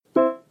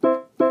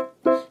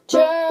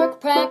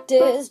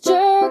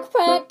jerk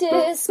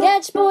practice.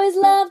 Sketch boys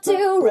love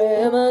to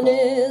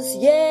reminisce,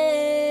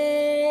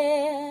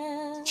 yeah.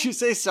 Did you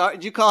say sorry?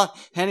 Did you call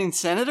Henning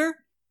Senator?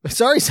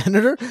 Sorry,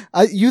 Senator.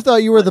 You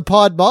thought you were the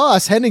pod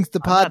boss. Henning's the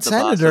pod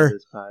senator.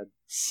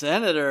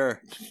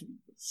 Senator.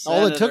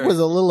 All it took was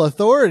a little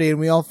authority and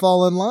we all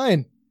fall in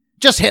line.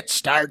 Just hit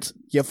start,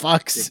 you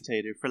fucks.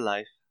 Dictator for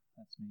life.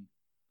 That's me.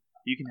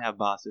 You can have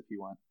boss if you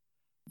want.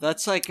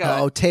 That's like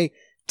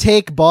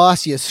take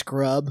boss, you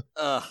scrub.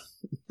 Ugh.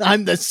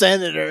 I'm the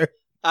senator.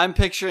 I'm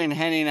picturing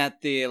Henning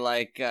at the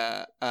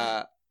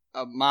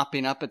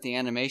mopping up at the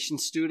animation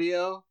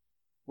studio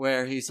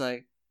where he's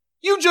like,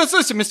 "You just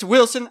listen, Mr.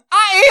 Wilson.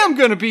 I am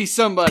going to be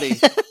somebody."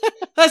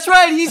 That's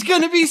right. He's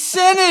going to be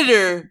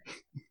senator.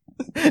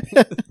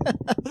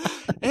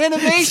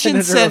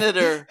 Animation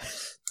senator.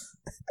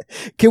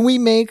 Can we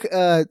make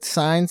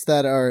signs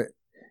that are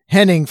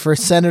Henning for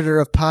senator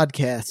of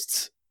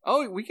podcasts?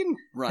 Oh, we can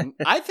run.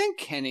 I think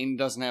Henning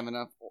doesn't have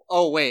enough.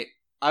 Oh, wait.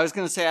 I was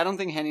going to say, I don't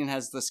think Henning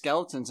has the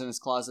skeletons in his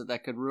closet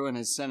that could ruin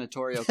his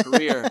senatorial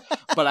career,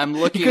 but I'm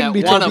looking at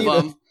one of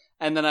them,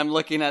 and then I'm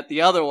looking at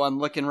the other one,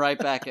 looking right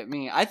back at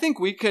me. I think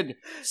we could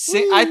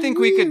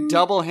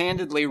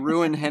double-handedly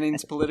ruin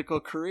Henning's political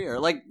career.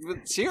 Like,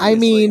 seriously. I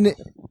mean,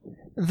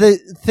 the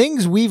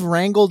things we've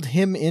wrangled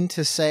him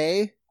into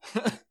say,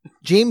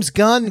 James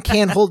Gunn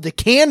can't hold a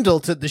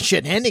candle to the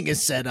shit Henning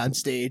has said on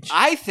stage.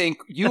 I think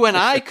you and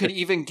I could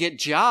even get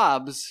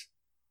jobs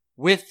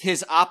with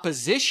his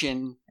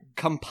opposition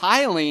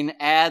compiling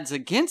ads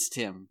against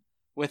him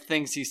with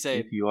things he said.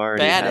 If you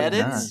already bad have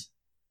edits.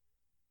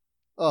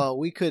 Oh,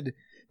 we could.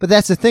 But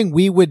that's the thing.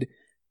 We would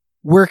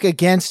work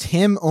against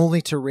him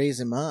only to raise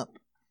him up.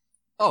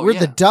 Oh, We're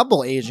the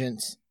double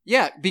agents.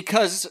 Yeah,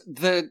 because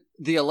the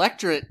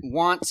electorate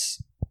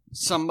wants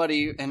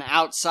somebody, an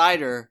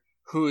outsider,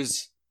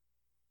 who's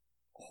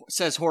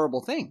says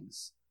horrible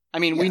things. I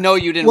mean, we know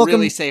you didn't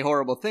really say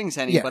horrible things,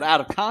 Henning, but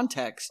out of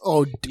context.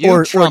 Oh,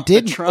 or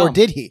didn't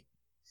he?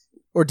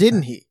 Or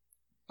didn't he?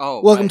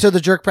 Oh, welcome to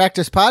the Jerk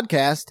Practice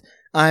Podcast.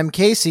 I'm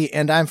Casey,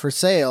 and I'm for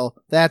sale.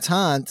 That's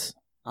Hans.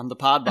 I'm the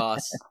pod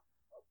boss.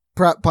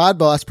 Pod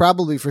boss,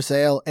 probably for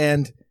sale,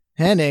 and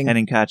Henning.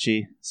 Henning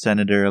Kachi,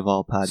 senator of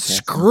all podcasts.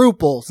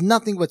 Scruples,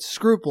 nothing but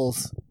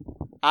scruples.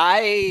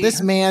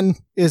 This man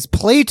is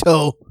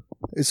Plato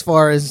as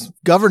far as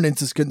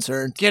governance is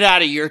concerned. Get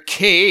out of your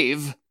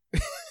cave.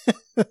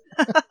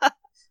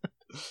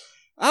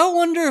 I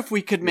wonder if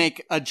we could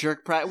make a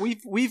jerk practice.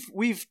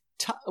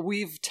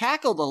 We've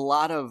tackled a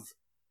lot of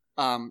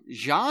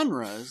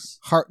genres.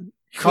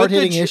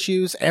 Hard-hitting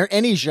issues,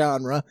 any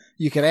genre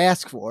you could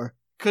ask for.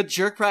 Could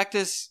jerk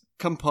practice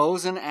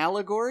compose an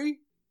allegory?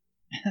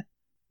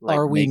 Like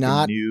are we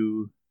not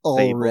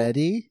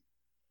already? Fable?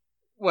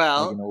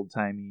 Well, like an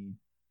old-timey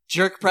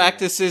jerk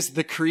practice is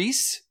the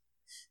crease.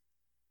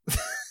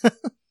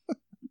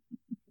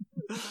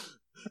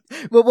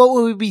 But what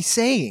would we be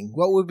saying?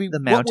 What would we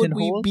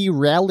be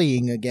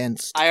rallying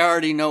against? I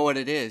already know what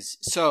it is.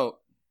 So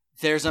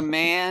there's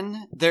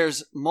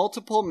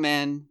multiple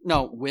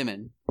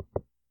women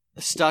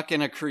stuck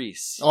in a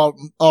crease. Oh,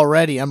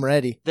 already, I'm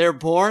ready. They're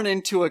born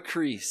into a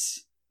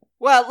crease.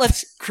 Well,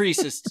 let's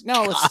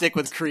stick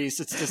with crease.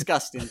 It's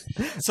disgusting.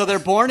 So they're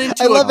born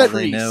into a crease. All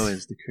they know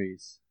is the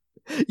crease.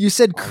 You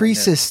said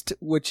creasist,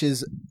 which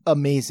is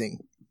amazing.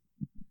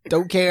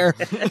 Don't care.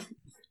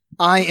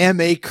 I am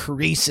a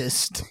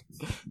creasist.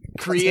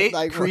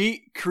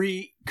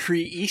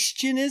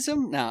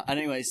 Creationism? No,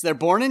 anyways, they're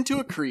born into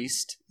a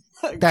crease.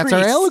 That's our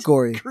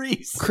allegory.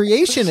 Crease.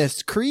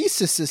 Creationist.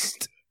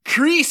 Creasist.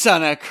 Crease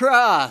on a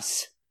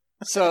cross.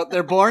 So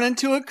they're born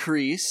into a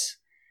crease,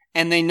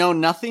 and they know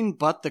nothing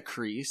but the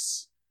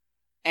crease.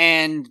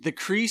 And the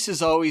crease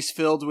is always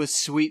filled with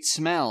sweet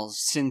smells,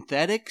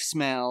 synthetic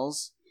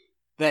smells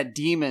that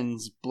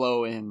demons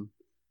blow in.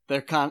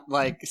 They're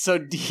so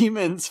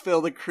demons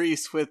fill the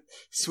crease with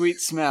sweet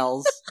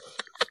smells.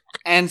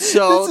 And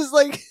so this is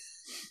like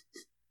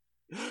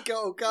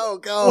go.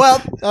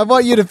 Well, I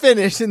want you to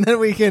finish and then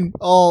we can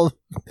all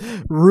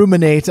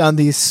ruminate on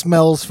these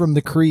smells from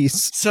the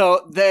crease.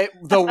 So the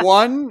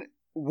one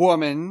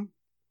woman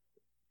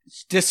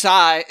sets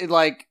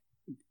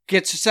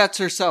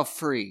herself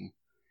free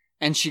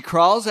and she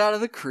crawls out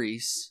of the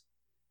crease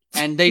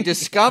and they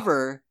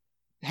discover,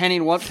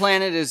 Henning, what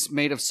planet is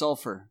made of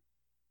sulfur?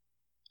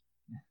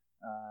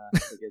 I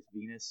guess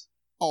Venus.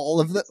 All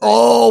of the.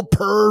 Oh,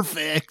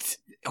 perfect.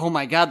 Oh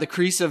my God, the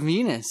crease of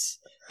Venus.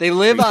 They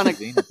live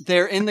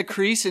they're in the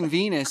crease in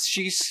Venus.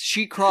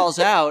 She crawls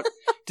out,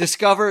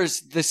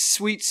 discovers the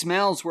sweet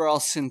smells were all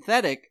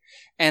synthetic,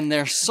 and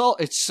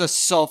it's a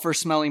sulfur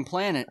smelling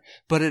planet,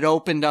 but it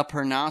opened up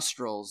her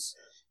nostrils.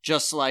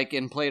 Just like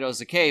in Plato's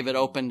The Cave, it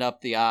opened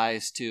up the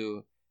eyes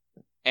to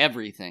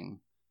everything.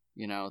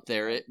 You know,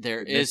 there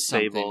is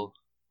something.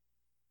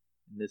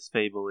 In this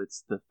fable,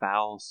 it's the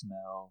foul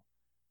smell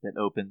that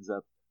opens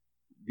up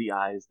the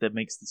eyes, that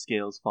makes the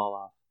scales fall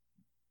off.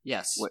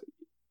 Yes.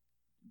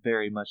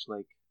 Very much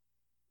like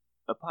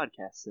a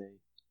podcast say.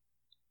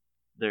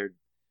 We're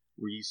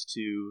used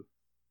to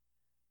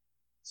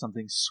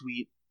something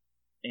sweet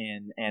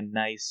and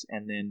nice,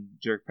 and then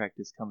Jerk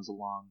Practice comes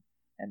along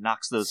and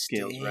knocks those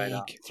scales right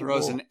off.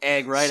 Throws an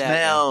egg right at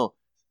Smell!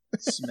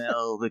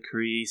 Smell the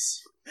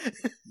crease.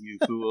 You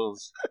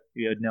fools.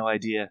 You had no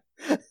idea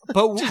you.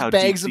 But how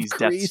bags deep of these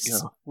depths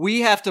crease. go.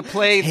 we have to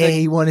play.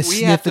 Hey, you want a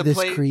we have sniff of to this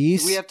play,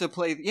 crease? We have to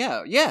play.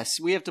 Yeah, yes,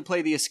 we have to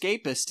play the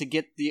escapist to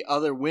get the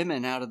other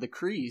women out of the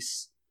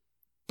crease.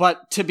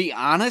 But to be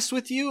honest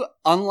with you,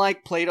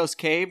 unlike Plato's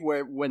Cave,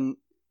 where when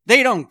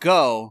they don't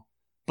go,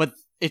 but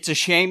it's a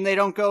shame they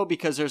don't go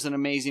because there's an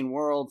amazing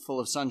world full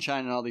of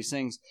sunshine and all these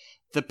things.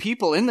 The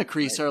people in the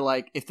crease are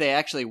like, if they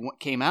actually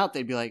came out,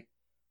 they'd be like,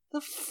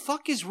 "The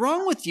fuck is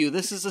wrong with you?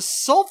 This is a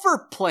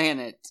sulfur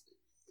planet.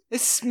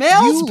 It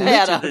smells You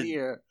bad out literally-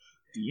 here."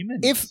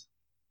 Demons.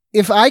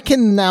 If I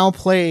can now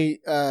play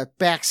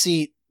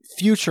backseat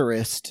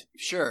futurist,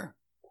 Sure.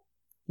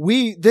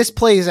 this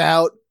plays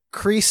out.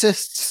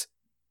 Creasists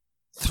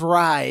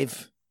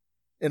thrive,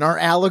 and our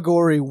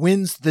allegory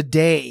wins the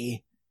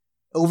day,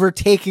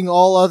 overtaking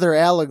all other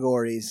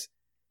allegories.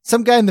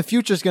 Some guy in the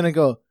future is going to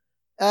go,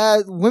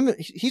 women.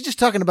 He's just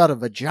talking about a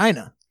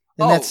vagina,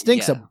 and Oh, that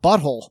stinks yeah. a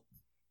butthole.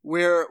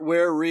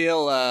 We're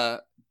real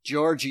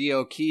Georgie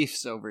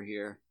O'Keeffe's over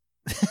here.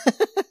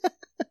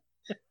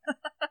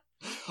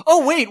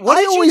 Oh wait, what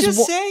I did you always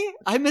just say?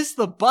 I missed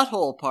the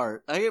butthole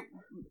part. I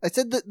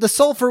said the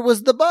sulfur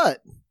was the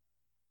butt.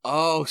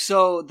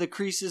 So the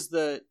crease is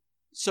the.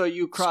 So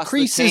you cross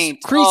Crease the is-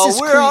 taint. crease Oh,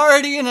 is we're cre-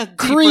 already in a deeper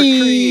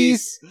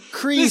crease.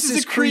 Crease This is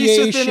is a crease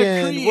within a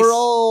creation. crease.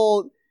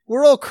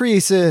 We're all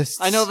creasists.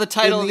 I know the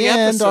title in of the end,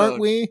 episode. aren't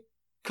we?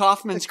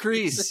 Kaufman's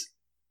crease.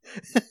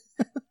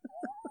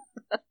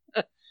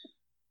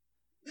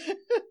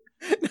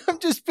 I'm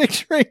just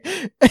picturing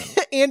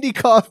Andy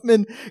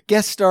Kaufman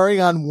guest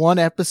starring on one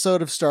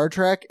episode of Star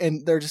Trek,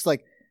 and they're just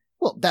like,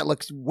 well, that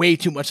looks way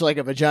too much like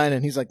a vagina.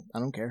 And he's like, I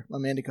don't care.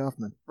 I'm Andy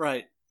Kaufman.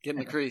 Right. Get in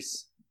the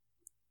crease.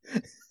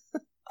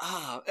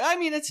 I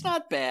mean, it's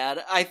not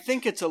bad. I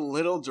think it's a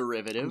little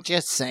derivative. I'm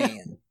just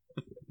saying.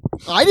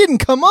 I didn't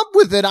come up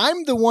with it.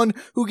 I'm the one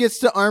who gets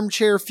to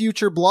armchair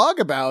future blog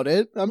about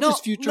it. I'm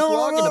just future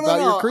blogging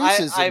about your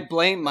creases. I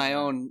blame my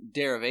own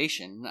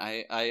derivation.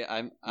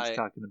 He's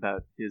talking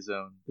about his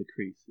own. The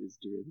crease is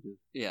derivative.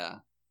 Yeah.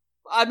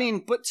 I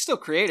mean, but still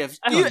creative.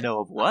 I don't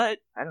know of what.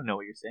 I don't know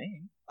what you're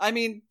saying. I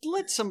mean,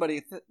 let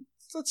somebody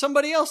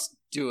else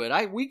do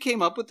it. We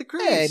came up with the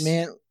crease. Hey,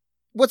 man.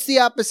 What's the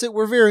opposite?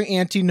 We're very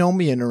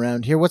antinomian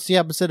around here. What's the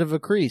opposite of a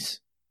crease?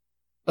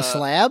 A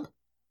slab?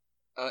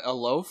 A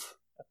loaf?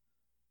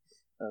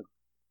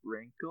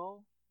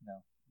 Wrinkle?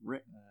 No.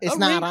 It's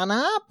not an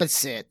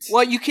opposite.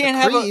 Well, you can't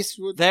A have crease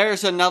would-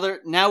 There's another.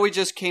 Now we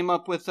just came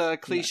up with a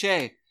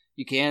cliche. Yeah.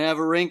 You can't have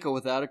a wrinkle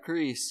without a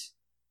crease,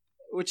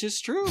 which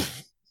is true.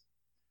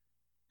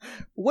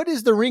 What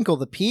is the wrinkle?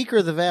 The peak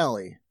or the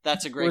valley?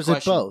 That's a great or is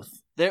question.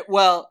 it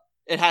both?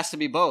 It has to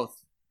be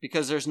both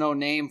because there's no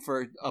name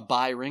for a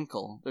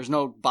bi-wrinkle. There's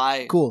no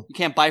bi. Cool. You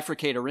can't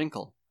bifurcate a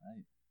wrinkle.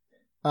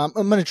 I'm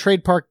going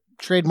to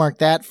trademark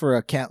that for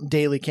a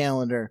daily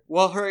calendar.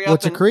 Well, hurry up.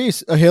 What's a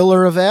crease? A hill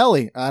or a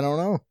valley? I don't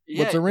know.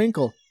 Yeah. What's a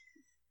wrinkle?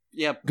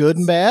 Yeah. Good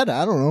and bad?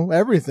 I don't know.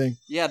 Everything.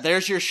 Yeah,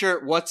 there's your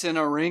shirt. What's in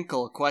a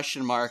wrinkle? ?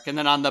 And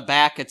then on the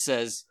back it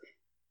says,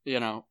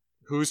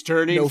 who's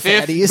turning No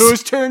 50? fatties.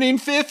 Who's turning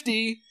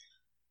 50?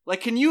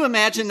 Like, can you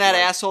imagine that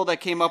asshole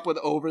that came up with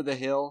Over the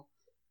Hill?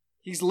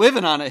 He's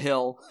living on a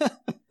hill.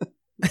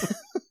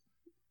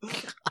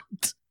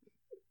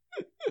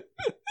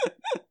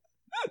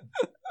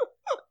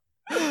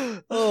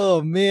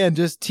 Oh man,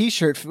 just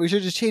t-shirt. We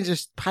should just change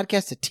this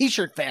podcast to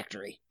T-shirt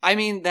Factory. I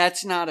mean,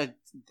 that's not a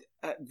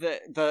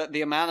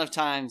the amount of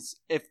times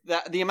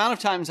the amount of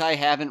times I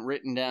haven't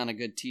written down a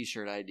good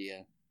T-shirt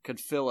idea could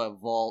fill a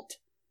vault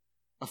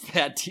of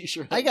bad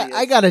T-shirt ideas.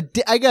 I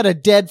got a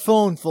dead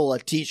phone full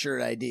of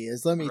T-shirt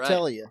ideas. Let me Right.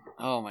 tell you.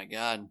 Oh my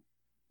god,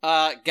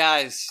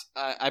 guys!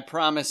 I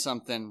promise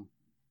something,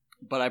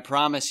 but I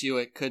promise you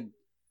it could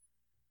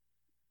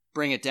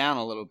bring it down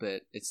a little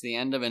bit. It's the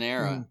end of an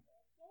era.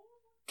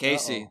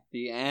 Casey,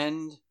 the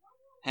end.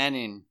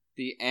 Henning,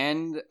 the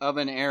end of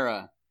an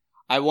era.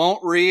 I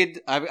won't read.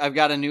 I've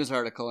got a news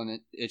article and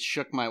it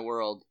shook my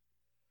world.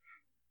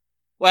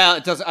 Well,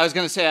 it doesn't. I was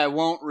going to say I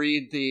won't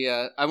read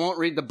the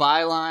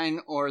byline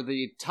or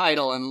the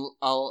title, and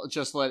I'll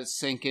just let it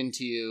sink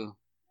into you.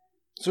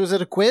 So is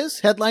it a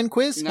quiz? Headline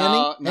quiz?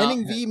 No,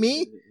 Henning v.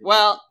 me?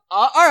 Well,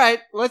 all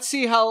right. Let's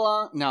see how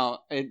long. No,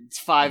 it's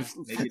 5.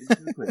 Make it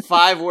into a quiz.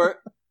 5 word.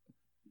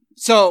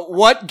 So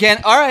what?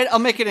 All right, I'll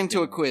make it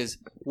into a quiz.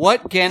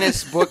 What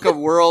Guinness Book of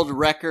World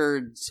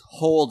Records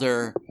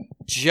holder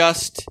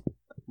just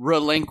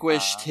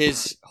relinquished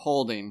his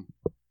holding?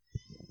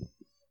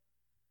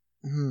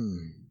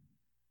 You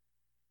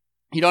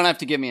don't have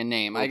to give me a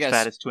name. I guess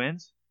Fattest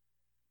twins?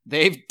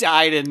 they've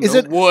died in Is the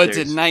it- woods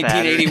There's in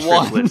fatter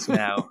 1981. triplets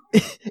now.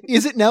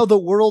 Is it now the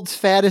world's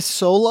fattest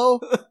solo?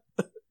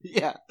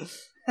 Yeah.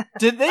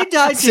 Did they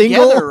die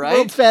Single? together? Right?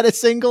 World's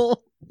fattest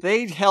single?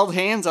 They held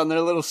hands on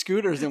their little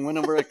scooters and went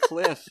over a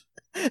cliff.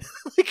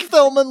 Like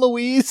Thelma and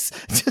Louise,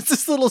 just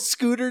this little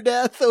scooter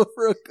death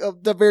over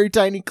the very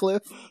tiny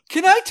cliff.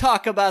 Can I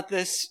talk about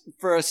this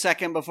for a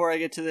second before I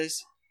get to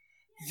this?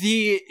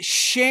 The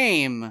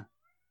shame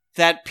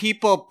that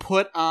people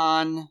put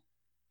on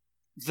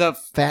the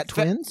Fat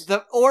twins?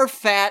 or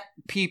fat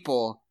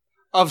people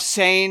of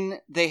saying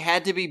they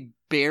had to be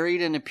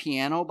buried in a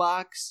piano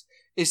box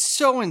is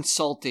so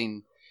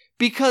insulting.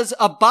 Because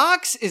a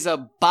box is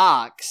a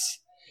box.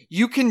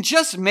 You can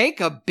just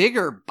make a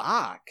bigger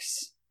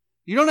box.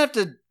 You don't have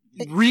to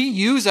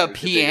reuse a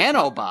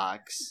piano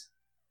box.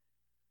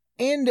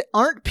 And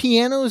aren't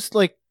pianos,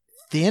 like,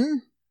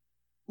 thin?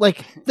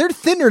 Like, they're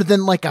thinner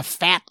than, like, a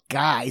fat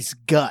guy's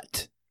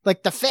gut.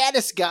 Like, the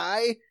fattest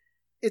guy,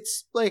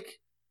 it's like,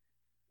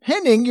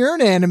 Henning, you're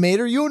an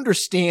animator. You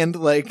understand,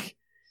 like,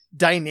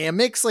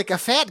 dynamics. Like, a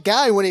fat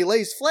guy, when he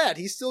lays flat,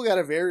 he's still got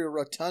a very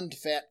rotund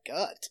fat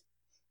gut.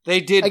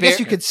 They did. I guess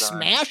you could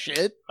smash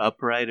it.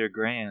 Upright or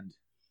grand.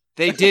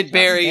 They did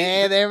bury.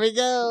 Yeah, there we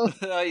go.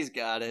 Oh, he's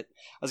got it.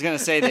 I was gonna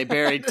say they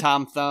buried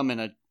Tom Thumb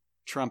in a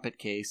trumpet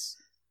case,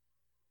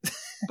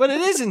 but it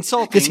is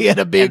insulting Because he had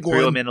a big and threw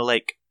him one. in a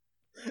lake.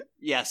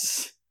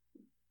 Yes,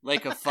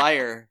 Lake of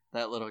Fire.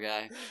 That little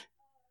guy.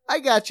 I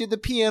got you. The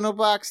piano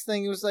box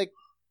thing. It was like,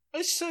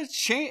 It's so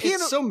Piano-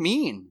 It's so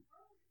mean.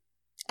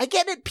 I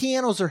get it.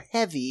 Pianos are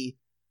heavy,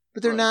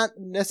 but they're Right. not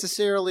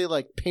necessarily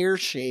like pear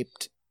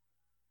shaped.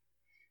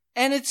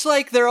 And it's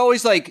like they're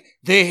always like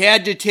they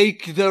had to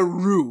take the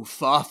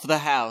roof off the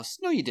house.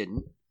 No, you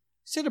didn't.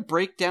 You had to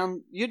break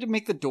down. You had to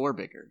make the door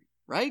bigger,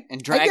 right?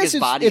 And drag his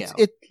body out.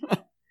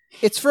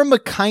 It's from a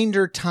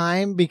kinder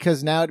time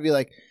because now it'd be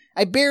like,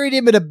 I buried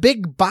him in a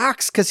big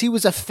box because he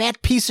was a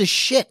fat piece of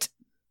shit.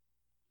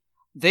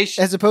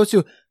 As opposed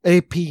to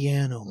a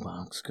piano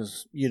box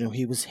because,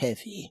 he was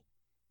heavy.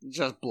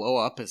 just blow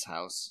up his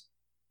house.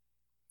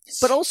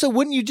 But also,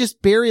 wouldn't you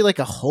just bury like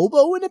a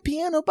hobo in a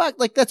piano box?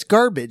 Like, that's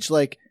garbage.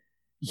 Like,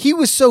 he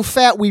was so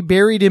fat we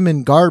buried him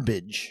in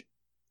garbage.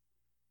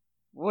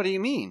 What do you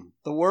mean?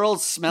 The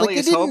world's Like, they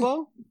smelliest didn't-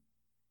 hobo?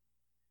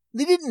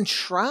 They didn't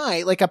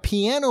try. Like, a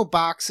piano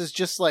box is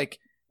just like,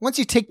 once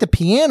you take the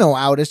piano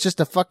out, it's just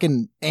a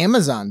fucking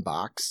Amazon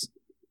box.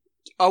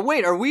 Oh,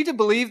 wait, are we to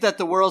believe that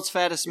the world's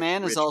fattest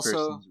man is Rich also...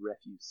 person's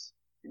refuse.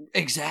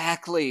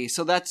 Exactly.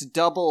 So that's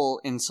double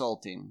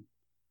insulting.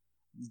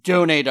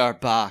 Donate our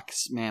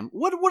box, ma'am.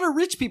 What are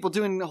rich people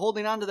doing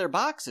holding on to their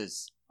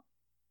boxes?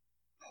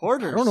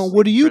 Hoarders. I don't know.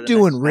 What are you For the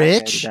doing, next fat guy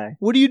to Rich? die.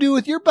 What do you do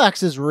with your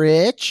boxes,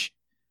 Rich?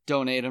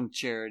 Donate them to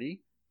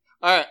charity.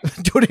 All right.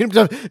 donate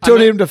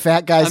them to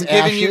fat guys' I'm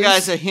giving you ashes.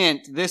 guys a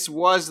hint. This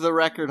was the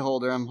record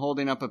holder. I'm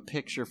holding up a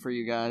picture for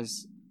you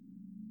guys.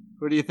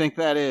 Who do you think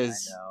that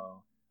is?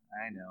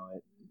 I know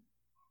it.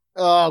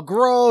 Oh,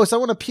 gross. I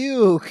want to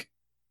puke.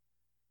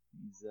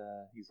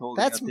 He's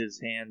holding That's- up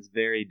his hands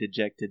very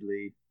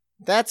dejectedly.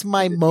 That's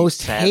my Deep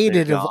most fat,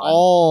 hated they're of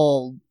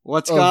gone.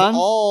 What's of gone?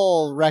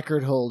 all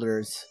record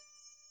holders.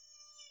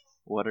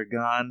 What are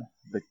gone?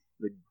 The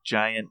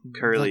giant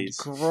curlies.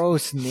 The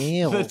gross The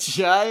nails. The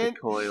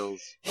giant.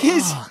 coils.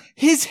 Ugh.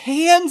 His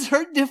hands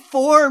are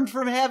deformed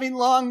from having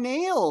long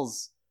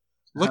nails.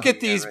 Look Oh,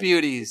 at these yeah, right.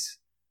 beauties.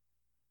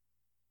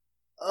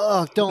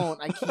 Oh, don't.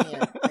 I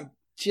can't.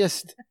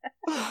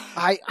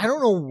 I don't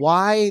know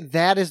why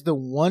that is the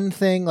one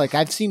thing. Like,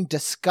 I've seen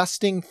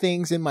disgusting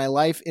things in my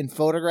life in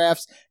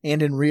photographs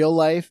and in real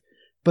life,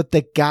 but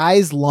the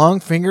guy's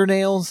long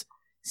fingernails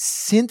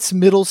since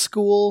middle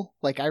school,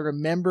 like, I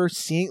remember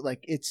seeing,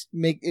 like,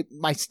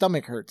 my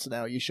stomach hurts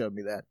now. You showed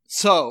me that.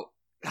 So,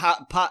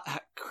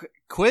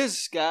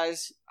 quiz,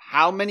 guys.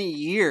 How many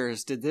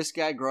years did this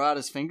guy grow out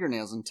his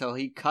fingernails until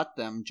he cut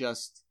them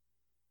just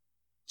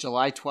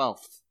July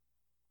 12th?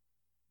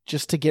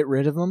 Just to get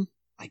rid of them?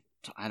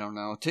 I don't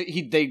know.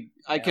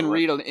 I can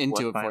read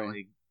into it for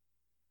you.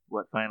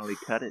 What finally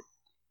cut it?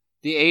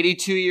 The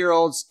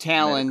 82-year-old's Medical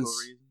talons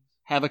reasons?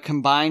 have a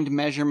combined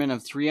measurement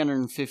of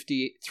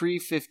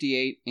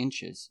 358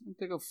 inches. I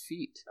think of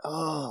feet. I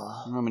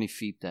Oh, don't know how many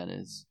feet that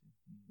is.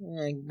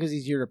 because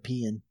he's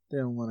European. They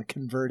don't want to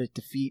convert it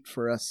to feet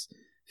for us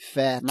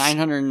fat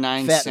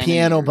 909 fat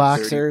piano centimeters.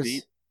 boxers. 30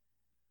 feet?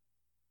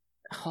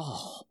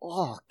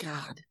 Oh,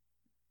 God.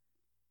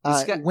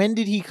 This guy- When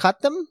did he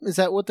cut them? Is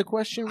that what the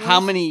question was?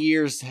 How many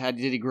years did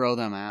he grow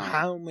them out?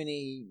 How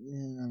many?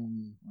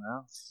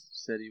 Well,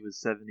 said he was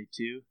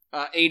 72,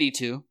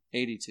 82.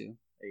 82.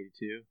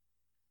 82.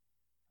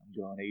 I'm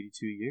going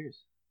 82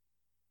 years.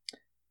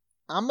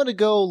 I'm going to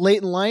go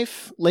late in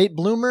life, late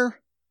bloomer,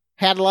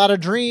 had a lot of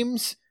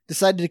dreams,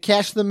 decided to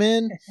cash them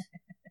in.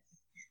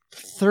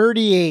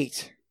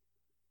 38.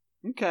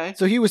 Okay.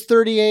 So he was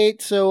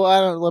 38, so I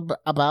don't know,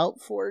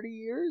 about 40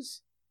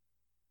 years?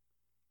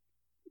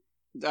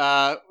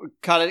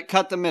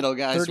 Cut the middle,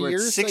 guys. 30 We're at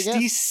years, I guess?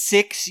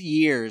 66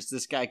 years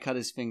this guy cut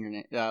his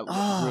fingernail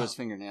Oh. grew his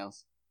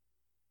fingernails.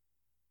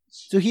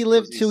 So he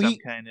lived Was he to some he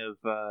kind of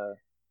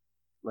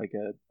like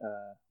a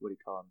what do you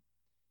call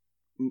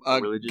him?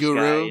 A Religious guru.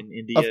 guy in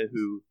India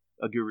who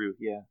a guru,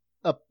 yeah,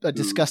 a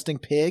disgusting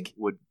pig.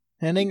 would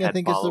Henning, I had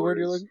think is the word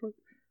you're followers. looking for.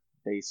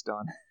 based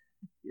on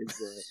his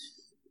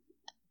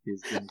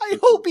I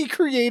hope he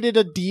created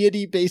a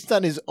deity based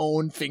on his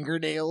own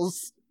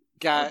fingernails.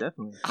 God,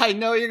 definitely. I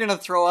know you're gonna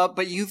throw up,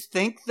 but you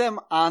think them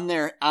on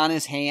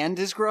his hand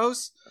is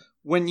gross?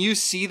 When you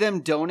see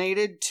them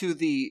donated to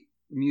the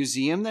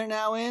museum they're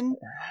now in,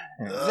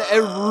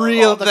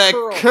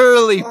 the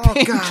curly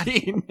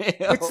pinky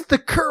nail. It's the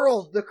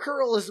curl. The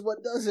curl is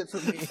what does it for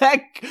me.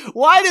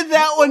 Why did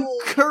that one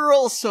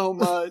curl so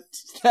much?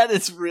 That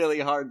is really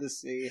hard to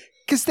see.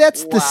 Because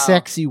that's the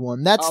sexy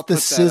one. That's I'll the put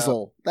that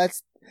sizzle.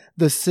 That's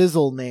the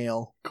sizzle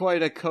nail.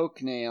 Quite a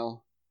coke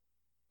nail.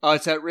 Oh,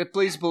 it's at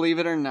Ripley's, believe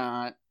it or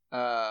not.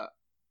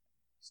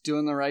 It's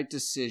doing the right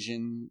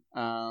decision.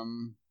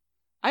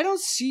 I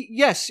don't see...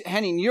 Yes,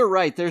 Henning, you're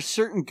right. There's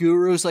certain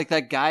gurus, like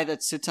that guy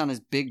that sits on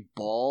his big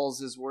balls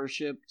is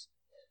worshipped.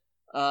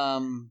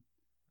 Oh,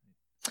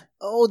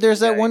 there's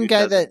that one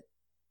guy that...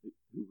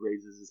 Who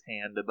raises his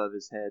hand above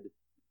his head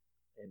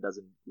and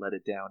doesn't let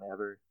it down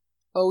ever.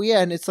 Oh,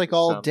 yeah, and it's like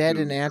all Some dead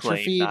who and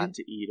atrophied. claim not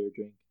to eat or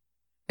drink.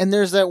 And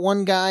there's that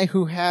one guy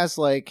who has,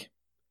 like,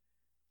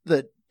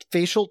 the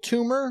facial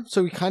tumor,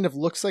 so he kind of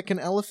looks like an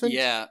elephant.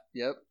 Yeah,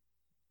 yep.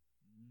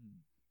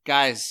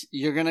 Guys,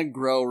 you're going to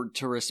grow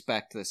to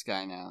respect this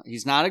guy now.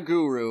 He's not a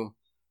guru,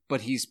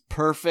 but he's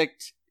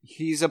perfect.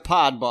 He's a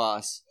pod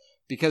boss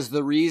because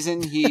the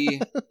reason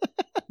he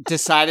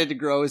decided to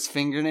grow his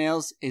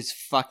fingernails is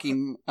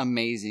fucking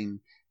amazing.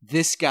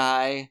 This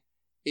guy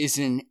is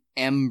an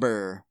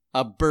ember,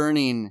 a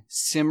burning,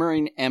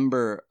 simmering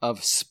ember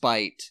of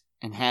spite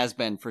and has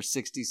been for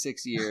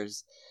 66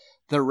 years.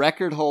 The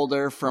record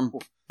holder from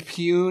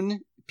Pune,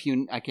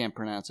 I can't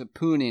pronounce it,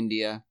 Pune,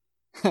 India.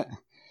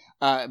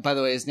 By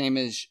the way, his name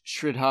is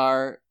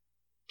Sridhar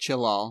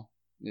Chilal.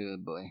 Oh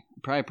boy,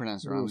 probably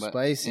pronounced it wrong. But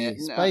spicy,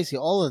 spicy.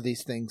 All of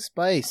these things,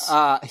 spice.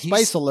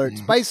 Spice alert!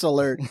 Spice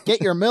alert!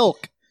 Get your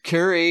milk.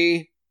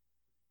 Curry.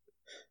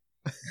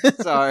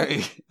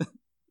 Sorry.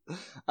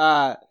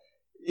 God.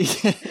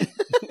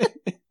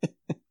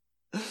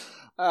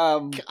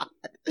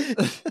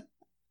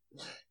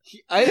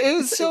 It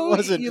was so. It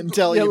wasn't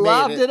until you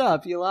lobbed made it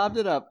up. You lobbed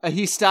it up.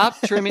 He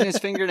stopped trimming his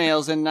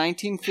fingernails in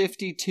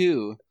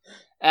 1952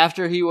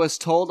 after he was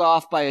told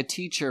off by a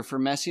teacher for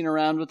messing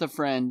around with a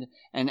friend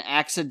and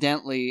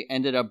accidentally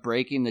ended up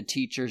breaking the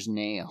teacher's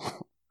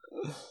nail.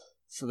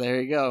 So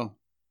there you go.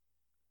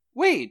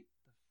 Wait.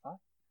 What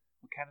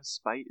kind of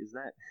spite is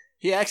that?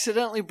 He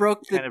accidentally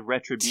broke the kind of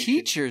retribution?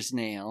 Teacher's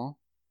nail.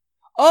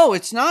 Oh,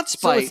 it's not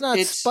spite. So it's not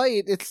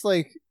spite. It's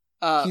like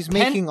he's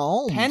making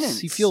alms. Penance.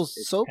 He feels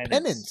It's so penance,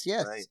 penance.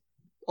 Yes. right.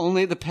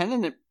 Only the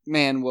penitent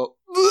man will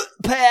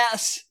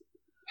pass.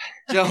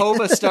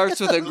 Jehovah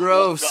starts with a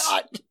gross. Oh,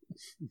 God.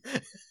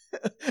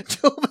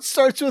 Jehovah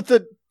starts with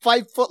a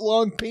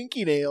 5-foot-long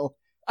pinky nail.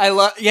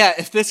 Yeah,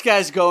 if this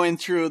guy's going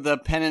through the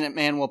penitent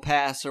man will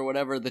pass or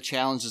whatever the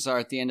challenges are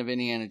at the end of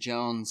Indiana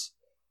Jones,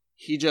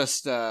 he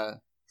just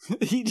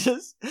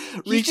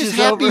reaches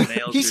over.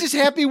 He's just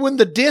happy when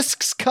the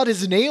discs cut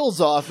his nails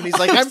off, and he's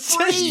like, "I'm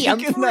free, I'm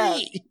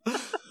free."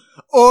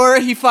 Or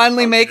he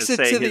finally makes it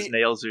to his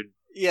nails are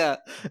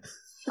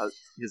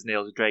his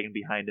nails are dragging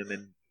behind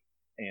him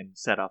and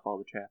set off all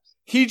the traps.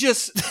 He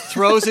just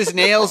throws his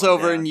nails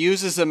over and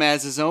uses them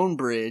as his own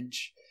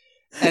bridge.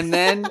 And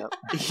then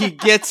he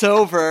gets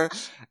over,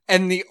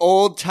 and the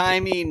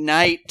old-timey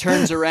knight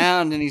turns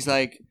around, and he's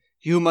like,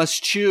 "You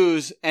must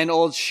choose." And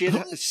old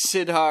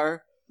Sidhar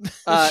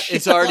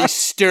is already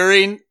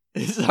stirring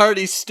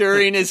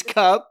his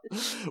cup.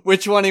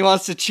 Which one he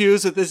wants to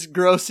choose with this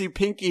grossy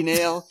pinky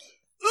nail.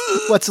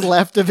 What's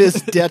left of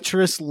his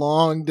detritus,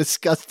 long,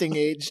 disgusting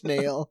aged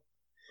nail.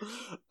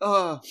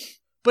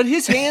 But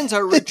his hands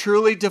are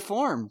truly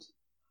deformed.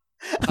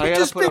 I gotta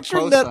just put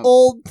picturing a post that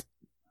on.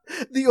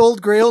 the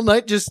old Grail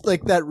Knight, just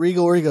like that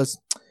regal where he goes,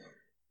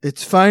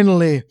 It's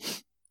finally.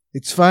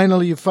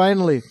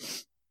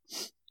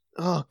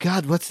 Oh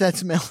God, what's that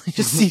smell? He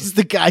just sees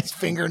the guy's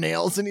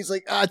fingernails and he's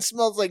like, it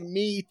smells like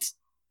meat.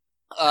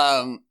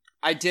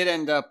 I did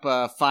end up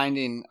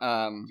finding.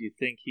 Do you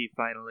think he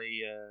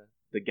finally,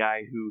 the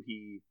guy who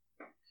he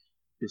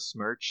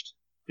besmirched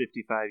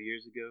 55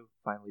 years ago,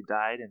 finally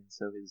died, and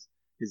so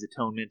his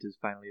atonement is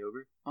finally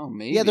over? Oh,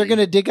 maybe. Yeah, they're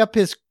gonna dig up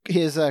his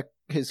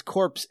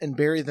corpse and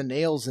bury the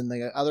nails in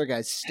the other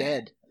guy's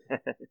stead.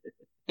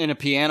 In a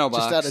piano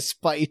box. Just out of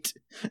spite.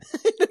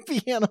 In a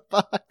piano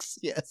box,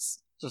 yes.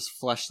 Just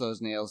flush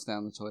those nails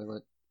down the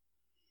toilet.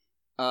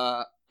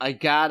 I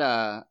got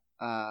a...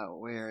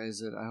 where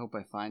is it? I hope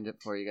I find it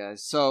for you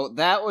guys. So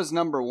that was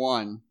number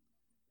 1.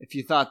 If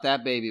you thought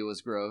that baby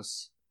was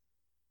gross.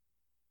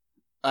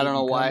 I don't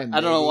know why.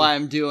 I don't know why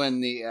I'm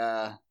doing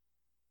the...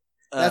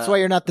 That's why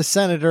you're not the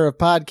senator of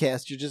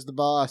podcasts. You're just the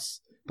boss.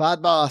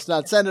 Pod boss,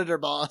 not senator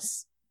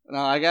boss. No,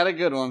 I got a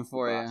good one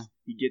for you.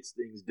 He gets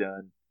things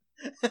done.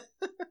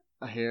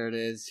 Here it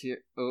is. Here.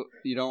 Oh,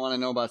 you don't want to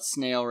know about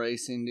snail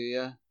racing, do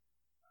you?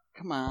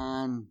 Come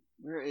on.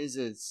 Where is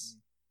it?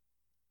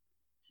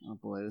 Oh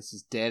boy, this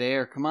is dead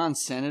air. Come on,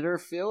 Senator,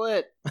 fill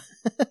it.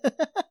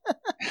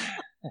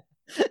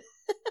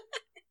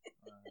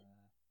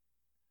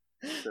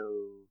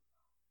 So,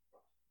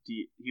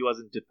 he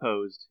wasn't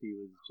deposed. He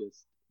was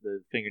just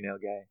the fingernail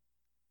guy.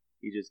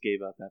 He just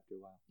gave up after a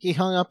while. He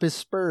hung up his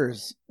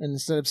spurs, and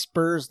instead of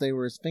spurs, they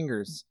were his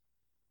fingers.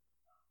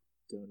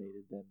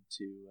 Donated them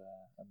to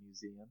a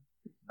museum,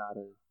 not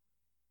a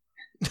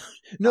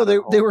No,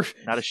 they were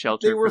not a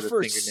shelter they were for the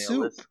for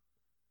fingernail-less. soup.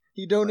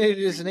 He donated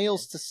his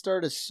nails to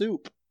start a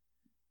soup.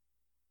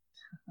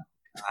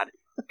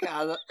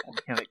 God,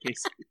 Damn it,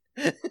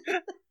 Casey.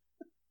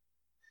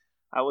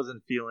 I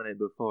wasn't feeling it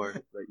before,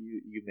 but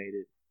you made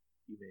it.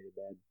 You made it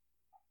bad.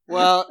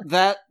 well,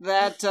 that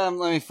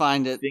let me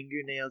find it.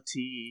 Fingernail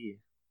tea.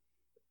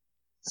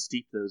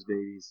 Steep those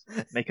babies.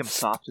 Make them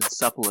soft and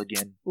supple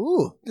again.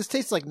 Ooh, this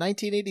tastes like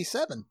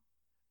 1987.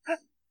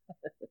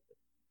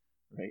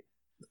 Right?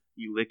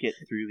 You lick it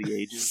through the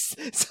ages.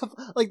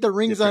 Like the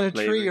rings on a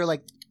Different tree. You're flavors.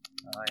 like,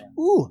 Oh,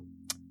 yeah. ooh,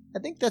 I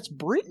think that's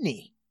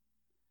Britney.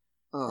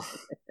 Ugh.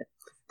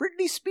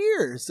 Britney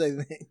Spears, I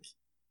think.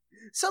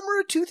 Summer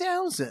of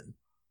 2000.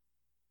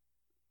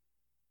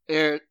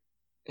 Here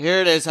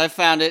it is. I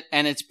found it,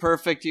 and it's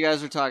perfect. You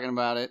guys were talking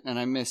about it, and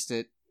I missed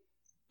it.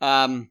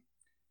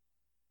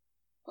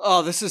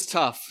 Oh, this is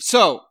tough.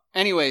 So,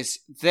 anyways,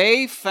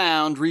 they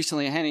found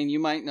recently, Henning, you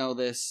might know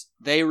this,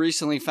 they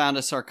recently found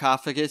a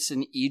sarcophagus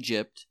in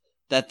Egypt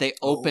that they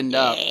opened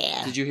up.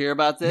 Did you hear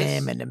about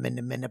this?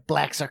 Man,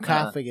 black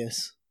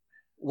sarcophagus.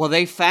 Well,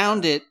 they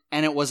found it,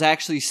 and it was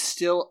actually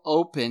still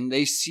open.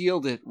 They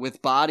sealed it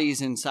with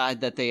bodies inside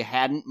that they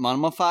hadn't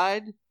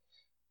mummified,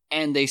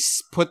 and they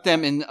put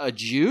them in a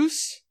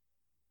juice.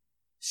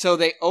 So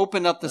they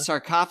opened up the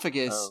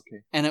sarcophagus,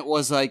 and it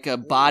was like a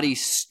body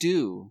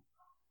stew.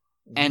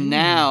 And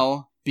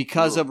now,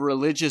 because of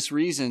religious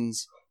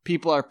reasons,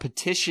 people are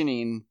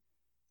petitioning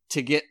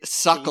to get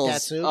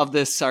suckles of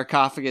this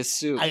sarcophagus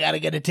soup. I gotta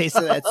get a taste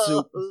of that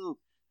soup.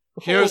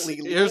 Here's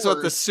Holy what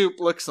Lord. the soup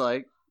looks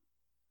like.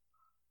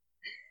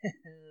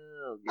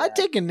 Oh, I'd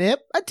take a nip.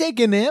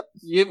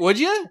 Would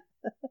you?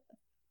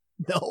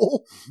 No.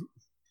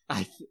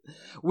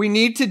 We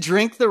need to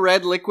drink the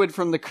red liquid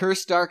from the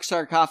cursed dark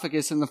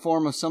sarcophagus in the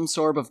form of some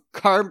sort of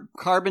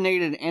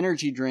carbonated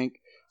energy drink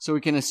so we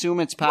can assume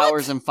its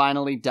powers and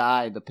finally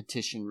die, the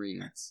petition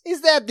reads.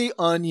 Is that the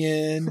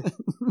Onion?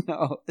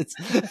 No, it's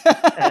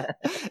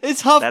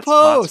That's HuffPost.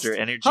 Monster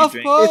Energy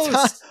drink.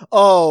 HuffPost.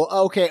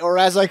 Oh, okay. Or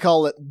as I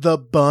call it, the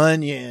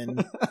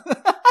Bunyan.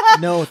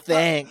 No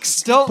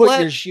thanks. Don't Put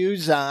let- your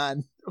shoes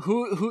on.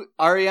 Who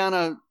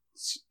Ariana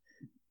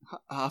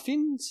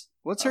Huffington?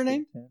 What's her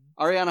name?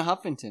 Ariana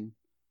Huffington.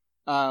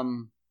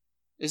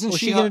 Isn't Was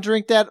she she gonna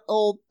drink that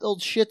old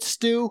shit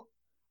stew?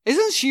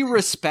 Isn't she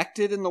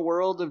respected in the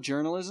world of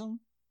journalism?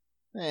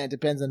 It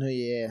depends on who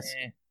you ask.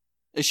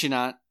 Is she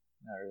not?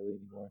 Not really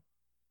anymore.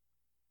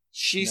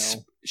 She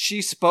No.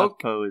 she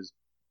spoke. HuffPo is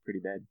pretty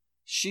bad.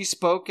 She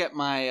spoke at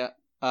my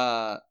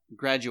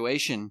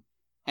graduation,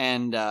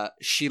 and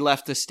she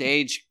left the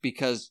stage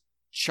because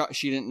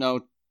she didn't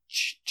know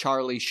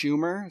Charlie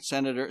Schumer,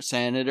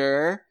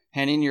 Senator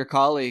Henning, your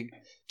colleague.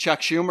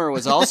 Chuck Schumer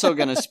was also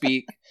going to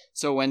speak.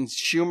 So when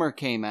Schumer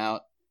came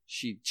out,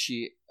 she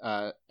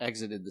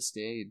exited the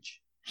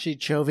stage. She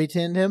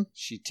chovy-tinned him?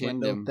 She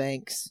tinned no him.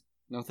 thanks.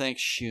 No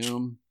thanks,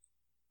 Schum.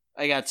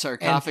 I got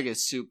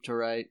sarcophagus soup to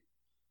write.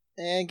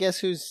 And guess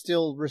who's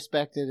still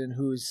respected and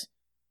who's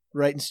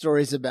writing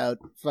stories about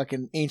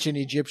fucking ancient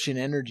Egyptian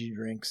energy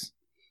drinks?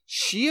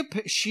 She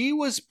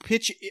was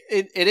pitching.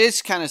 It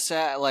is kind of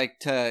sad.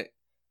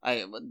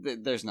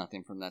 There's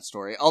nothing from that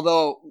story.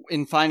 Although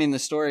in finding the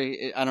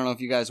story, I don't know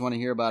if you guys want to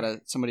hear about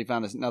it. Somebody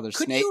found another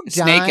Could snake you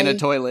in a die?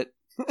 toilet.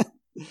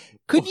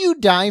 Could you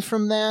die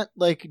from that?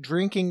 Like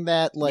drinking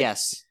that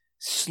Yes.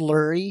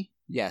 slurry?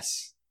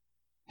 Yes.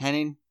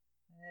 Henning,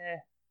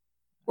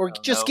 Or I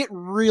don't just know. get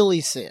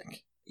really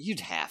sick?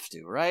 you'd have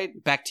to,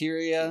 right?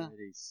 Bacteria.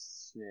 Pretty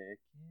sick.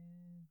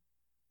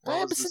 Yeah, What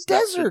but was it's the a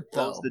stuff desert,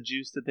 what was though. the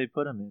juice that they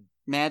put them in?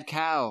 Mad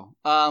cow.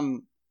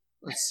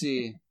 Let's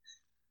see.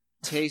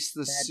 Taste the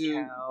Mad soup.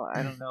 cow.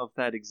 I don't know if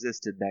that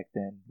existed back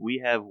then.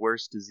 We have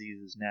worse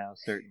diseases now,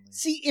 certainly.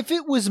 See, if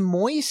it was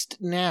moist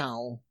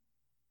now,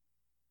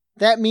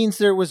 that means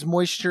there was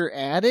moisture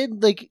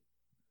added. Like,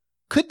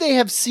 could they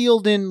have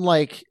sealed in,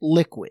 like,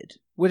 liquid?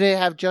 Would it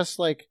have just,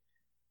 like...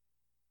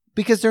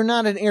 Because they're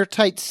not an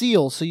airtight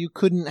seal, so you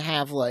couldn't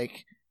have,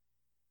 like,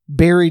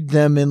 buried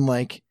them in,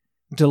 like,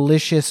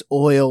 delicious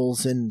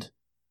oils and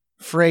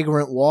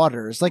fragrant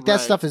waters. Like, that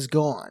Right. stuff is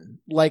gone.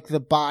 Like,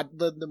 the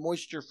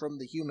moisture from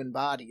the human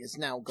body is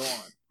now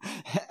gone.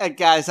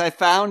 Guys, I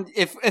found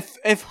if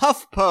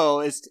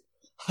HuffPo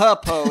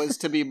is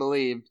to be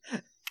believed,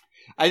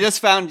 I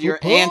just found your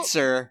HuffPo?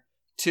 answer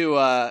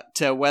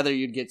to whether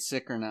you'd get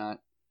sick or not.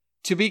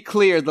 To be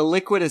clear, the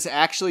liquid is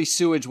actually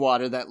sewage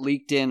water that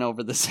leaked in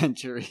over the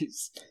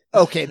centuries.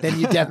 Okay, then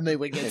you definitely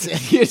would get sick.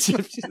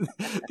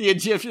 The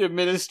Egyptian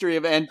Ministry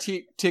of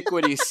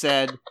Antiquities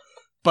said,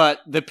 but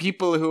the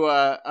people who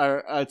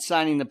are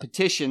signing the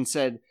petition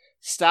said,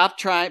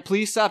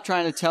 please stop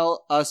trying to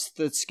tell us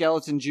that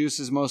skeleton juice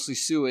is mostly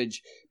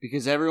sewage,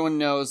 because everyone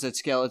knows that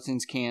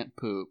skeletons can't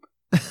poop.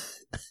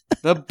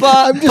 The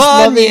I'm just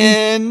loving-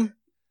 Bunyan!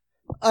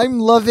 I'm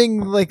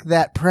loving like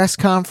that press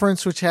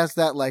conference, which has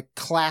that like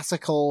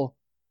classical,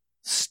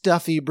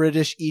 stuffy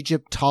British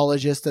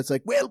Egyptologist that's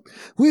like, well,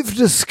 we've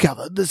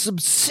discovered this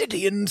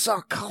obsidian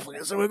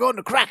sarcophagus and we're going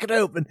to crack it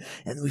open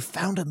and we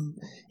found a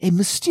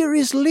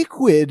mysterious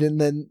liquid, and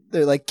then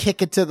they're like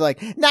kick it to the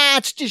like, nah,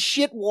 it's just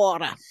shit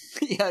water.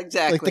 Yeah,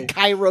 exactly. Like the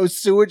Cairo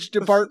sewage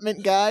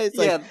department guy. It's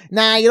Yeah. like,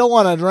 nah, you don't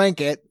want to drink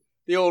it.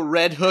 The old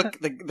Red Hook,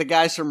 the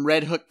guys from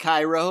Red Hook,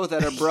 Cairo,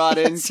 that are brought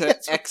in to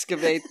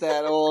excavate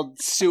that old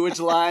sewage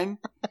line.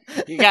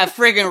 You got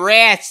friggin'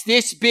 rats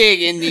this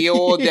big in the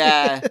old,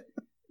 the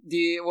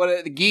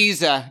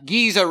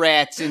Giza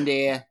rats in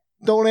there.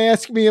 Don't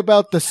ask me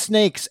about the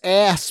snakes,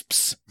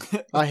 asps.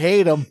 I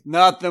hate them.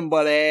 Nothing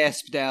but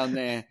asp down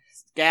there.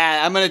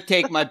 God, I'm gonna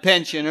take my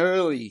pension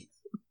early.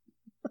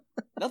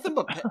 Nothing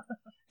but.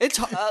 It's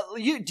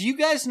do you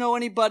guys know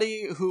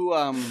anybody who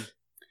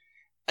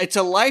It's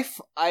a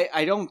life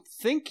I don't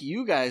think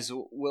you guys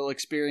will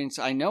experience.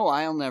 I know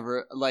I'll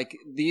never. Like,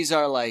 these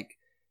are like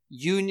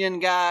union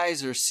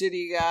guys or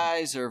city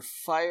guys or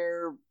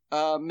firemen,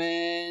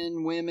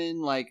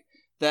 women, like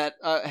that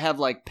have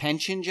like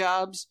pension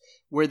jobs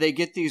where they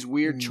get these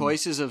weird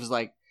choices of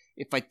like,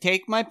 if I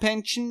take my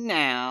pension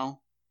now,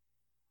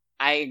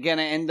 I'm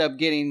gonna end up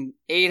getting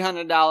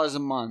 $800 a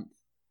month.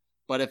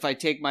 But if I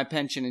take my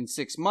pension in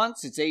 6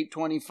 months, it's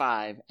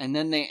 $825, and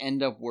then they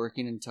end up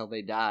working until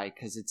they die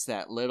because it's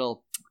that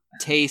little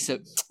taste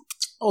of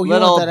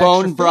little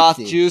bone broth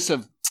juice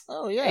of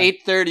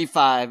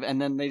 $835,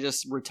 and then they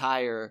just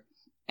retire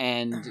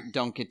and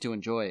don't get to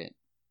enjoy it.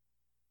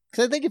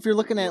 Because I think if you're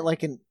looking at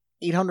like an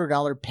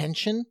 $800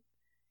 pension,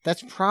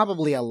 that's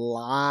probably a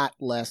lot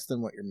less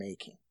than what you're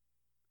making.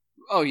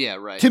 Oh yeah,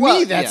 right. To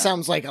me, that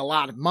sounds like a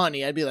lot of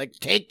money. I'd be like,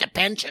 take the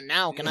pension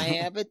now. Can I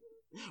have it?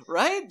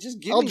 Right? Just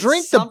give I'll me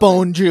drink something. the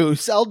bone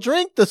juice. I'll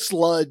drink the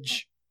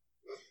sludge.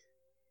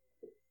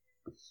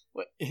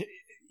 What,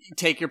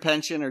 take your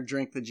pension or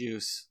drink the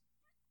juice.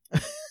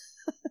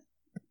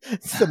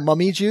 It's the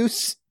mummy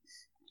juice.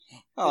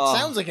 Oh. It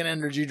sounds like an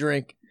energy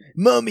drink.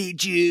 Mummy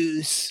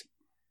juice.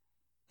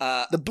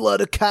 The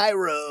blood of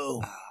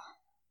Cairo.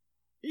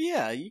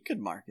 Yeah, you could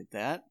market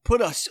that.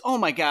 Put us. Oh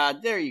my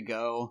God! There you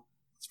go.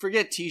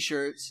 Forget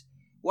T-shirts.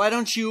 Why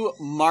don't you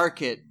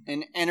market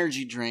an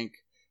energy drink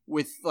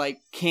with like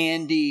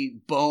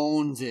candy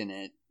bones in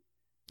it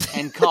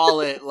and call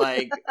it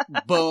like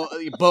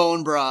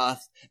bone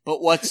broth,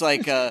 but what's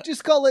like a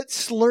just call it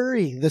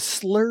slurry, the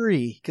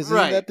slurry, because isn't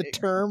Right. that the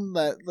term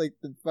that like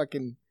the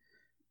fucking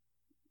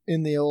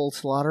in the old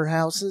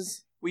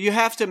slaughterhouses? well, you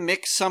have to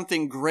mix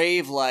something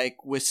grave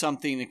like with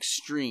something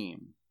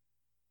extreme,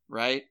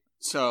 right?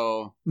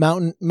 So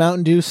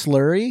Mountain Dew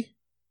slurry.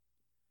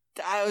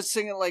 I was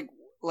thinking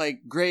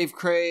like grave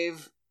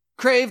crave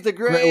the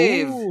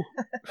grave. Ooh.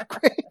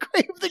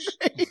 Crave the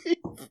grave.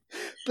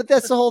 But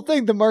that's the whole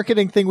thing. The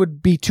marketing thing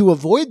would be to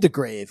avoid the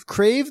grave.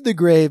 Crave the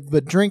grave,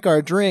 but drink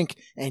our drink,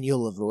 and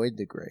you'll avoid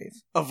the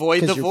grave.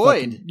 Avoid the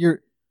void.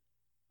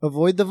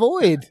 Avoid the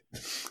void.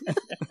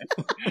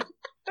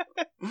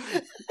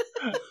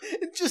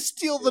 Just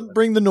steal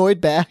bring the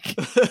Noid back.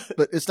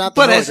 But it's not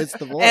the Noid, it's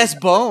the void. As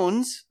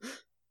bones.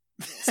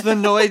 It's the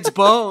Noid's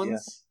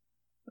bones.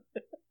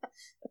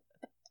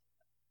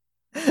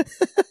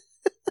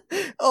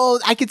 Oh,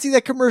 I can see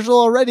that commercial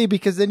already,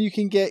 because then you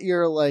can get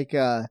your like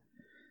a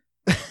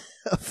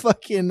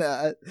fucking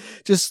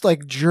just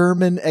like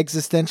German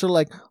existential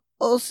like,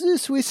 oh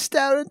sis, we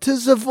started to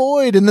the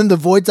void, and then the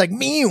void's like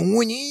me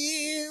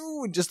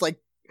and just like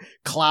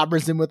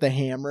clobbers him with a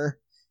hammer.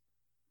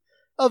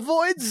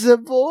 Avoid the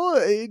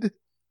void.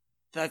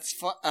 That's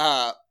fun.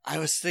 I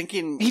was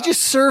thinking He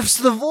just surfs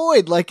the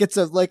void like it's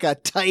a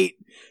tight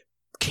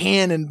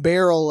can and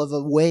barrel of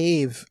a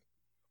wave.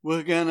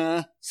 we're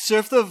gonna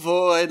surf the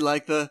void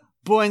like the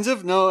bones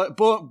of Noid.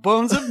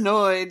 Bones of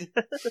Noid.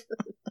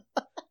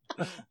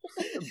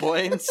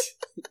 Boins.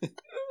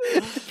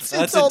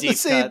 It's all to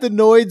save the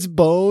Noid's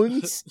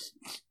bones.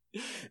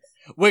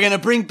 We're gonna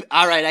bring.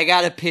 All right, I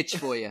got a pitch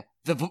for you.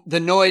 The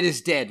Noid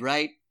is dead,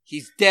 right?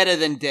 He's deader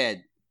than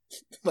dead.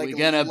 We're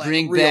gonna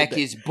bring back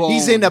his bones.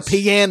 He's in a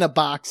piano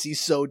box. He's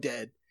so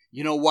dead.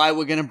 You know why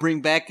we're gonna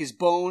bring back his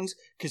bones?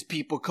 Because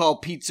people call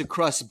pizza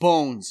crust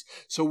bones.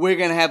 So we're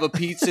gonna have a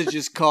pizza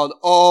just called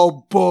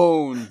All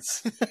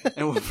Bones,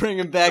 and we're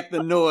bringing back the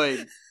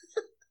Noid.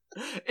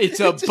 It's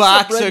a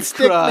box of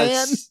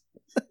crust.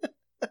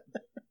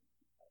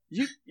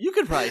 You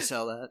could probably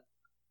sell that.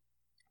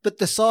 But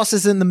the sauce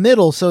is in the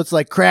middle, so it's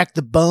like crack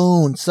the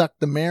bone, suck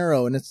the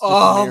marrow, and it's just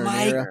Oh a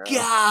my marinara.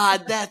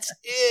 God, that's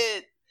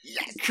it!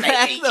 Yes,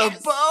 Crack baby, the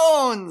yes.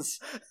 bones!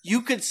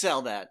 You could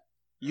sell that.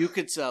 You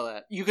could sell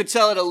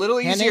it a little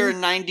easier Henning?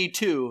 in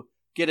 92.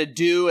 Get a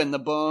dew and the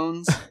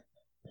bones.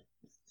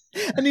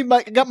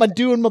 I got my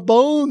dew in my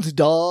bones,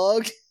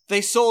 dog.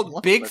 They sold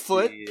What?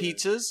 Bigfoot Let's see,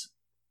 pizzas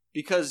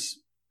because...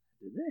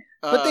 Did they?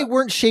 But they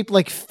weren't shaped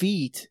like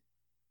feet.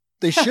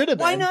 They should have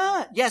been. Why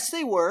not? Yes,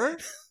 they were.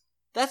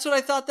 That's what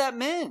I thought that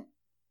meant.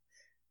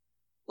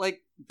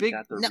 Like, big...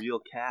 Got the No.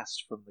 real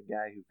cast from the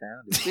guy who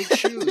found it. Big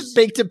Just shoes.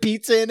 baked a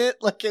pizza in it,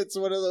 like it's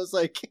one of those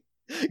like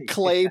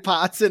clay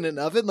pots in an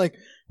oven. Like,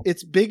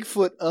 it's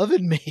Bigfoot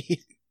oven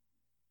made.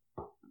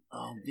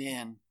 Oh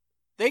man,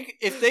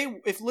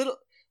 if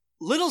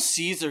Little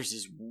Caesars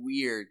is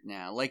weird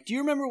now. Like, do you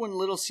remember when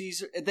Little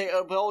Caesar? They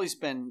have always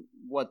been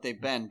what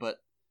they've been, but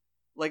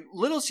like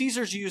Little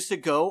Caesars, you used to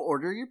go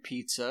order your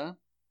pizza,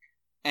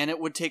 and it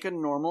would take a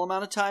normal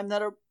amount of time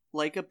that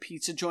a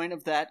pizza joint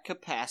of that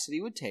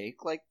capacity would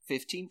take, like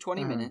 15,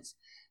 20 minutes.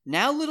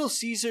 Now Little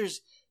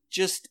Caesars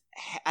just,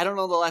 I don't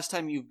know the last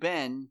time you've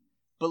been,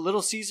 but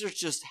Little Caesars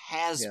just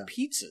has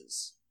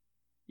pizzas.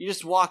 You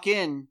just walk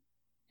in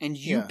and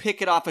you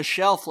pick it off a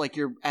shelf like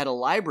you're at a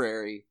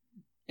library,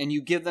 and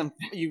you give them,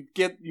 you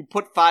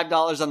put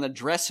 $5 on the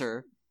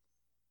dresser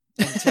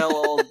and tell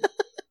old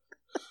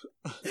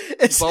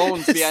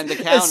Bones behind the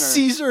counter. As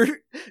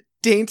Caesar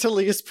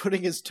daintily is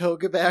putting his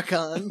toga back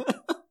on.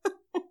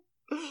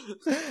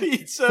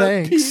 Pizza,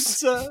 Thanks.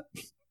 pizza.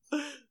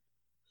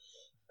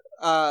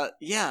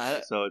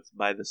 Yeah. So it's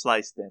by the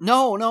slice then.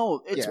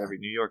 No, it's every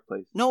New York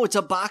place. no, it's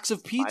a box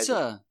of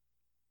pizza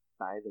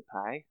By the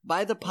pie.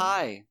 by the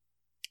pie.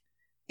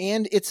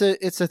 And it's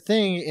a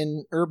thing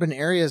in urban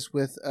areas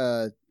with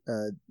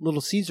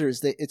Little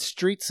Caesars. It's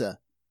streetza,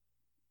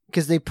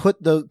 because they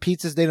put the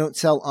pizzas they don't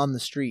sell on the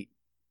street.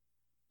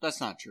 That's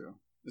not true.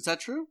 Is that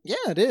true? Yeah,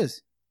 it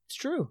is. It's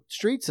true.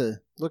 Streetza.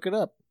 Look it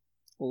up.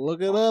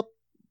 Look it up.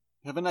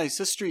 Have a nice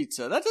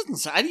streetza. That doesn't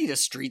sound. I'd eat a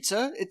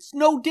streetza. It's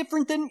no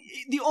different than,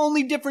 the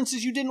only difference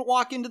is you didn't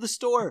walk into the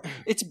store.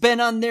 It's been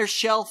on their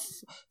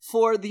shelf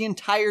for the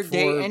entire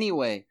day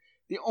anyway.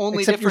 The only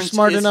Except difference you're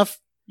smart is enough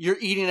you're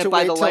eating it to by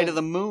wait the light till of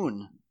the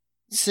moon.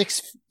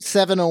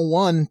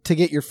 7:01 to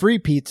get your free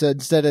pizza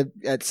instead of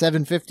at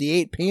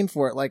 7:58 paying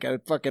for it like a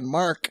fucking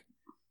mark.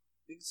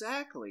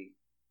 Exactly.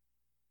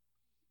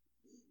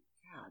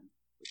 God.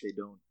 But they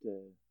don't.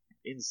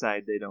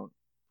 Inside, they don't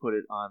put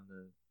it on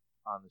the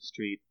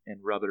street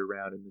and rub it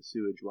around in the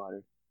sewage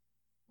water.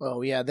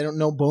 Oh yeah, they don't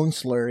know bone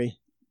slurry.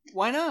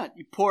 Why not?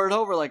 You pour it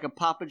over like a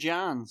Papa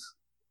John's.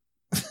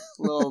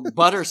 Little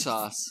butter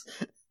sauce.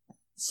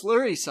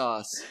 Slurry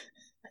sauce.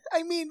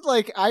 I mean,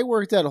 like, I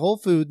worked at Whole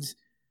Foods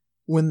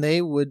when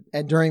they would,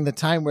 and during the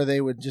time where they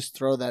would just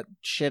throw that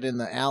shit in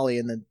the alley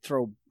and then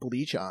throw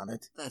bleach on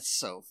it. That's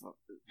so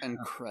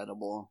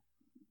incredible.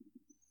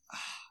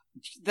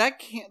 That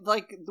can't,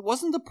 like,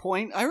 wasn't the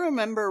point? I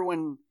remember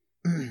when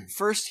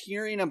first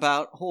hearing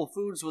about Whole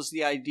Foods was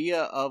the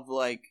idea of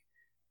like,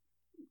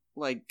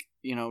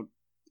 you know,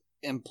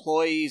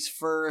 employees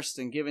first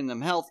and giving them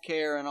health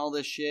care and all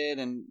this shit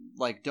and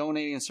like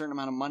donating a certain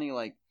amount of money.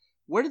 Like,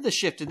 where did the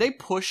shift? Did they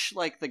push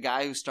like the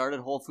guy who started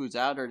Whole Foods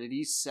out, or did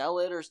he sell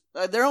it? Or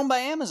they're owned by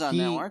Amazon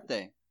now, aren't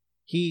they?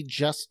 He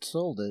just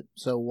sold it,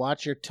 so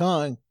watch your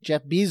tongue.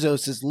 Jeff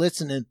Bezos is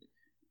listening.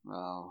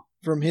 Oh,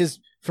 from his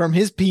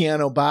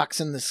piano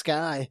box in the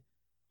sky.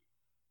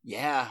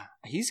 Yeah,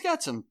 he's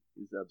got some.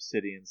 His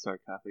obsidian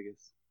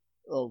sarcophagus.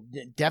 Oh,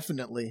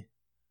 definitely.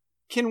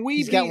 Can we?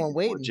 He's got one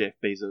waiting. Or Jeff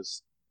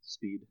Bezos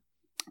speed.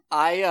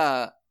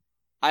 I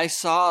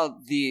saw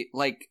the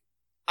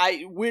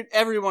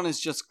everyone is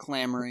just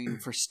clamoring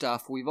for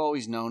stuff. We've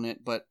always known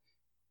it, but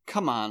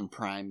come on,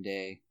 Prime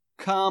Day.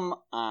 Come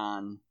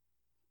on.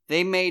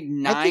 They made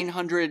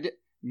 $900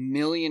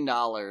 million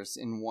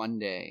in one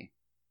day.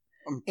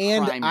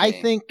 And Prime I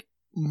Day. think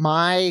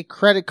my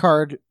credit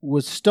card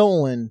was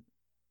stolen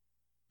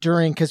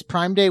because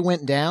Prime Day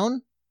went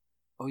down.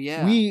 Oh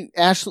yeah. We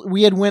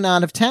had went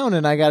out of town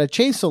and I got a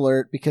chase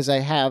alert because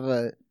I have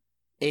I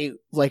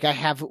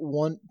have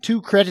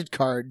 2 credit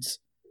cards.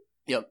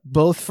 Yep.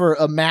 Both for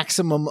a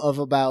maximum of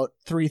about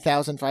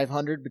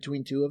 $3,500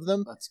 between 2 of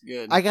them. That's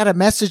good. I got a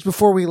message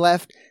before we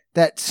left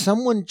that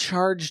someone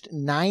charged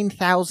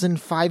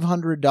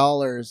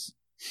 $9,500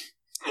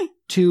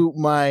 to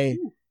my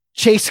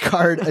Chase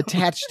card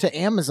attached to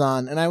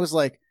Amazon, and I was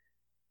like,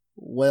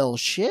 well,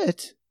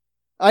 shit.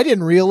 I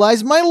didn't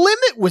realize my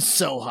limit was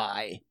so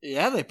high.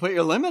 Yeah, they put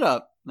your limit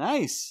up.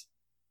 Nice.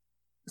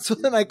 So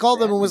then I called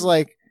them and was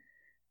like,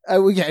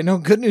 no,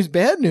 good news,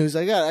 bad news.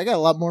 I got a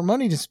lot more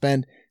money to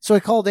spend. So I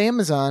called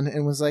Amazon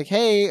and was like,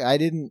 hey, I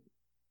didn't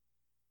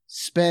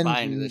spend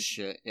buying this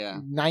shit, yeah,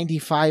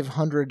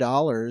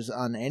 $9,500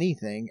 on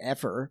anything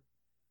ever.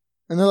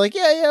 And they're like,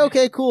 yeah,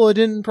 okay, cool. It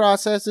didn't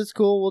process. It's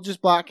cool. We'll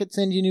just block it,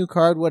 send you a new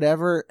card,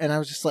 whatever. And I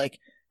was just like,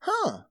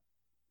 huh.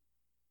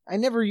 I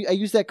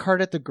used that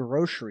card at the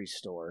grocery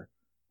store,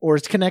 or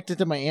it's connected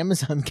to my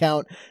Amazon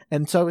account.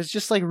 And so I was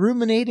just like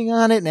ruminating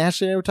on it. And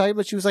Ashley and I were talking,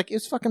 but she was like,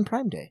 it's fucking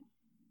Prime Day.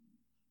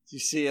 Did you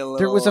see a little?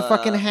 There was a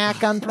fucking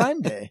hack on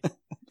Prime Day.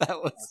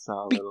 That was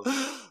a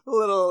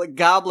little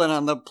goblin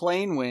on the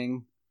plane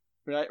wing,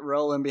 right,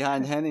 rolling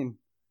behind Henning.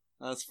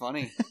 That's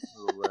funny.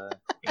 Little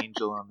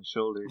angel on the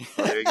shoulder.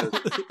 Oh, there he goes.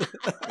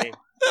 Hey.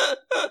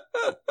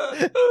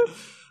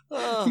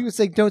 He was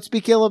like, don't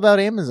speak ill about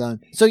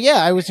Amazon. So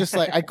yeah, I was just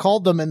like, I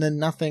called them and then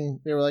nothing.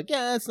 They were like,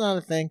 yeah, that's not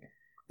a thing.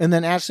 And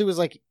then Ashley was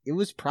like, it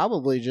was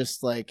probably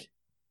just like,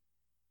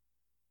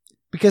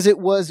 because it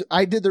was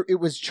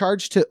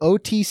charged to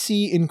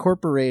OTC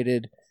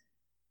Incorporated,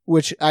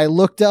 which I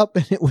looked up,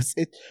 and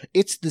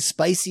it's the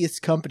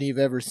spiciest company you've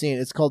ever seen.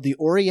 It's called the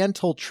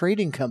Oriental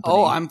Trading Company.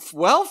 Oh, I'm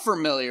well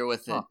familiar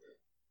with it. Huh.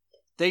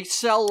 They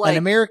sell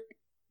like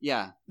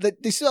yeah.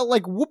 They sell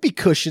like whoopee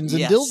cushions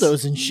and Yes.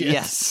 dildos and shit.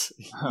 Yes,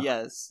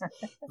 yes.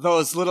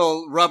 Those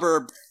little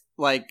rubber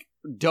like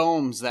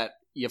domes that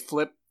you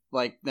flip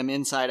like them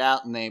inside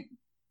out and they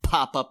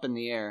pop up in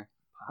the air.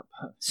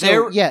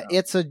 So yeah,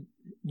 it's a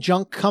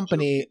junk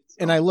company,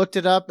 and I looked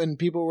it up, and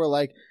people were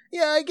like,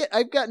 "Yeah,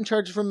 I've gotten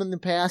charged from them in the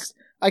past."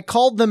 I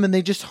called them, and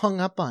they just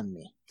hung up on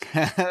me.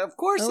 Of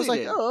course, I was they like,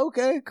 did. "Oh,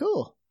 okay,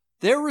 cool."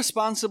 They're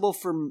responsible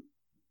for,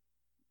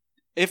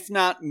 if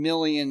not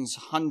millions,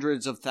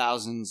 hundreds of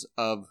thousands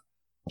of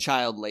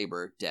child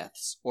labor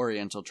deaths.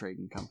 Oriental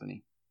Trading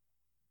Company.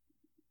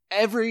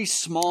 Every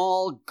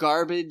small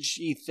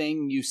garbagey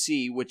thing you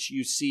see, which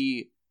you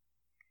see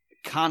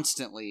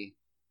constantly,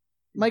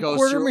 My goes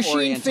quarter through machine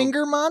Oriental.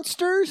 finger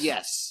monsters.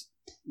 Yes.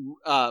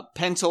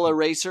 Pencil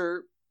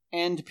eraser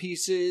end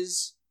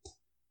pieces.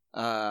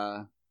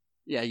 Yeah,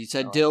 you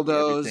said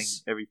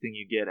dildos. Everything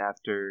you get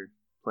after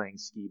playing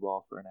skee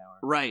ball for an hour.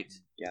 Right.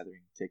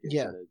 Gathering tickets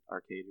Yeah. at an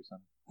arcade or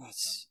something.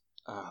 That's,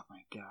 oh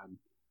my god.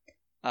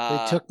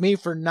 They took me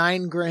for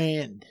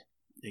 $9,000.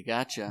 They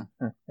gotcha.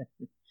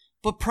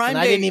 But Prime And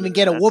I Day, didn't even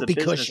get a That's whoopee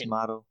the business cushion.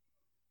 model.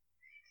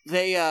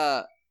 they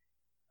yeah,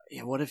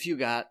 what if you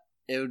got,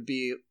 it would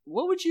be,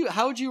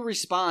 how would you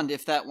respond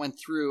if that went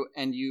through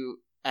and you,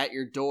 at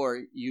your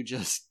door, you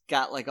just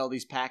got like all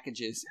these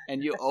packages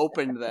and you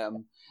opened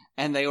them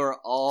and they were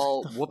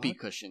all whoopee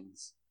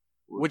cushions?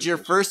 Would your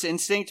first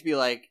instinct be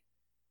like,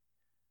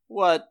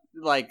 what?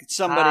 Like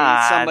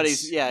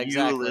somebody's, yeah,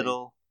 exactly. You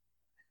little.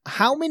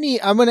 I'm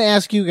going to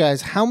ask you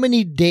guys, how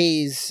many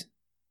days,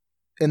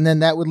 and then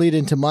that would lead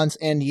into months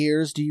and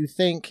years, do you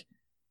think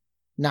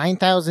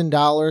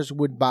 $9,000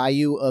 would buy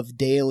you of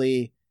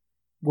daily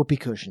whoopee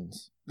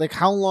cushions? Like,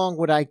 how long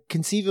would I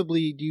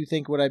conceivably, do you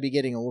think, would I be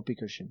getting a whoopee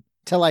cushion?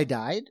 Till I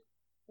died?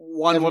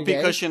 One Every whoopee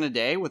day? cushion a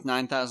day with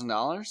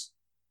 $9,000?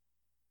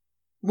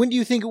 When do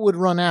you think it would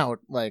run out,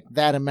 like,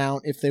 that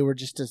amount, if they were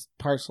just a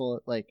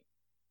parcel, like,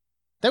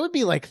 that would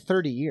be like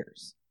 30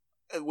 years.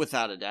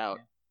 Without a doubt.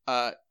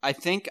 I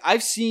think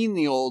I've seen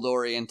the old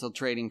Oriental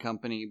Trading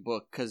Company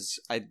book because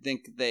I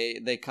think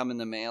they come in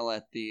the mail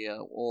at the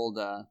old.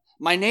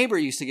 My neighbor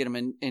used to get them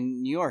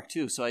in New York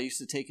too, so I used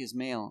to take his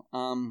mail.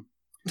 Do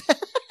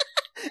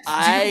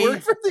you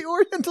work for the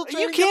Oriental Trading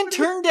You can't Company?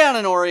 turn down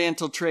an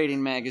Oriental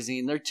Trading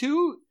magazine.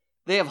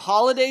 They have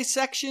holiday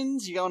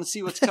sections. You want to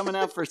see what's coming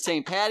out for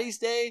St. Patty's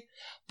Day.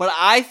 But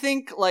I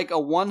think like a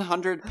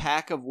 100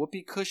 pack of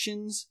whoopee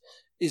cushions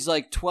is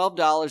like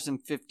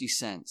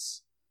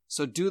 $12.50.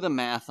 So do the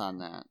math on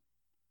that.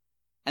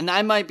 And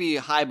I might be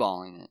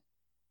highballing it.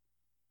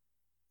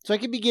 So I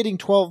could be getting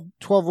 12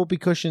 whoopee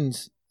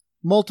cushions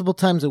multiple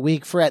times a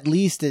week for at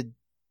least a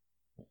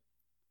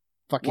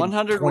fucking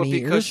 100 20 whoopee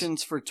years.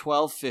 cushions for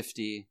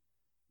 $12.50.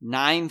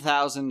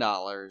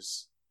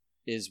 $9,000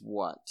 is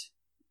what?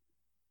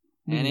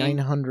 Annie?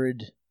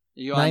 900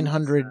 You on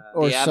 900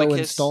 or the so abacus?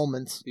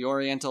 installments. The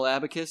Oriental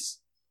Abacus?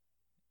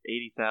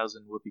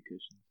 80,000 whoopee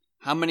cushions.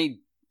 How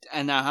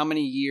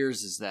many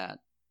years is that?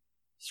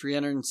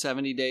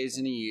 370 days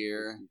in a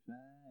year. 55.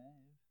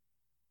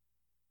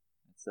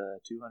 That's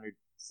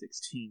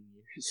 216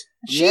 years.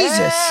 Jesus.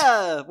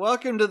 Yeah!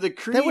 Welcome to the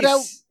crease. That would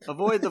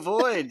Avoid the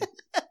void.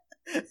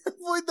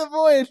 Avoid the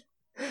void.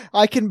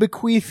 I can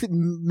bequeath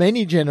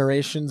many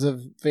generations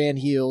of Van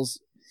Heels.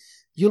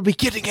 You'll be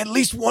getting at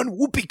least one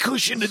whoopee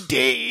cushion a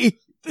day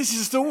This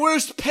is the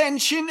worst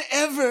pension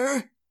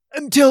ever.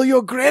 until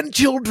your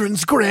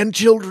grandchildren's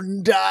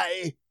grandchildren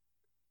die.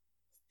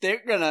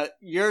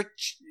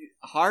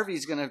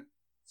 Harvey's gonna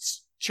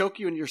choke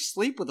you in your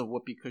sleep with a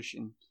whoopee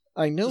cushion.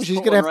 I know Just she's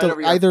put gonna have one right to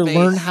over your either face.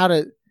 learn how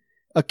to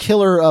a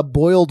killer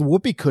boiled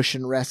whoopee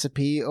cushion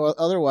recipe, or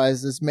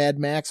otherwise this Mad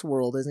Max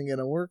world isn't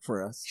gonna work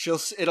for us.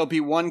 It'll be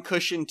one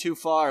cushion too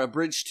far, a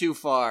bridge too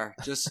far.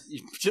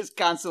 Just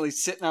constantly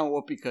sitting on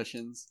whoopee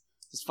cushions.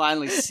 Just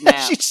finally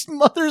snap. She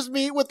smothers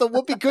me with a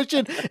whoopee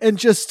cushion and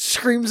just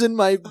screams in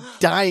my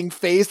dying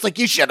face like,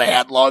 "You should have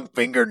had long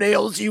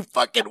fingernails, you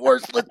fucking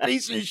worthless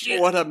piece of shit."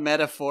 What a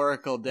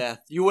metaphorical death.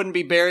 You wouldn't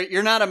be buried.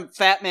 You're not a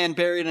fat man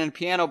buried in a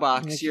piano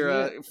box. Heck You're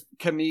yeah. a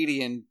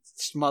comedian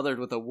smothered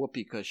with a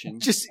whoopee cushion.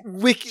 Just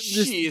wicked,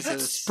 Jesus.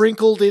 just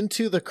sprinkled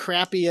into the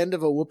crappy end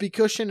of a whoopee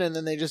cushion, and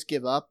then they just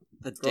give up.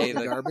 The Throw day it in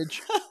the the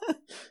garbage.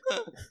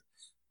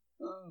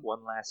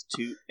 One last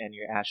toot and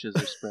your ashes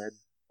are spread.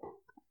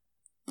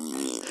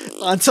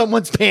 On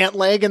someone's pant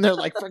leg, and they're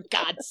like, "For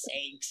God's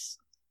sakes!"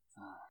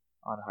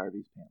 On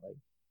Harvey's pant leg.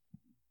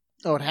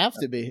 Oh, it'd have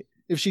to be.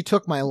 If she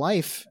took my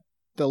life,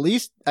 the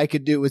least I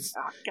could do was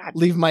Oh, God.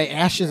 leave my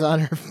ashes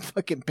on her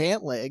fucking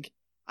pant leg.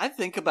 I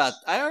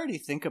already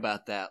think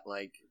about that.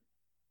 Like,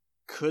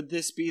 could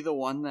this be the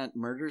one that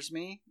murders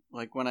me?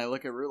 Like when I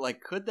look at Root,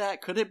 like could I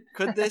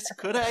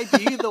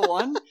be the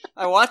one?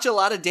 I watch a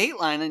lot of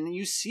Dateline and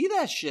you see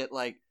that shit.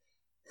 Like,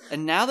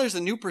 and now there's a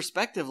new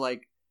perspective.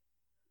 Like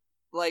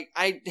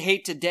I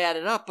hate to dad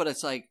it up, but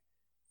it's like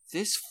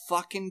this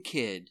fucking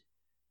kid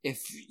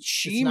if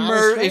she It's not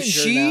a if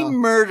stranger she now.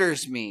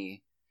 murders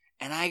me,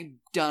 and I've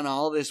done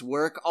all this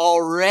work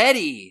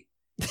already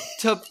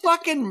to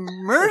fucking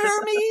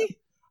murder me,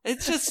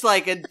 it's just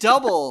like a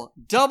double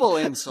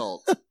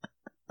insult.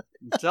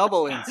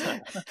 Double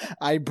insult.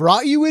 I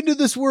brought you into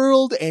this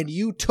world and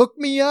you took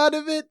me out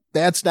of it.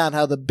 That's not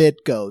how the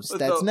bit goes.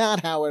 That's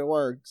not how it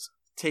works.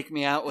 Take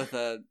me out with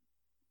a,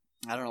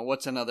 I don't know,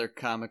 what's another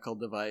comical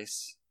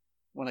device?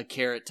 When a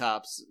carrot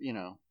tops,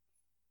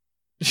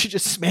 She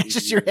just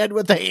smashes your head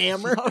with a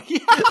hammer. Oh, yeah.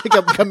 Like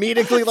a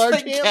comedically large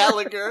Like hammer.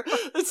 Gallagher.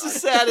 It's the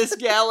saddest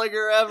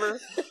Gallagher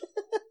ever.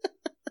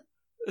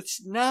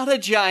 It's not a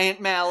giant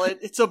mallet.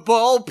 It's a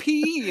ball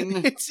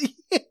peen.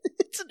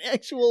 It's an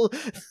actual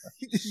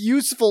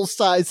useful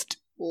sized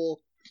tool.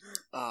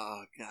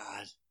 Oh,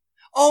 God.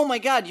 Oh, my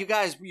God. You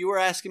guys, you were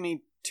asking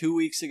me 2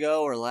 weeks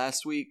ago or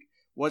last week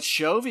what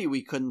Shovey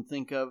we couldn't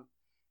think of.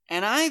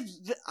 And I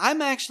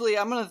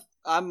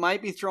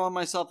might be throwing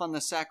myself on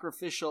the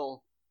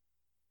sacrificial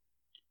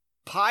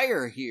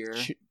pyre here.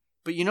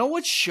 But you know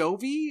what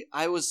Shovey?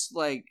 I was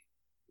like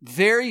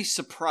very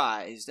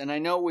surprised. And I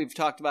know we've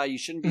talked about you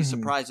shouldn't be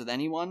surprised with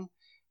anyone.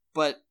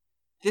 But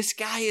this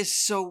guy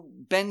is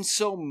been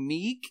so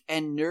meek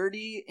and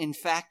nerdy, in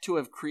fact, to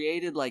have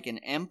created like an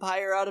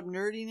empire out of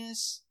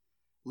nerdiness.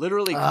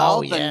 Literally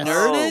called the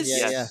Nerdist.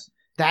 Yeah.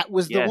 That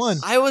was the one.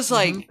 I was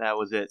like... That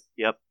was it.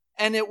 Yep.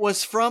 And it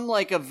was from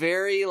like a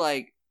very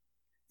like...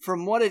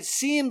 From what it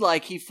seemed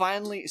like he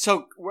finally...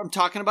 So I'm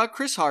talking about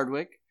Chris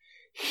Hardwick.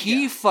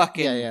 He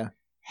fucking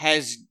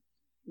has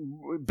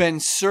been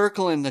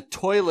circling the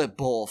toilet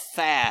bowl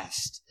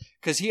fast.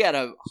 Because he had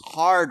a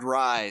hard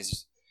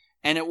rise.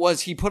 And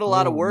he put a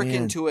lot of work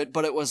into it,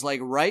 but it was like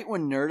right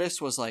when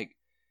Nerdist was like,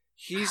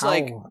 he's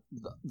like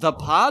the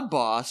pod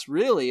boss,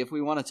 really, if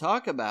we want to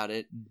talk about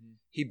it.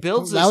 He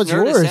builds this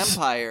Nerdist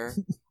empire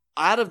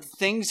out of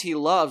things he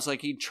loves.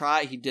 Like he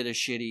did a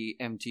shitty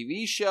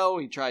MTV show,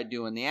 he tried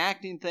doing the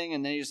acting thing,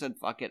 and then he just said,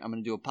 fuck it, I'm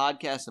going to do a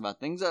podcast about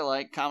things I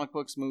like, comic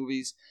books,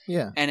 movies.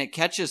 Yeah. And it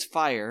catches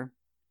fire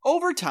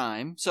over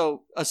time,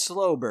 so a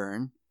slow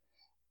burn.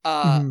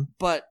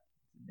 But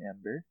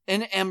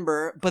An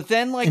ember, but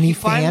then like he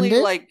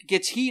finally like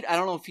gets heat. I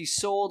don't know if he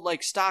sold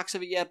like stocks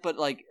of it yet, but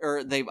like,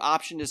 or they've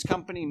optioned his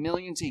company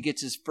millions. He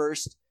gets his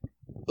first,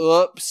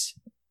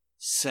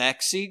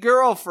 sexy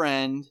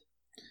girlfriend,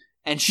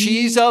 and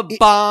she's a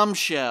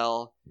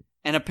bombshell.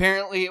 And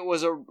apparently it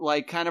was a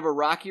like kind of a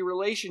rocky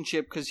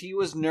relationship because he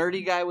was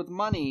nerdy guy with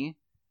money.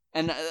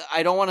 And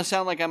I don't want to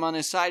sound like I'm on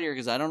his side here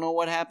because I don't know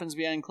what happens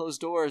behind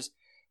closed doors,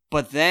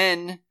 but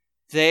then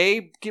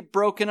they get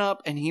broken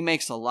up, and he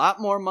makes a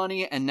lot more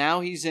money, and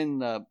now he's in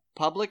the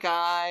public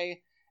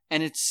eye,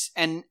 and it's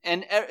and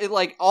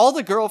like all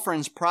the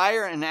girlfriends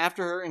prior and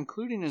after her,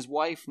 including his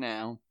wife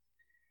now,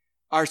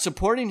 are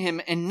supporting him,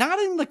 and not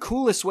in the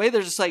coolest way.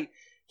 They're just like,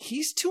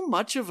 he's too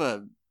much of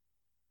a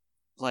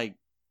dweeb.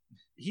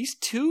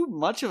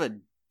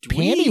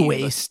 Panty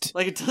waste.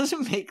 Like it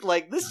doesn't make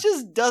like this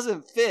just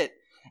doesn't fit.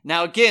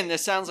 Now again,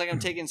 this sounds like I'm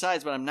taking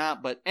sides, but I'm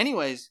not. But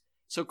anyways,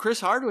 so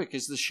Chris Hardwick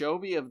is the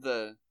Shovey of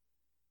the.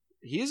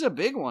 He's a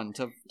big one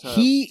to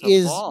He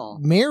is fall.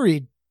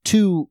 Married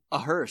to a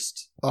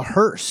Hearst.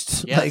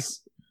 Yes. Like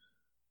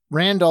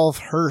Randolph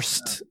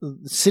Hearst,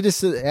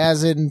 citizen,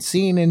 as in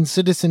seen in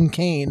Citizen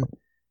Kane.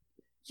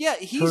 Yeah,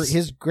 he's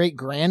his great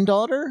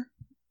granddaughter.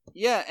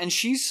 Yeah, and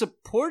she's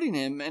supporting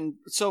him, and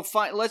so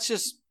let's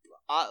just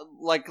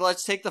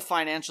let's take the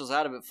financials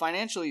out of it.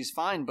 Financially, he's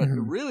fine, but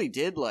it really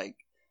did like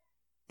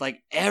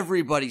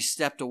everybody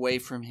stepped away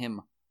from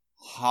him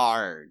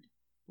hard,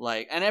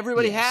 and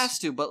everybody has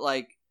to, but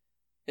like.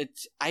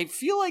 I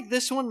feel like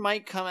this one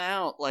might come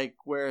out like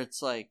where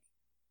it's like,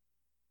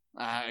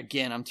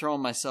 again, I'm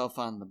throwing myself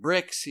on the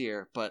bricks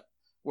here, but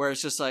where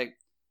it's just like,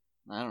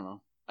 I don't know.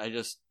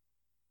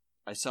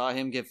 I saw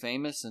him get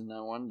famous and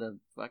I wanted to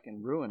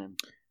fucking ruin him.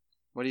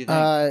 What do you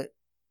think?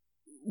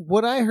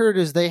 What I heard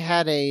is they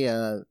had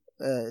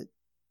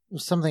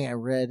something I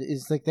read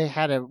is like they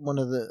had one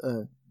of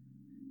the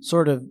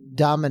sort of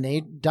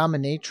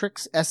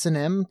dominatrix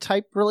S&M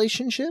type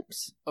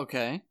relationships.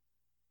 Okay.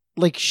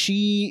 Like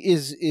she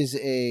is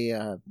a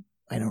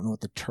I don't know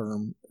what the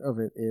term of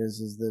it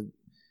is the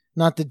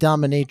not the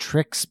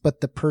dominatrix,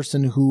 but the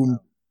person who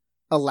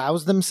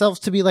allows themselves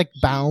to be like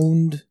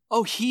bound.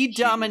 Oh, he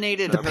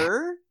dominated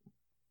her?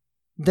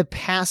 The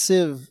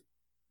passive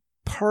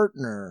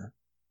partner.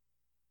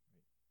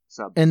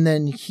 Sub. And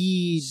then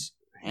he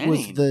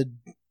was the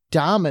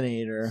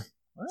dominator.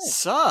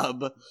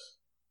 Sub?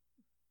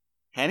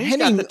 Henning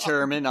got the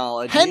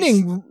terminology.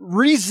 Henning,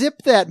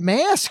 re-zip that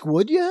mask,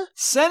 would you?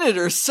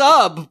 Senator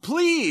Sub,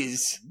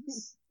 please.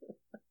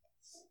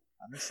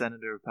 I'm a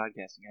senator of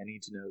podcasting. I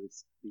need to know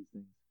these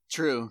things.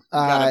 True.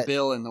 Got a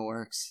bill in the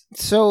works.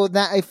 So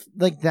that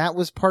that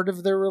was part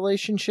of their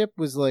relationship,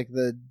 was like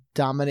the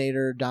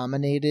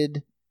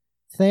dominator-dominated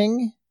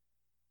thing?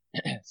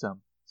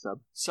 Sub.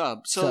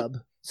 I'm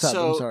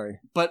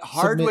sorry. But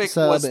Hardwick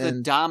was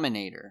the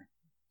dominator.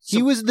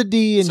 He was the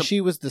D and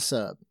she was the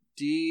sub.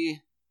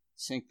 D...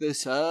 Sink the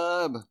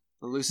sub.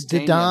 The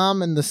Lusitania. The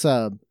dom and the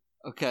sub.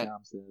 Okay. Dom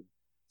said.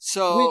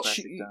 So,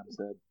 Classic Dom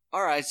said.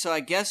 all right. So I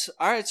guess,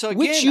 all right. So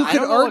Which again, you I could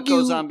don't know what argue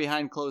goes on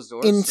behind closed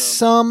doors. in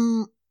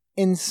so.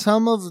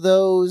 some of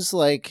those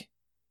like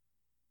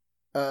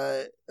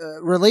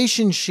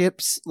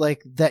relationships,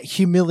 like that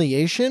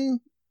humiliation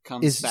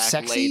Comes is back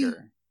sexy?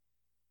 later.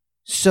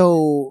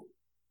 So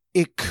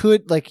it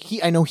could, like,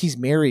 I know he's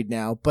married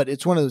now, but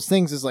it's one of those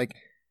things is like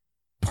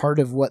part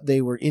of what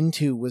they were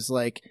into was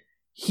like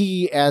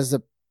he as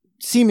a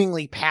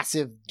seemingly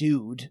passive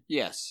dude,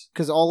 Yes.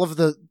 because all of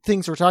the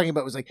things we're talking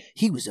about was like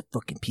he was a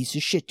fucking piece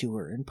of shit to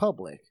her in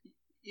public.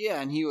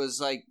 Yeah, and he was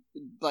like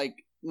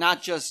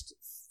not just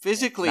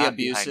physically Not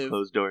behind abusive,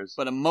 closed doors.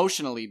 but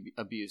emotionally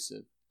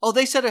abusive. Oh,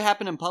 they said it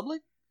happened in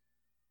public?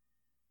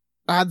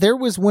 There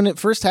was, when it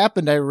first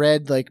happened, I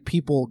read like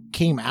people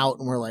came out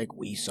and were like,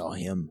 we saw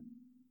him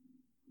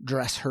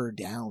dress her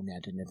down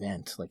at an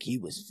event. Like he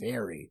was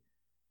very,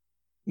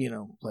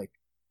 like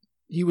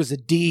he was a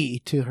D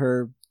to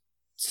her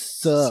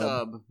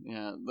sub.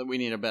 Yeah, we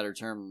need a better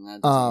term than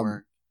that. Doesn't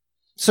work.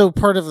 So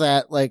part of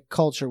that like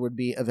culture would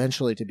be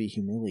eventually to be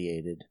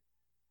humiliated.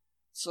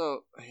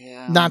 So,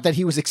 yeah. Not that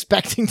he was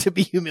expecting to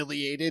be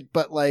humiliated,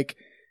 but like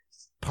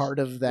part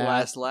of that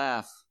Last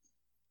laugh.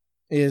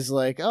 is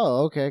like,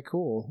 oh, okay,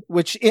 cool.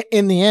 Which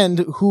in the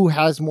end, who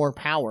has more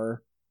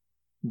power?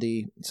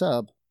 The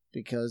sub.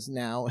 Because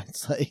now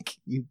it's like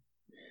you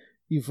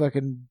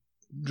fucking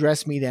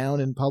dress me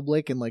down in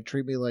public and like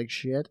treat me like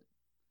shit.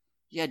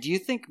 Yeah, do you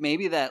think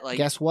maybe that like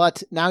Guess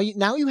what? Now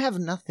you have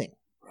nothing.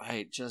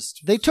 right,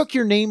 just They took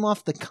your name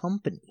off the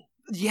company.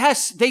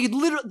 yes, they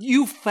literally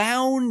you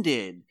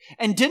founded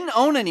and didn't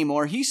own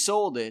anymore. He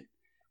sold it,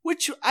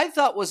 which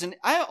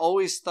I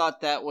always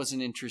thought that was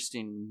an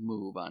interesting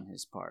move on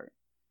his part.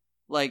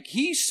 Like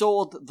he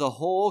sold the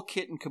whole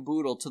kit and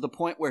caboodle to the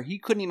point where he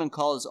couldn't even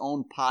call his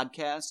own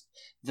podcast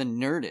The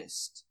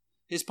Nerdist.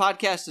 His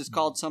podcast is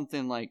called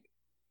something like,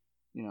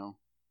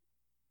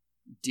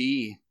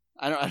 D.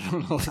 I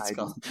don't know what it's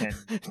called.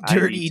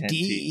 Dirty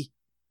D.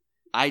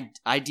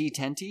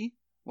 ID10T?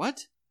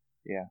 What?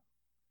 Yeah.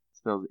 It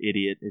spells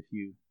idiot if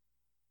you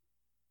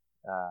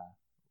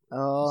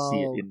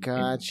see it in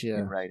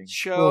gotcha. writing.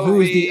 Well,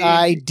 who's the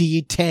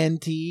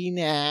ID10T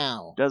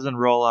now? Doesn't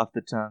roll off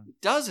the tongue.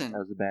 Doesn't. That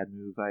was a bad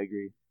move, I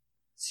agree.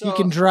 So, He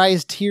can dry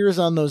his tears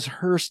on those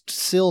Hearst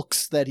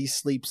silks that he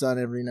sleeps on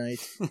every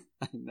night.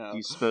 I know. Do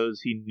you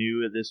suppose he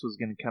knew that this was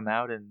going to come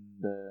out and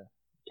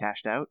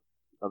cashed out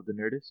of the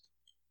Nerdist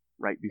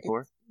right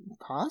before?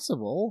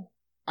 Possible.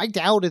 I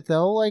doubt it,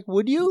 though. Like,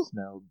 would you? He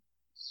smelled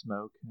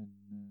smoke and...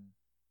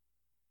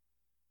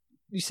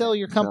 You sell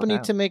your Sell company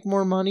out. to make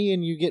more money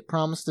and you get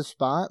promised a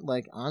spot?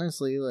 Like,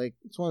 honestly, like,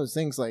 it's one of those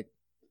things, like,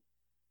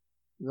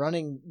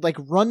 running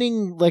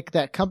like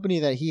that company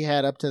that he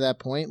had up to that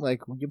point,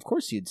 like, of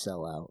course you'd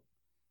sell out.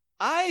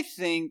 I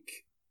think.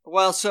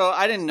 Well, so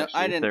I didn't know. Especially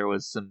I if didn't. there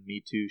was some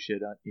Me Too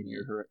shit in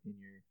your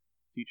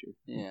future.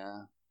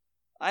 Yeah,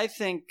 I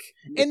think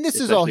And this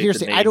is all Especially if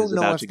the hearsay. I name don't is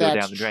know about if to go that's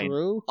down the drain.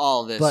 true,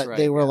 all this. but right,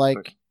 they were yeah.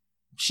 like,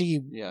 she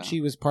Yeah.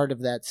 was part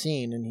of that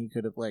scene, and he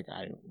could have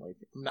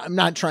I'm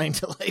not trying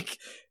to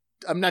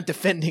I'm not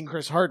defending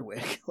Chris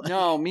Hardwick. Like,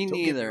 No, me don't get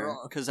me neither.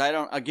 wrong. Because I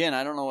don't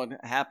know what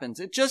happens.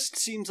 It just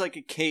seems like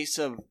a case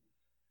of,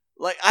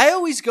 like, I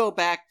always go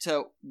back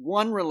to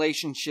one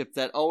relationship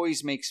that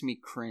always makes me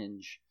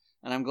cringe,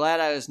 and I'm glad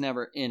I was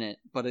never in it.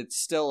 But it's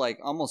still like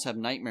almost have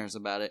nightmares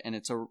about it. And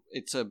it's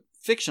a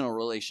fictional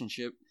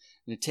relationship,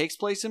 and it takes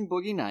place in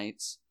Boogie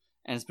Nights,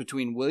 and it's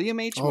between William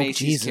H. Oh,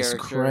 Macy's Jesus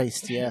character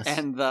Christ, yes.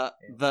 and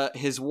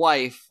his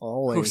wife.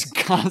 Always. Who's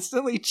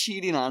constantly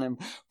cheating on him,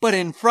 but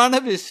in front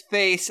of his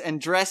face and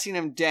dressing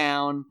him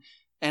down,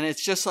 and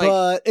it's just like,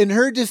 But in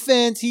her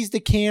defense, he's the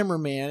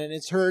cameraman, and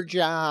it's her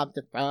job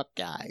to fuck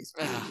guys.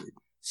 Ugh. Dude.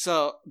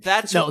 so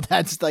that's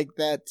That's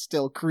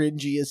still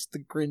cringiest, the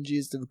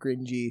cringiest of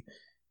cringy.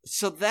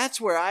 so that's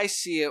where I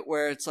see it,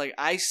 where it's like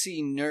I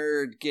see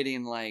Nerd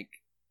getting like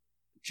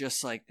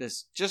just like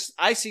this, just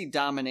I see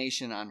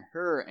domination on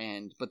her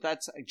end, but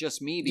that's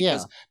just me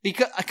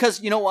because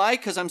you know why?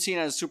 Because I'm seeing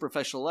it at a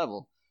superficial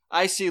level.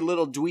 I see a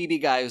little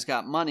dweeby guy who's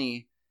got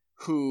money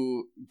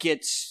who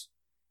gets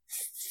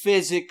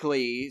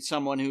physically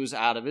someone who's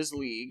out of his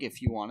league,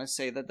 if you want to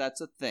say that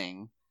that's a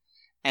thing,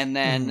 and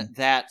then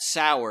that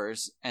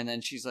sours, and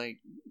then she's like,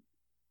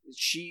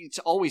 she's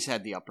always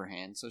had the upper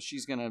hand, so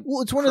she's gonna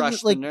It's one crush of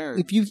the, like, the Nerd.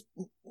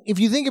 if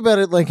you think about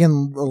it, like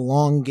in the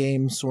long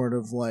game, sort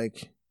of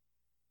like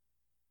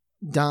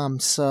Dom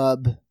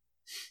sub,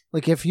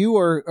 like if you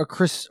were a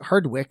Chris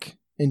Hardwick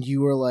and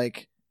you were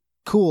like,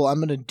 cool, I'm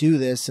gonna do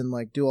this and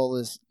like do all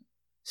this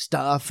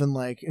stuff and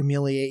like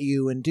humiliate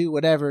you and do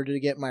whatever to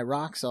get my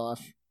rocks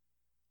off,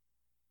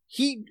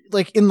 he,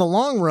 like, in the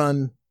long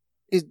run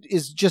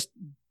is just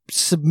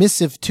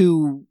submissive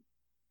to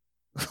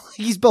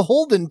he's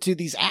beholden to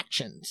these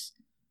actions,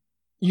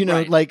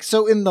 Right. like,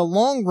 so in the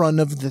long run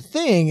of the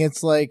thing,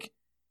 it's like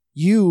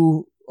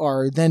you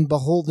are then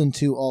beholden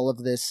to all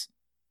of this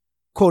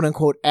quote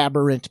unquote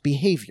aberrant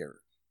behavior.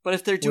 But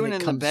if they're doing it it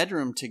in comes- the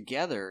bedroom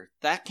together,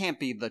 that can't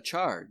be the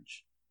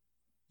charge.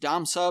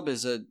 Dom sub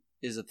is a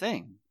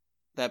thing.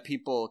 that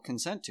people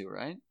consent to,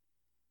 right?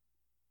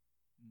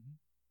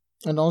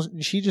 And also,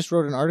 she just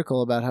wrote an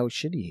article about how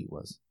shitty he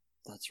was.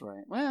 That's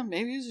right. Well,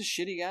 maybe he's a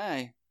shitty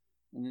guy.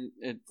 And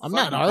I'm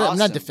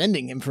not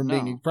defending him from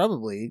being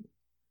probably.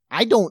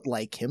 I don't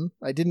like him.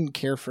 I didn't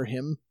care for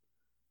him.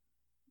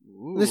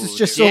 Ooh, this is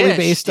just solely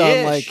based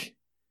on like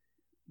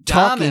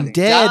Talking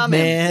Dead,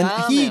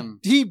 man.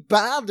 He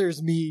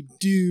bothers me,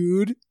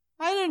 dude.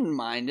 I didn't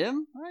mind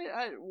him.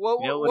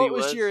 What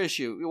was your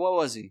issue? What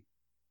was he?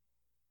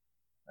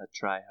 A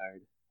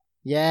tryhard.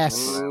 Yes.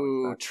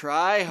 Ooh,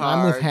 tryhard.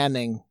 I'm with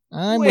Henning.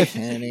 With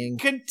Henning.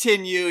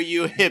 Continue,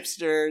 you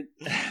hipster.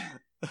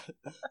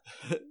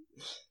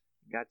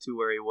 Got to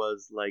where he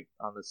was, like,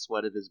 on the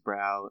sweat of his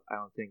brow. I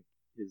don't think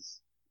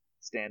his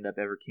stand-up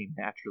ever came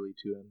naturally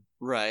to him.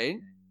 Right.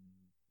 And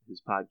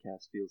his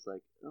podcast feels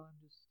like,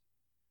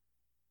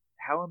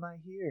 how am I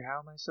here? How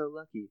am I so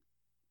lucky?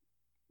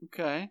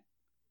 Okay.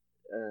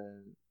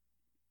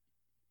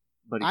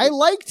 But I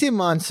liked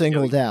him on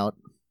Singled Out.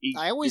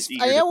 I always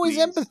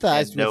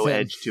empathized with him. No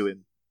edge to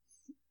him.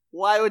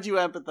 Why would you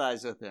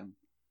empathize with him?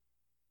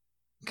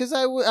 Because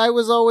I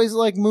was always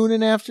like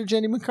mooning after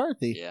Jenny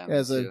McCarthy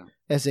as a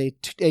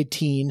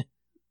teen.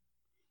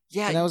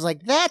 Yeah, and I was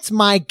like, that's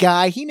my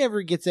guy. He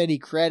never gets any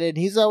credit.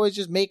 He's always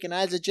just making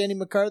eyes at Jenny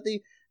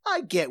McCarthy.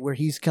 I get where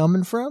he's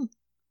coming from.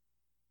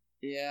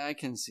 Yeah, I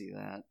can see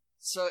that.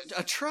 So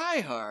a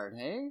tryhard,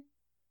 hey?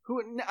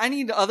 I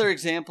need other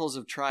examples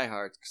of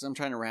tryhards because I'm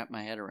trying to wrap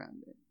my head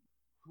around it.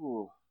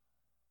 Ooh.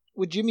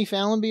 Would Jimmy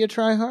Fallon be a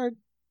tryhard?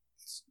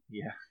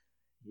 Yeah.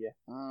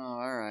 Oh,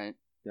 all right.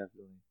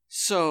 Definitely.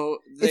 So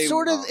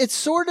it's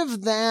sort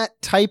of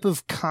that type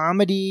of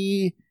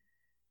comedy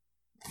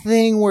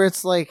thing where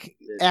it's like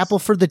Apple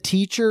for the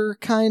Teacher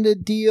kind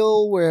of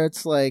deal, where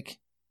it's like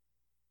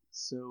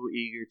so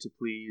eager to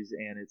please,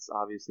 and it's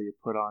obviously a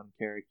put-on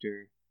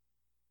character.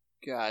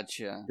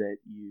 Gotcha.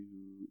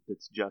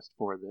 That's just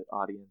for the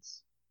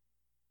audience.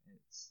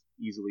 It's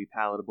easily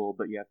palatable,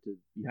 but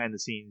behind the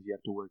scenes, you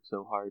have to work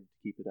so hard to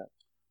keep it up,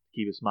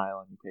 keep a smile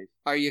on your face.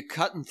 Are you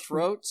cutting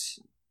throats?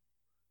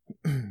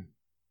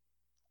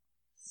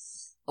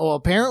 Oh,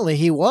 apparently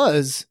he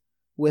was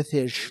with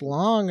his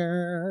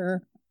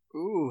schlonger.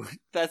 Ooh,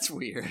 that's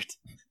weird.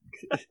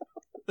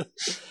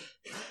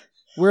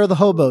 Where are the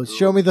hobos?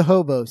 Show me the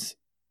hobos.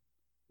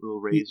 Little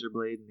razor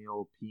blade in the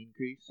old peen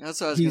crease.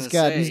 That's what I was going to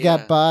say. He's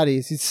got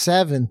bodies. He's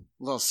 7.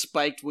 Little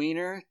spiked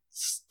wiener,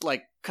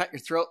 like cut your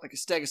throat like a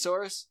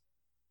stegosaurus.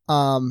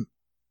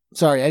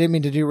 Sorry, I didn't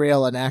mean to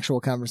derail an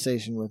actual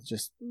conversation with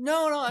just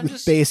I'm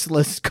just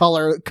baseless,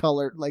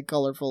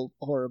 colorful,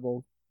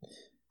 horrible.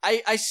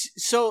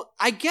 So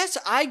I guess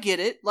I get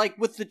it. Like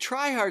with the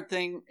tryhard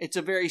thing, it's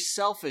a very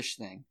selfish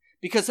thing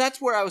because that's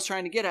where I was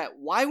trying to get at.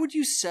 Why would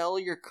you sell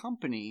your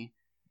company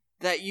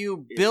that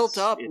you built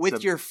up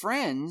with your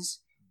friends?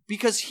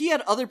 Because he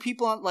had other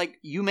people on, like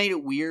You Made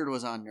It Weird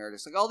was on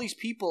Nerdist. Like all these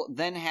people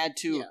then had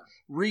to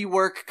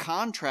rework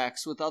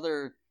contracts with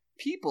other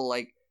people.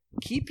 Like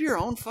keep your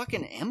own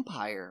fucking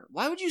empire.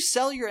 Why would you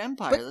sell your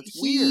empire? But that's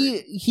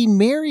weird. He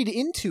married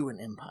into an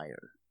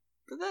empire.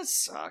 But that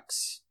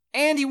sucks.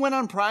 And he went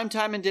on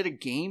primetime and did a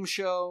game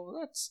show.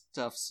 That's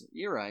tough.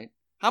 You're right.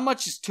 How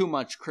much is too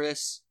much,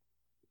 Chris?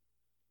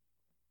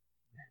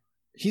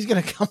 He's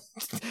going to come.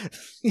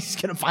 He's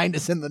going to find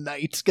us in the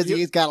night because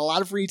he's got a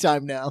lot of free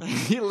time now.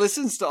 He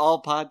listens to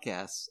all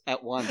podcasts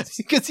at once.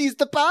 Because he's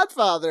the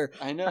podfather.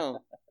 I know.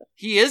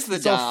 He is the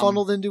it's dom. all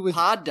funneled into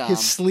his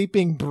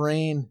sleeping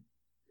brain.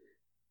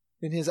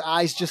 And his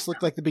eyes just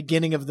look like the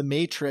beginning of the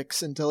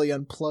Matrix until he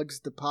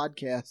unplugs the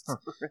podcast.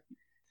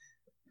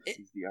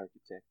 He's the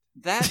architect.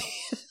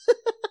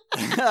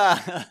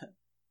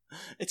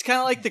 It's kind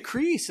of like the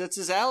crease. That's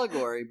his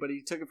allegory, but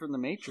he took it from the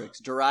Matrix,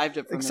 derived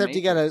it from Except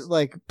the Matrix. you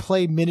gotta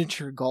play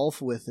miniature golf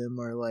with him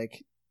or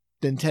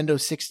Nintendo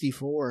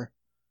 64.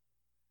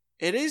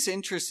 It is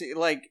interesting,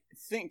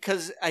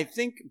 because I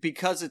think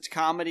because it's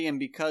comedy and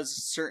because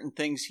certain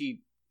things he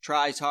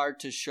tries hard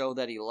to show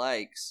that he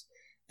likes,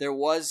 there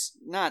was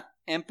not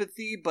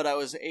empathy, but I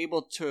was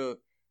able to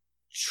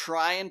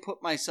try and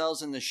put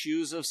myself in the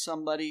shoes of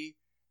somebody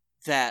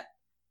that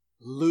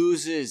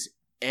loses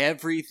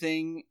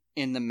everything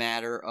in the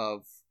matter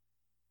of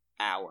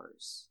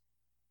hours.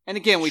 And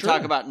again, we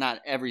talk about not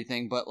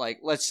everything, but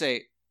let's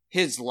say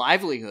his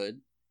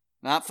livelihood,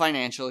 not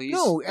financial. He's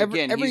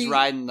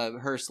riding the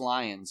Hearst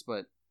Lions,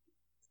 but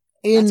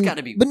that's got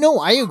to be. But no,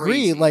 I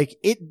agree.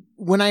 Crazy.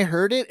 When I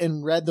heard it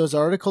and read those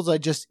articles,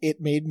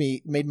 it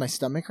made my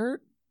stomach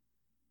hurt.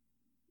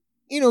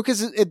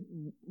 Because it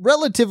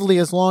relatively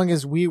as long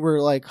as we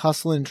were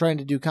hustling and trying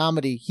to do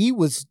comedy, he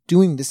was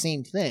doing the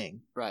same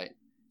thing. Right.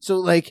 So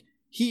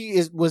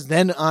was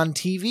then on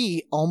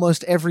TV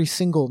almost every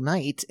single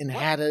night and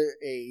had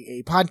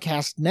a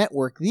podcast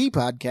network, the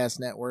podcast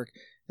network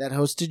that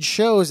hosted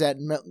shows at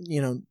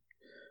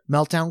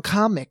Meltdown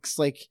Comics,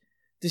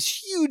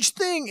 this huge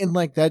thing, and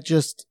that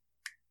just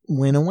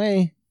went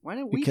away. Why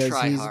didn't we try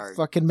hard? Because he's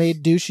fucking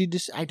made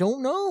douchey. I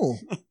don't know.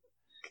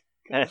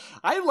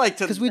 I'd like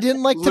to because we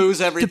didn't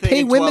lose everything to pay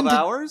in 12 women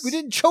hours. We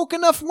didn't choke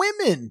enough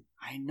women.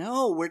 I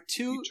know, we're If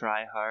too... you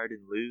try hard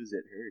and lose,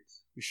 it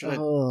hurts. We should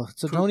have Oh,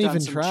 so pooped don't on even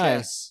some try.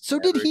 chess. So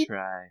Never did he?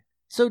 try.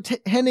 So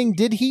Henning,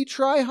 did he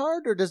try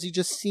hard, or does he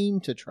just seem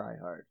to try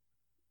hard?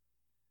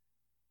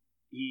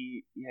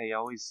 He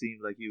always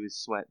seemed like he was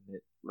sweating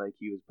it, like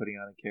he was putting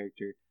on a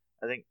character.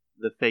 I think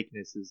the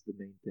fakeness is the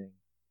main thing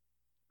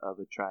of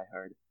a try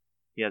hard.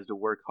 He has to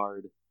work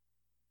hard,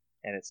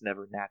 and it's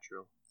never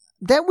natural.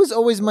 That was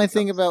always my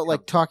thing Comes- about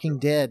like comes Talking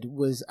natural. Dead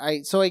was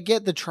I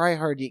get the try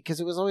hard because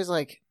it was always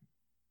like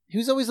he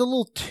was always a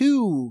little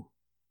too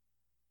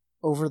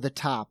over the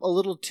top, a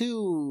little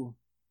too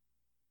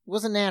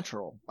wasn't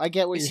natural. I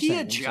get what Is you're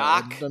he saying. a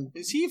I'm sorry. jock?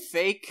 Is he a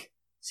fake?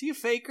 Is he a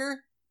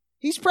faker?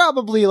 He's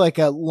probably like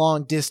a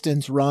long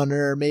distance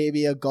runner,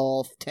 maybe a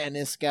golf,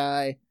 tennis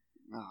guy.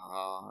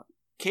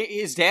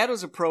 His dad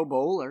was a pro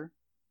bowler.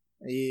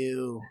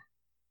 Ew.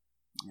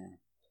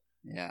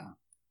 Yeah,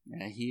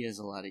 he is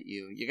a lot of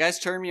you. You guys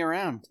turned me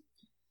around.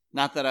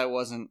 Not that I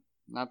was in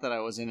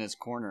his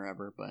corner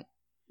ever, but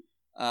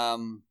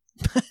And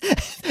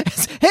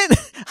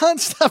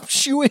Hans, stop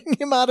shooing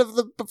him out of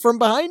from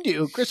behind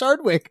you. Chris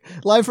Hardwick,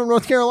 live from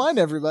North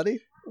Carolina, everybody.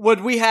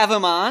 would we have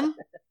him on?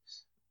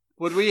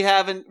 Would we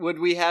have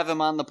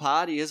him on the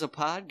pod? He is a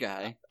pod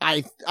guy.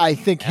 I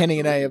think Henning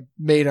and I have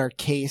made our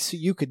case.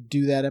 You could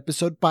do that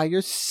episode by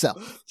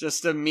yourself.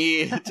 Just a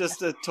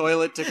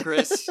toilet to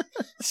Chris.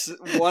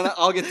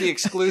 I'll get the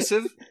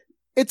exclusive.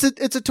 It's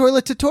a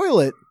toilet to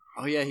toilet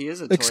Oh yeah, he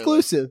is a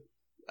exclusive.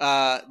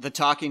 toilet. The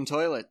talking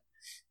toilet.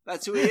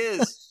 That's who he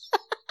is.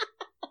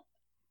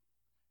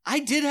 I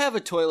did have a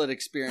toilet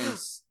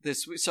experience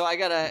this week. So I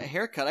got a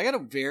haircut. I got a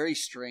very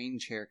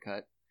strange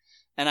haircut,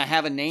 and I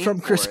have a name From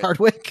for Chris it.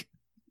 Hardwick.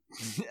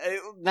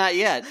 Not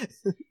yet.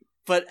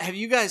 But have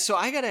you guys? So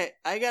I got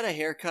a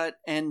haircut,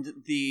 and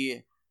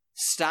the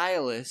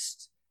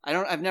stylist.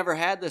 I've never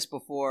had this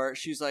before.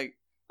 She's like,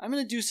 I'm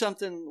gonna do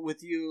something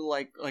with you,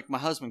 like my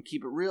husband.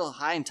 Keep it real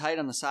high and tight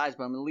on the sides,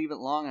 but I'm gonna leave it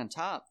long on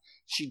top.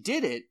 She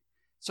did it,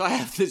 so I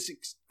have this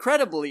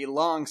incredibly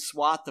long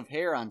swath of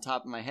hair on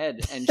top of my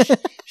head and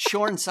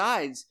shorn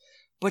sides.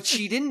 But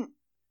she didn't.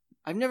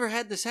 I've never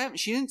had this happen.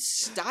 She didn't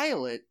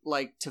style it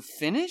like to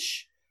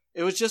finish.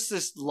 It was just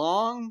this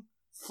long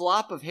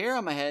flop of hair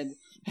on my head,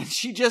 and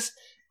she just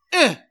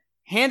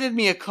handed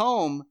me a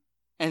comb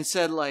and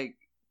said, like,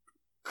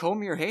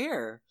 comb your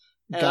hair.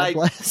 And God I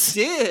bless.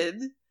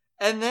 did,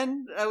 and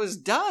then I was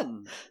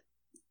done.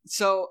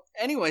 So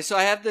anyway, so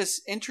I have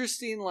this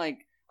interesting,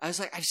 like, I was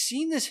like, I've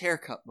seen this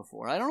haircut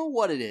before. I don't know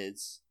what it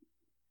is,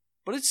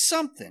 but it's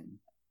something.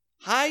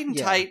 High and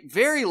Yeah. tight,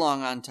 very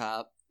long on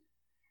top.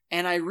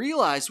 And I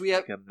realized we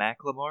have... Like a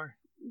Macklemore?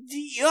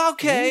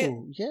 Okay,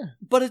 Ooh, yeah.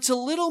 but it's a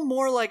little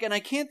more like, and I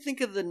can't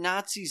think of the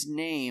Nazi's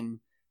name,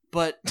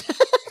 but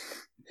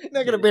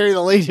Not gonna bury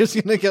the lady. Just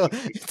gonna go.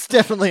 It's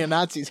definitely a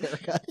Nazi's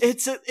haircut.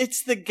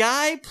 it's the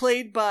guy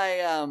played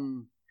by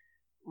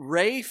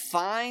Ray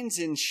Fiennes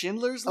in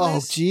Schindler's Oh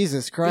List.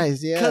 Jesus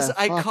Christ! Yeah. Because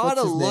I Fuck, caught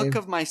what's a his look name?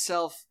 of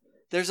myself.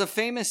 There's a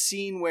famous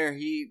scene where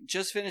he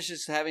just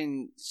finishes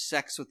having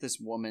sex with this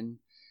woman,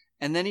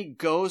 and then he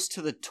goes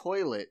to the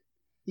toilet.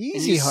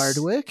 Easy,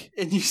 Hardwick.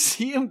 And you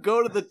see him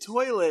go to the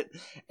toilet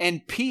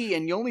and pee,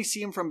 and you only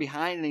see him from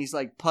behind, and he's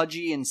like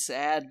pudgy and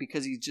sad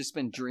because he's just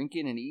been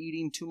drinking and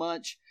eating too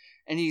much.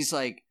 And he's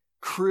like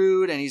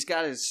crude, and he's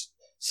got his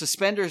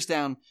suspenders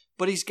down,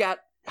 but he's got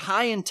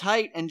high and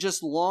tight and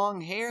just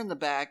long hair in the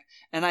back.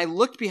 And I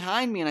looked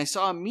behind me and I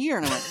saw a mirror,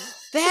 and I went,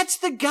 that's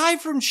the guy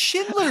from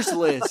Schindler's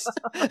List.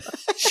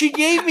 She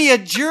gave me a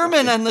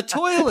German on the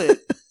toilet.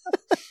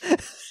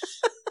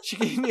 She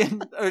gave me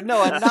a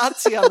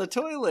Nazi on the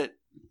toilet.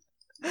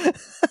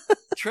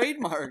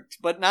 Trademarked,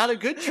 but not a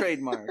good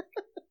trademark.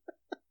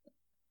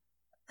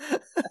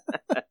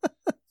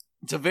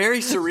 It's a very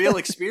surreal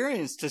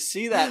experience to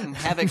see that and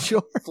have it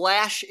Sure.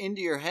 flash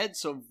into your head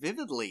so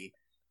vividly.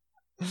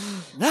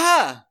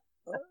 Nah.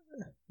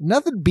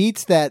 Nothing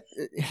beats that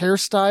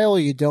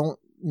hairstyle you don't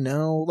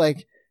know.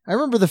 Like, I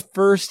remember the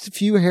first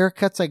few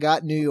haircuts I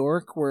got in New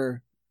York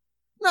were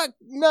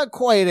not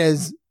quite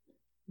as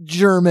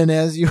German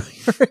as your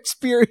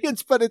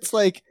experience, but it's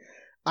like,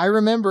 I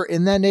remember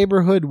in that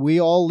neighborhood we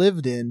all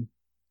lived in,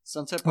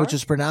 Sunset Park? which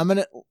is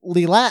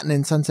predominantly Latin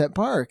in Sunset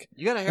Park.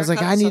 You got a haircut? I was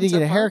like, I at need to Sunset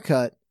get a Park?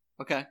 haircut.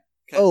 Okay.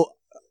 Oh,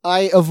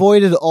 I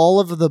avoided all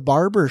of the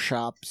barber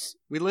shops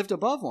We lived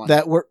above one.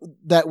 that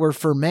were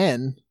for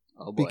men.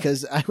 Oh, boy.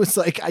 Because I was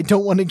like, I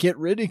don't want to get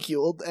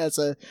ridiculed as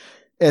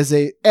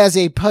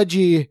a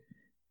pudgy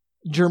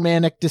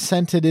Germanic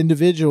descended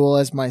individual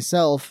as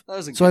myself. That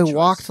was a So I good choice.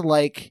 walked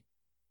like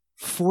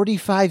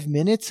 45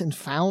 minutes and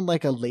found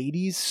like a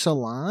ladies'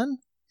 salon.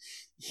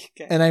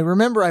 Okay. And I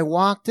remember I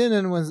walked in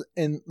and was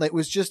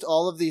just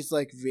all of these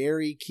like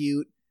very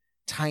cute,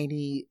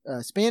 tiny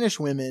Spanish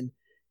women,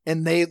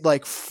 and they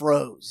like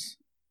froze.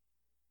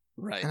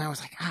 Right. And I was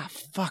like,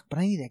 fuck, but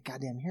I need a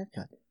goddamn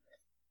haircut.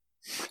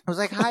 I was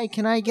like, hi,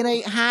 can I get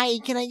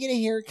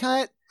a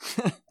haircut?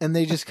 And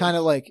they just kind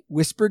of like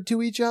whispered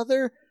to each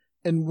other.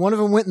 And one of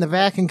them went in the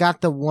back and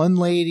got the one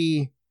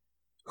lady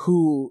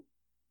who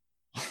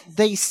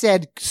they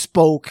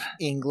spoke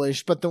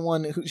English, but the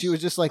one who she was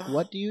just like,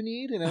 "What do you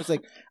need?" And I was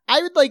like,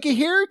 "I would like a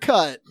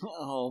haircut."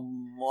 Oh,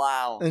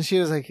 wow. And she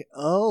was like,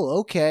 "Oh,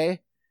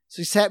 okay."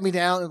 So she sat me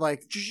down and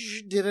like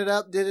did it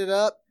up.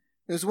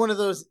 It was one of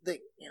those that,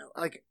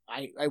 like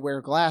I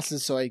wear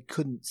glasses so I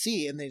couldn't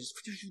see, and they just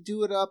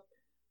do it up.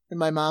 And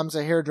my mom's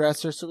a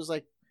hairdresser, so it was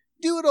like,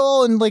 do it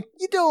all, and like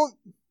you don't,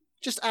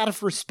 just out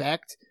of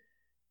respect,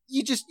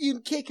 you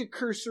take a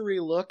cursory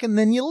look and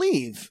then you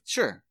leave.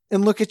 Sure.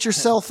 And look at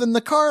yourself in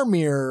the car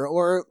mirror,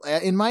 or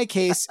in my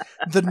case,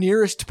 the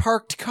nearest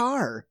parked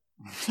car.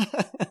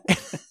 I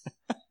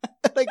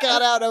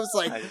got out. I was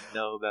like, I didn't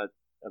know about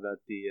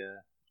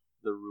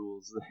the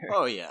rules there.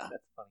 Oh yeah,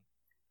 that's funny.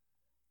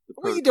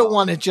 Well, you don't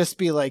want to just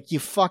be like, you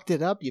fucked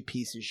it up, you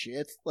piece of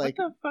shit. Like,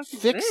 what the fuck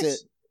fix this?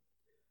 it.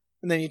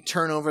 And then you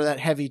turn over that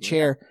heavy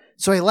chair.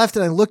 So I left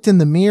and I looked in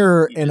the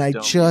mirror, and I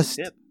just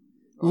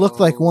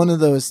looked like one of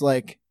those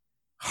like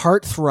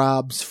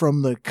heartthrobs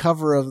from the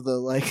cover of the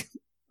like.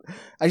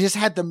 I just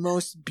had the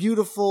most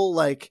beautiful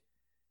like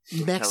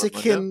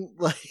Mexican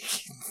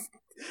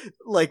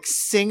like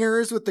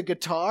singers with the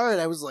guitar,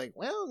 and I was like,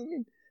 well, I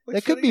mean,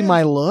 that could be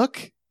my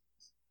look.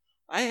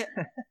 I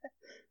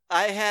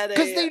had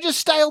because they just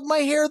styled my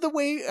hair the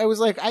way I was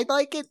like, I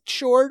like it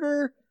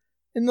shorter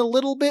and a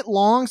little bit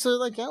long, so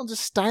like I'll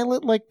just style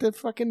it like the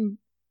fucking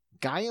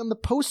guy on the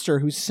poster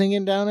who's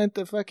singing down at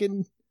the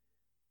fucking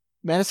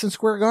Madison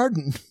Square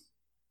Garden.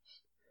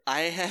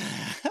 I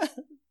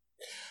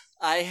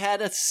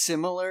had a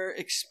similar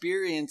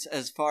experience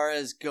as far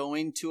as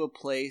going to a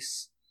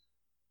place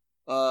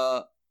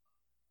where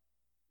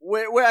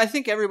I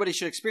think everybody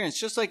should experience,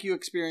 just like you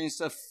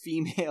experienced a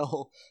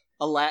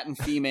Latin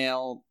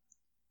female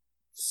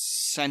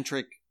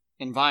centric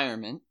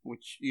environment,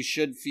 which you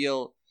should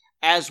feel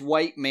as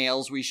white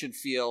males, we should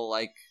feel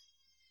like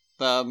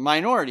the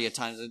minority at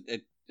times.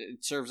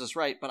 It serves us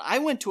right. But I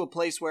went to a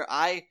place where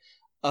I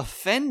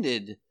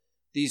offended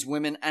these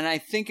women, and I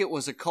think it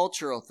was a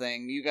cultural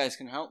thing. You guys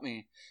can help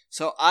me.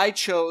 So I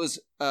chose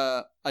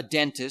a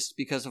dentist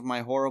because of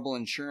my horrible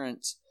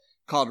insurance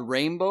called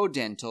Rainbow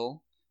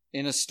Dental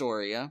in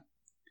Astoria.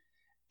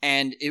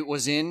 And it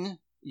was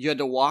you had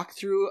to walk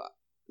through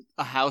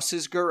a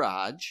house's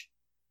garage.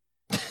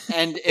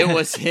 And it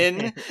was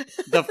in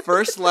the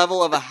first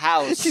level of a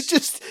house.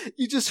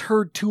 You just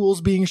heard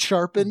tools being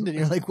sharpened, and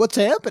you're like, what's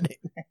happening?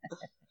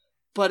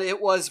 But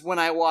it was, when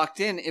I walked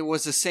in, it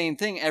was the same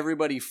thing.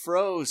 Everybody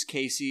froze,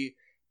 Casey,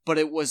 but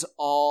it was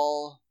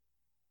all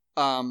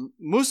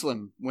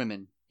Muslim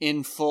women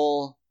in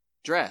full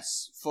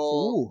dress,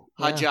 full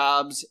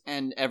hijabs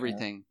and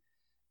everything.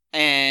 Yeah.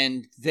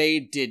 And they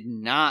did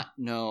not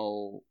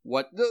know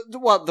what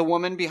the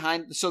woman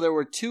behind. So there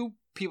were two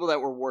people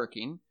that were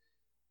working.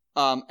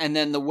 And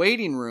then the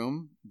waiting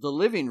room, the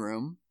living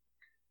room,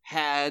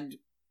 had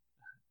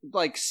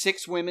like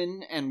 6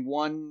 women and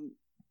 1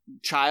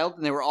 child,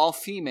 and they were all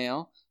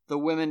female. The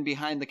women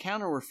behind the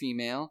counter were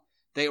female.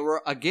 They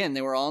were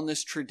all in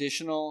this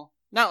traditional,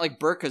 not like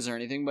burqas or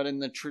anything, but in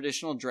the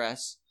traditional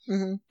dress.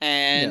 Mm-hmm.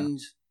 And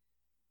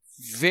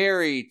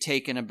very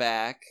taken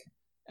aback.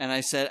 And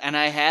I said, and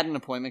I had an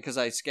appointment because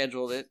I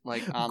scheduled it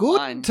like online.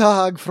 Guten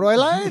Tag,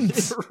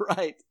 Fräulein.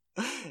 Right.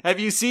 Have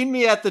you seen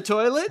me at the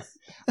toilet?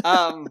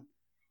 So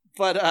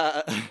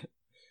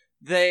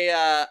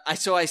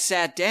I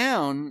sat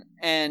down,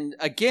 and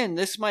again,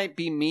 this might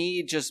be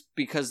me just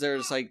because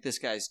there's like, this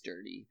guy's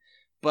dirty,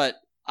 but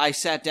I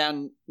sat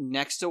down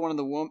next to one of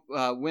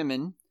the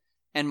women,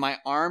 and my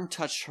arm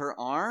touched her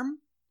arm,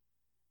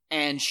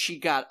 and she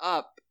got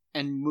up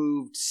and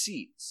moved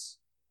seats.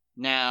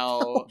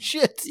 Now, oh,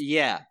 shit.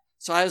 Yeah.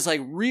 So I was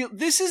like,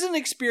 this is an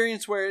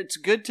experience where it's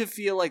good to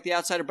feel like the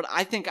outsider, but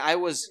I think I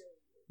was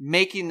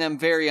making them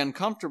very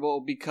uncomfortable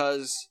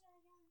because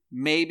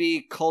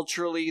maybe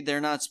culturally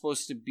they're not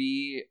supposed to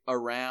be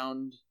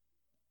around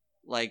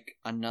like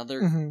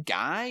another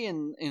guy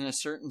in a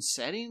certain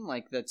setting,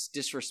 like that's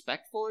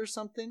disrespectful or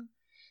something.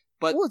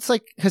 But it's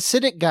like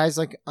Hasidic guys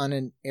like on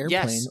an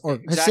airplane, or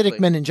exactly. Hasidic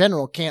men in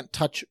general can't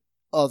touch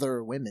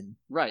other women.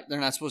 Right. They're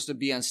not supposed to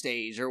be on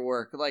stage or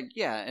work. Like,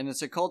 yeah, and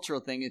it's a cultural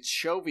thing. It's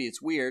shovey.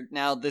 It's weird.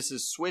 Now this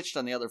is switched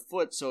on the other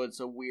foot, so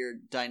it's a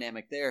weird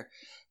dynamic there.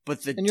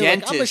 But the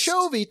dentist... like, I'm a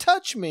shovey.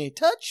 Touch me,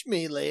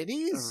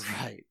 ladies.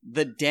 Right.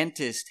 The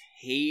dentist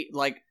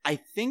I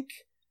think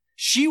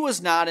she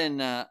was not in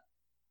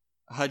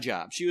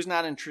hijab. She was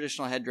not in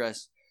traditional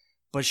headdress,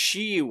 but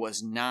she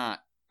was not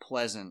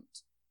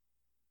pleasant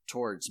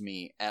towards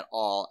me at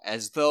all.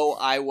 As though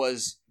I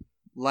was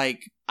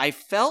like, I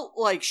felt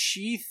like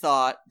she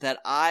thought that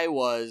I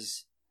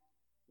was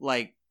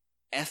like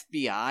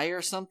FBI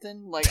or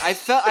something. Like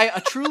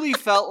I truly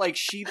felt like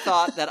she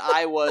thought that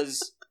I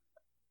was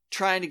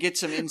trying to get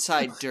some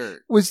inside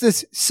dirt. Was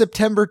this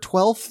September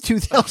 12th,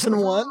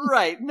 2001?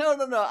 Right. No.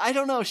 I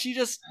don't know.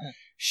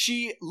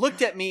 She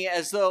looked at me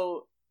as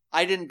though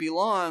I didn't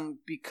belong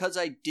because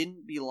I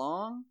didn't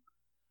belong.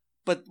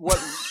 But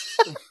what...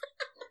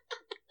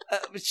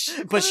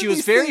 but she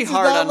was very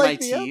hard on my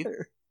teeth.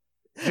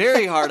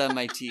 very hard on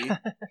my teeth.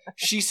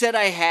 She said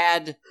I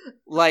had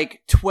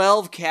like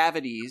 12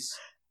 cavities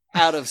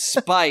out of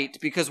spite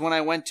because when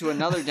I went to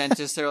another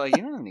dentist, they're like,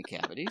 "You don't have any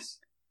cavities."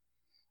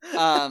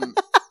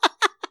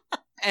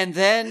 And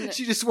then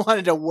She just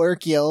wanted to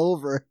work you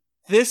over.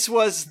 this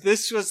was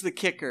the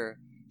kicker.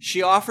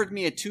 She offered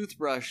me a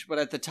toothbrush, but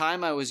at the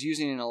time I was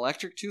using an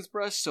electric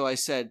toothbrush, so I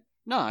said,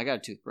 "No, I got a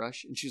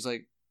toothbrush." And she's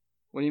like,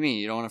 "What do you mean?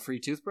 You don't want a free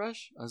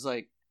toothbrush?" I was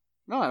like,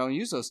 "No, I don't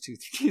use those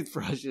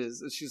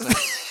toothbrushes." And she's like,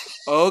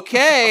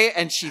 "Okay."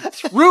 And she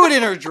threw it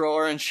in her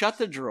drawer and shut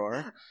the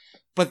drawer.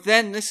 But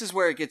then this is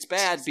where it gets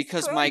bad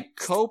because my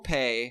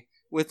copay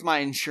with my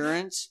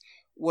insurance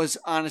was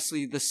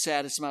honestly the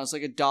saddest amount. It was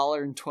like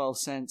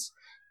 $1.12.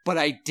 But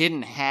I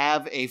didn't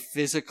have a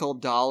physical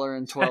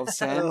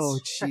 $1.12. Oh,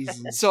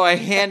 Jesus. So I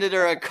handed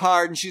her a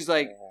card and she's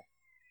like,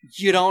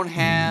 "You don't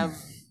have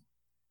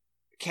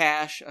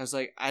cash?" I was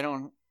like, I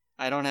don't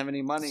have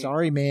any money.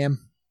 Sorry,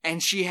 ma'am.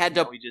 And she had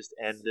to We just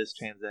end this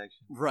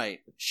transaction. Right.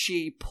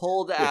 She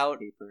pulled With out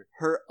paper.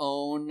 her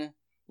own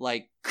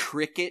like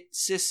cricket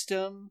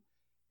system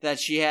that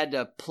she had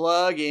to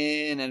plug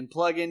in and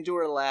plug into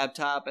her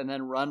laptop and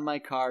then run my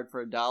card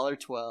for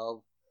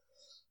 $1.12.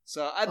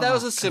 So that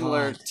was a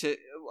similar God. to.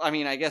 I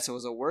mean, I guess it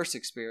was a worse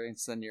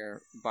experience than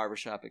your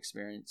barbershop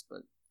experience,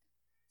 but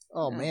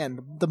Oh, Yeah. man.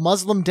 The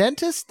Muslim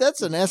dentist?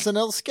 That's an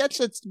SNL sketch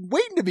that's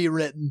waiting to be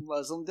written.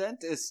 Muslim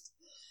dentist.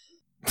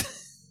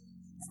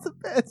 It's the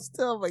best.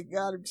 Oh, my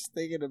God. I'm just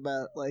thinking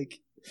about, like,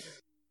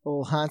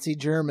 old Hansi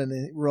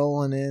German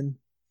rolling in.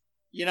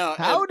 You know,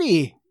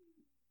 Howdy.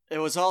 it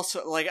was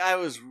also like I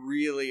was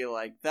really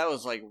like that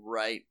was like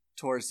right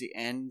towards the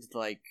end,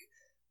 like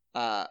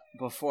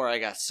before I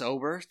got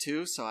sober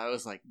too. So I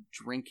was like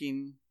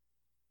drinking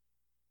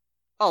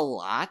a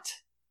lot.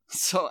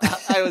 So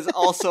I was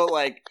also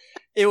like,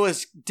 it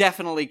was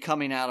definitely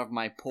coming out of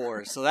my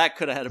pores. So that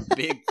could have had a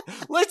big.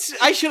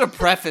 I should have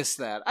prefaced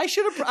that.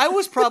 I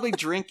was probably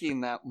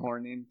drinking that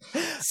morning.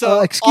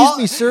 So Excuse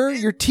me, sir.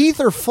 Your teeth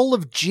are full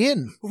of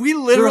gin. We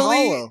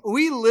hollow.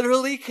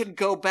 literally could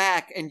go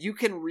back and you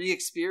can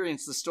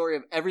re-experience the story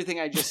of everything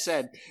I just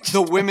said.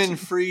 The women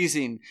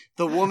freezing,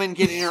 the woman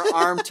getting her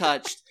arm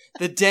touched,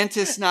 the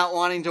dentist not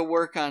wanting to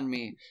work on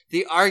me,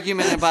 the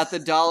argument about the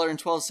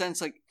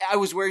 $1.12. Like I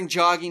was wearing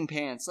jogging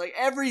pants. Like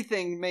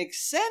everything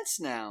makes sense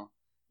now.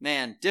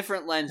 Man,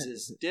 different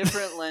lenses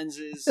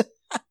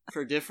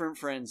for different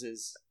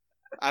frenses.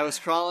 I was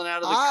crawling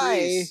out of the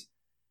crease.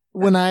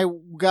 When I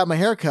got my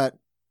hair cut,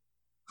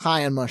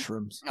 high on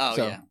mushrooms. Oh,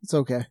 so yeah. It's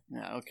okay.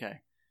 Yeah,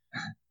 okay.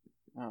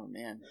 Oh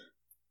man.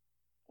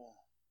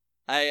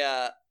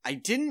 I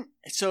didn't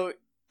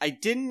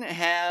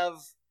have.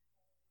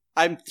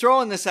 I'm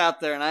throwing this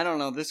out there, and I don't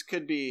know. This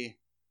could be.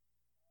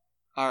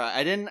 All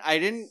right,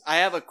 I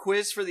have a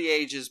quiz for the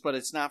ages, but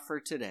it's not for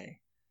today.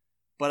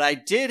 But I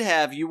did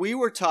have you. We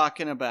were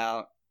talking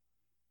about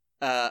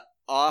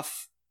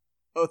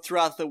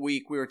throughout the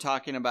week. We were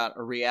talking about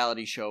a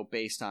reality show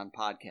based on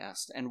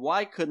podcast, and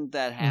why couldn't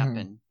that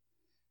happen?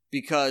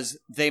 Because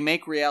they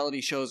make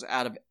reality shows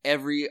out of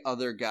every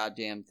other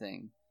goddamn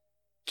thing.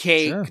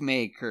 Cake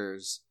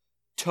makers,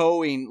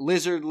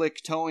 lizard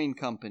lick towing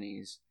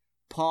companies,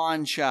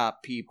 pawn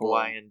shop people,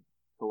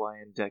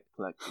 Hawaiian debt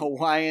collectors.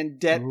 Hawaiian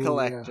debt Ooh,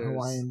 collectors. Yeah,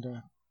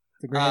 Hawaiian,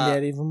 the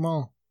granddaddy of them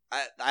all.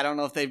 I don't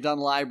know if they've done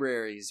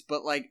libraries,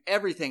 but like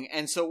everything.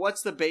 And so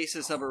what's the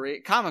basis of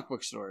comic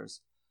book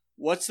stores?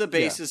 What's the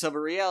basis of a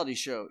reality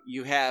show?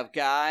 You have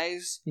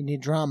guys. You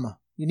need drama.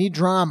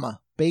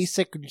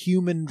 Basic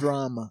human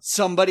drama.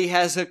 Somebody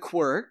has a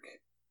quirk.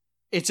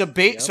 It's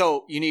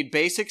so you need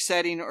basic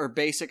setting or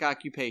basic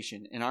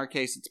occupation. In our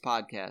case, it's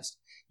podcast.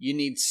 You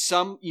need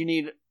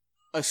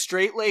a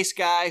straight-laced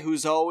guy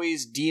who's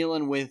always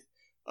dealing with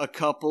a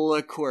couple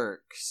of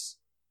quirks.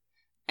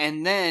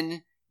 And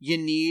then you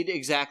need,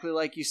 exactly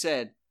like you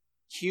said,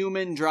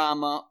 human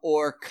drama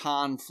or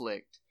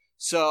conflict.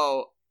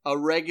 So a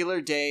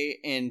regular day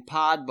in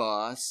Pod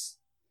Boss,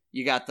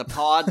 you got the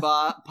Pod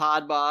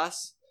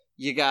Boss,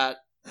 you got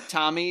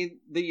Tommy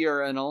the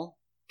Urinal,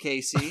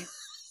 Casey.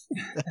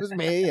 That was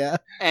me, yeah.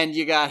 And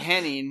you got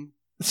Henning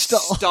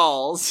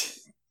Stalls,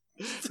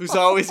 who's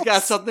always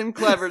got something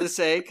clever to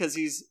say because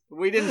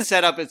we didn't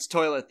set up its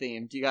toilet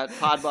themed. You got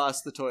Pod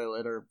Boss the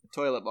toilet or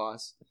Toilet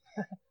Boss.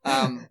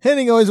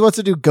 Henning always wants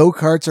to do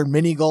go-karts or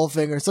mini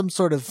golfing or some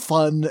sort of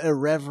fun,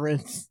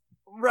 irreverent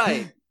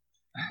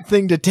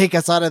thing to take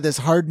us out of this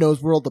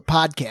hard-nosed world of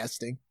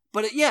podcasting.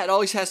 But it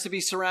always has to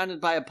be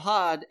surrounded by a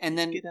pod, and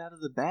then get out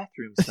of the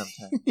bathroom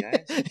sometime,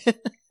 guys.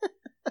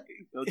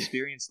 Go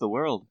experience the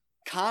world.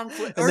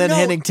 Conflict, and then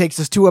Henning takes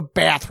us to a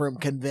bathroom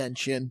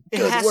convention.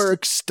 Good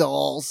work,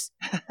 Stalls.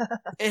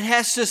 It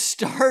has to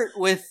start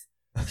with.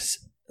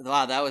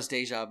 Wow, that was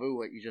deja vu.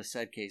 What you just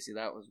said, Casey.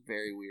 That was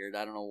very weird.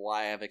 I don't know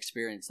why I've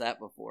experienced that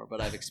before,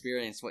 but I've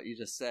experienced what you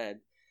just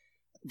said.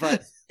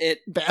 But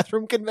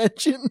bathroom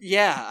convention.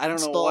 Yeah, I don't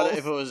know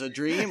if it was a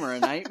dream or a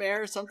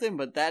nightmare or something,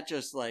 but that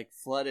just like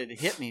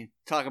hit me.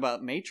 Talk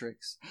about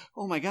Matrix.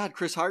 Oh my God,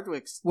 Chris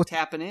Hardwick's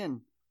tapping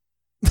in.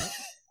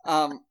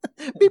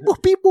 People.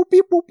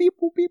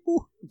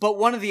 But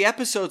one of the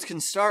episodes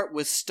can start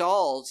with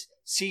Stalls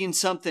seeing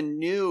something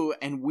new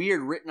and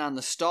weird written on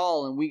the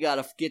stall, and we got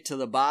to get to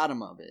the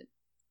bottom of it.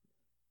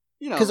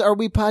 Because are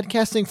we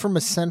podcasting from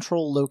a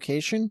central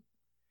location?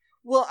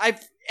 Well,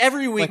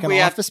 every week like an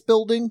office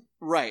building?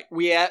 Right.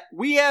 We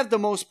have the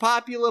most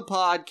popular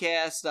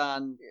podcast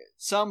on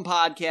some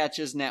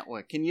podcatcher's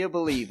network. Can you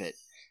believe it?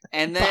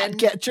 And then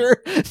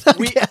Podcatcher.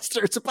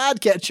 Podcaster. It's a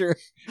podcatcher.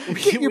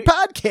 Get your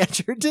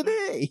podcatcher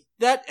today.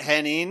 That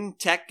Henning,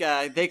 tech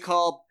guy,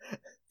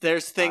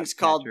 there's things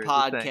called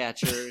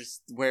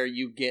podcatchers where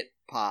you get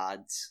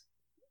pods.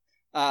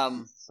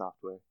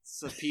 Software.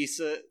 It's a piece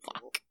of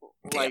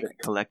It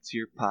collects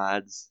your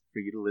pods for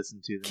you to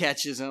listen to them.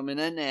 Catches them in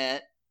a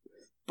net.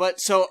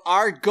 But so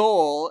our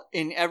goal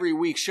in every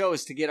week's show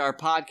is to get our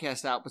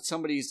podcast out, but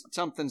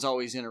something's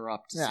always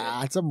interrupted.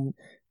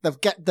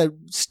 The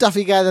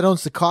stuffy guy that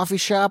owns the coffee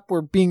shop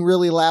we're being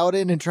really loud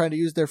in and trying to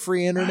use their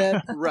free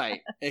internet.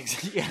 Right.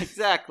 Yeah,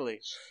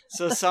 exactly.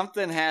 So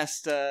something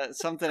has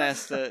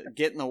to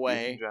get in the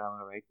way.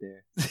 Drama right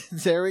there.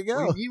 There we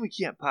go. What do you mean we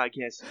can't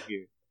podcast in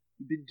here?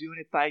 We've been doing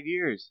it 5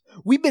 years.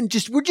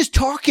 We're just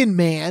talking,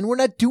 man. We're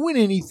not doing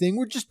anything.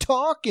 We're just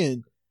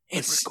talking.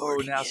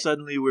 Now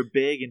suddenly we're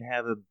big and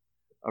have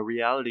a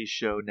reality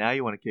show. Now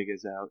you want to kick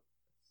us out.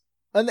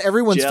 And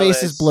everyone's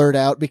face is blurred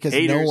out because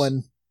Haters.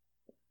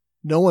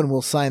 no one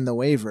will sign the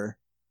waiver.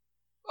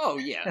 Oh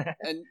yeah,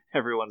 and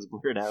everyone's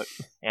blurred out,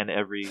 and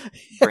every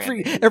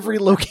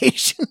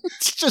location.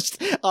 It's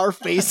just our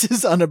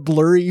faces on a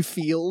blurry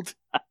field.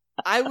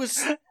 I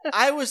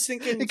was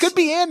thinking it could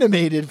be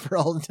animated for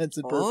all intents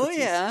and purposes. Oh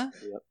yeah.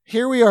 Yep.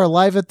 Here we are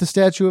live at the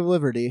Statue of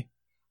Liberty.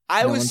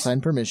 No one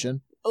signed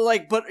permission.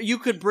 But you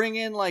could bring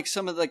in like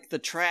some of the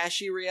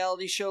trashy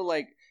reality show,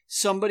 like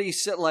somebody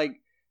said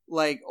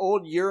like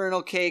old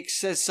Urinal Cake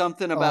says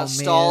something about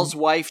Stahl's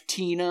wife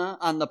Tina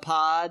on the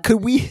pod.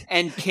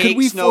 And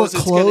Cakes knows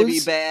it's going to be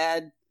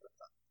bad.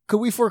 Could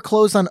we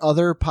foreclose on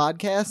other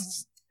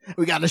podcasts?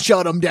 We got to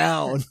shut them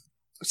down.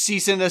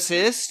 Cease and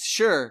desist?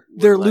 Sure.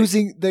 They're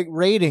losing the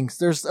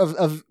ratings.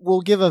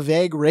 We'll give a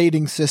vague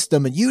rating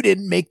system, and you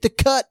didn't make the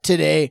cut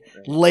today,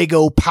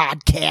 Lego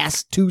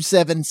Podcast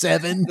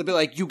 277. They'll be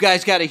like, you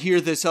guys got to hear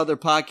this other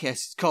podcast.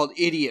 It's called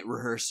Idiot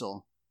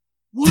Rehearsal.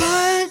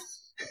 What?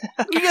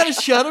 We got to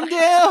shut them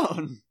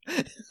down.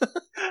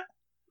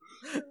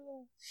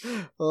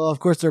 Well, of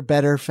course, they're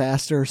better,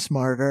 faster,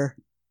 smarter.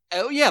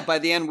 Oh, yeah. By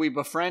the end, we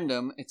befriend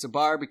them. It's a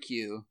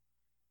barbecue.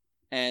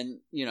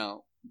 And,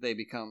 they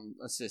become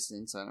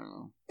assistants. I don't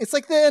know. It's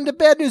like the end of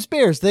Bad News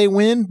Bears. They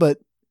win, but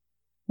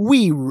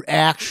we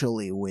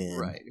actually win.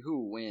 Right.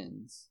 Who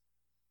wins?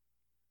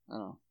 I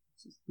don't know.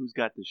 Who's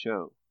got the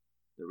show?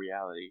 The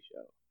reality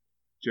show.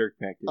 Jerk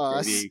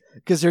Practice, baby.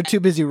 Because they're too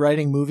busy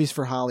writing movies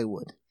for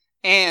Hollywood.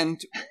 And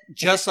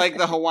just like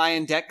the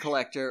Hawaiian Debt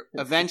Collector,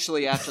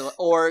 eventually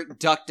or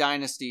Duck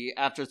Dynasty,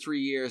 after 3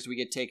 years, we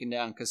get taken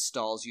down because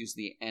Stalls used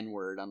the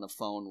N-word on the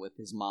phone with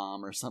his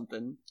mom or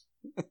something.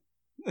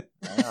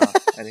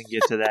 I didn't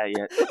get to that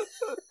yet.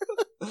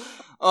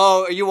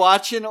 Oh, are you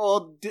watching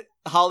old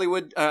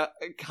Hollywood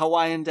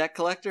Hawaiian Debt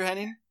Collector,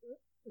 Henning?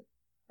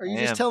 Are you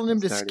just telling him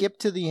to skip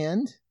to the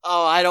end?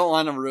 Oh, I don't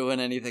want to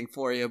ruin anything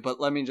for you, but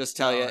let me just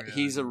tell you,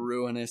 he's a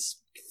ruinous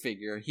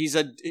figure.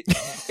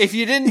 If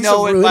you didn't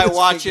know it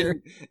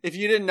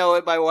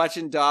by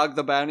watching Dog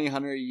the Bounty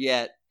Hunter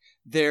yet,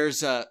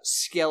 there's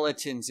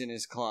skeletons in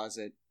his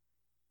closet.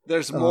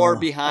 There's more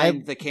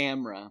behind the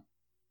camera.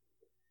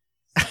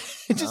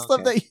 I just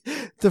love that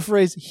the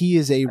phrase, he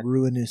is a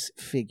ruinous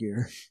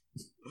figure.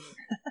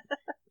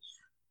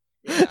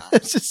 Yeah.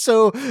 It's just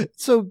so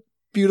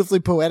beautifully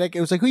poetic. It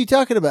was like, who are you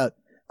talking about?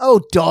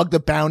 Oh, Dog the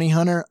Bounty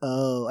Hunter.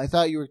 Oh, I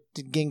thought you were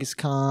Genghis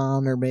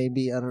Khan or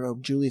maybe, I don't know,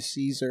 Julius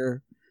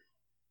Caesar.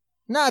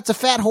 No, it's a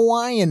fat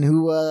Hawaiian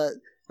who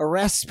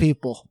arrests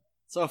people.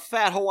 So a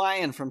fat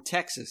Hawaiian from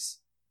Texas.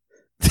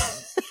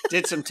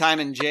 Did some time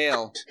in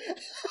jail.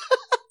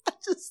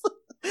 That's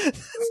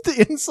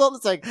the insult.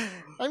 It's like,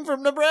 I'm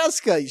from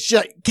Nebraska.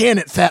 Can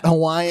it, fat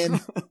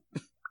Hawaiian?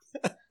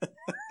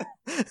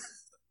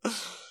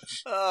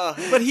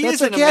 But he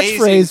is a an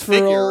amazing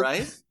figure,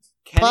 right?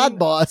 Pod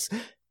boss.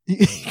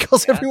 He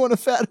calls everyone a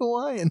fat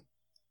Hawaiian.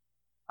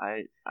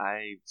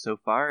 So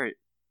far,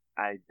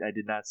 I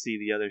did not see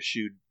the other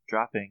shoe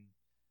dropping.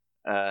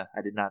 I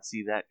did not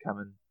see that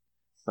coming.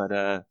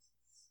 But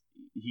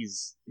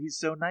he's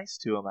so nice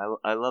to him.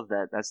 I love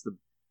that.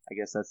 I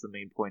guess that's the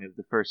main point of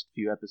the first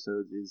few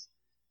episodes is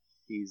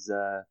he's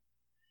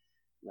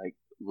like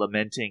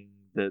lamenting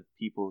the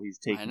people he's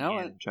taking in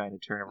and trying to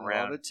turn them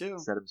around,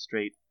 set them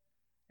straight.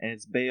 And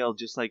it's Bale,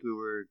 just like we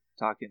were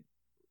talking,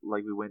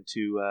 like we went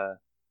to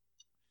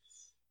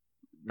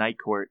Night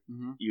Court,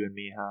 you and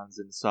me, Hans,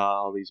 and saw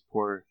all these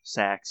poor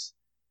sacks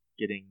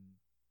getting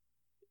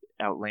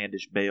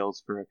outlandish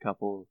bails for a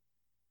couple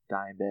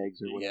dime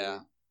bags or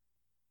whatever,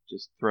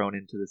 just thrown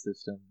into the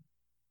system.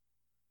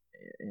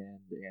 And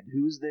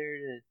who's there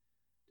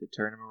to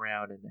turn them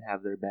around and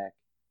have their back?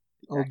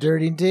 Old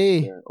Dirty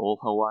D. The old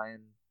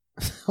Hawaiian.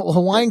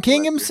 Hawaiian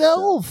King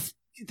himself.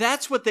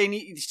 That's what they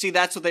need. See,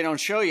 that's what they don't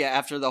show you.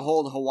 After the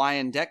whole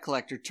Hawaiian debt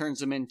collector turns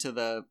them into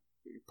the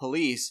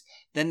police,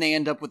 then they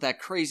end up with that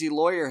crazy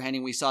lawyer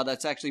Henning we saw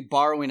that's actually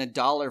borrowing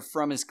 $1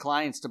 from his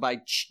clients to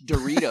buy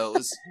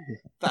Doritos.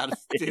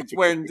 It's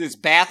wearing his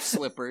bath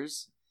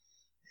slippers.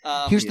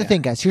 Here's the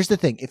thing, guys. Here's the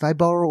thing. If I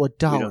borrow We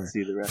don't $1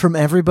 see the rest. from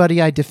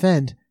everybody I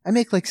defend, I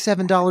make like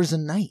 $7 a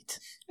night.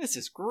 This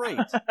is great.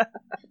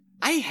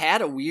 I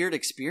had a weird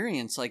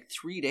experience like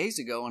 3 days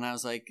ago, and I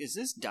was like, is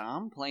this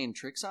Dom playing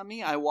tricks on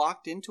me? I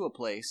walked into a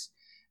place,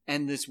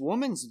 and this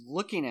woman's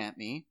looking at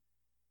me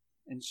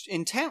and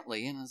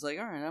intently, and I was like,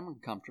 all right, I'm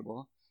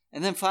uncomfortable.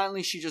 And then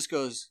finally she just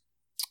goes,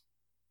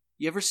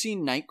 you ever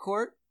seen Night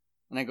Court?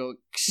 And I go,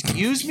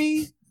 excuse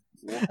me?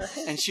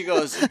 And she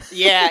goes,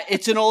 yeah,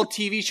 it's an old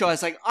TV show. I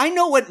was like, I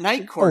know what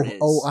Night Court is.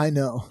 Oh, I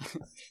know.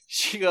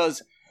 She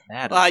goes,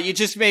 Madam. you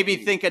just made me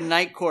think of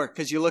Night Court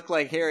because you look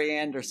like Harry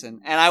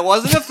Anderson. And I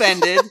wasn't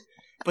offended,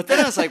 but then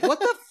I was like, what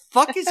the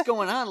fuck is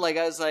going on? Like,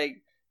 I was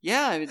like,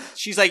 yeah.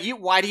 She's like,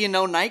 why do you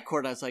know Night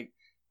Court? I was like,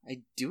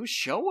 I do a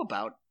show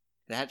about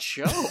that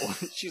show.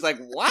 She's like,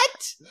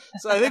 what?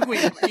 So I think we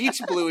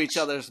each blew each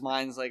other's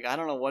minds. Like, I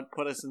don't know what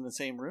put us in the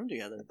same room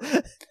together.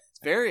 It's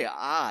very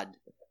odd.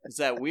 It's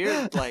that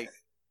weird, like,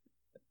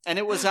 and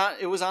it was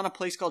on a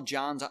place called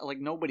John's. Like,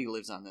 nobody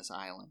lives on this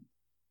island.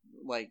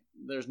 Like,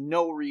 there's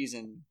no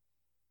reason.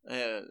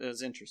 It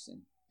was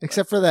interesting.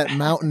 Except for that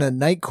mountain of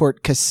Night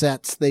Court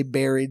cassettes they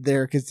buried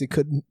there because they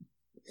couldn't.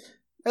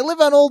 I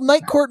live on old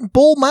Night Court in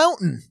Bull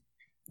Mountain.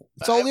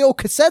 It's all the old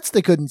cassettes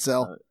they couldn't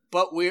sell.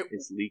 But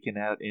It's leaking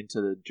out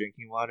into the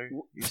drinking water,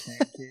 you're saying,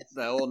 Case?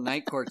 the old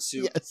Night Court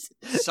soup. Yes.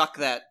 Suck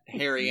that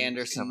Harry Coming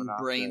Anderson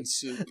off brain that.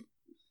 soup.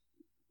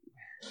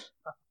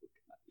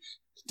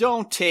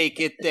 Don't take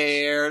it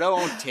there.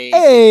 Don't take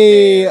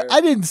Hey, it there.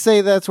 I didn't say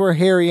that's where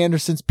Harry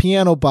Anderson's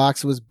piano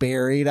box was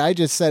buried. I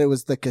just said it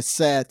was the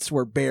cassettes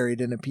were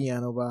buried in a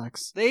piano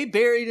box. They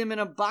buried him in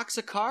a box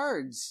of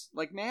cards,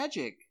 like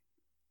magic.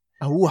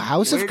 Oh,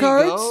 House Where'd of he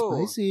Cards?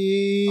 go?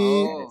 Spicy.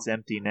 Oh. And it's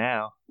empty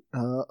now.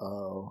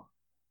 Uh-oh.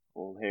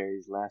 Old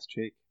Harry's last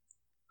trick.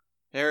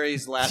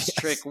 Harry's last Yes.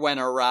 trick went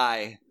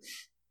awry.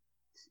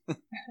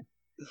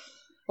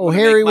 Oh, Would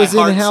Harry make my was in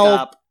heart hell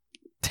stop.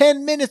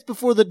 10 minutes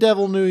before the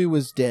devil knew he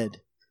was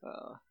dead.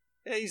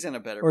 Yeah, he's in a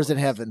better Or is it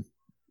place. heaven?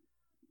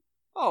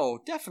 Oh,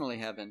 definitely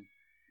heaven.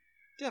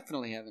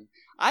 Definitely heaven.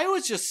 I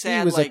was just He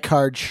sad. was like a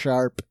card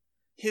sharp.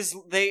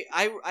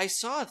 I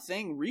saw a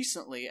thing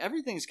recently.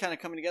 Everything's kind of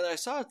coming together. I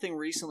saw a thing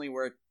recently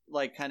where it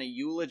like kind of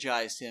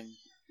eulogized him,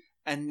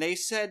 and they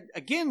said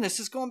again, this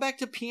is going back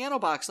to Piano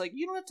Box. Like,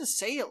 you don't have to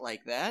say it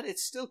like that.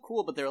 It's still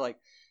cool, but they're like,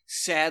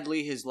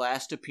 sadly, his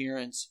last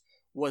appearance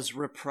was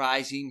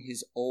reprising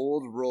his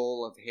old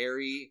role of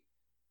Harry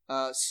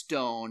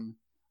Stone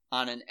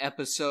on an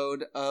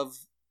episode of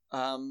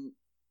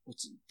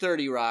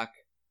 30 Rock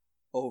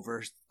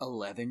over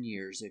 11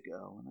 years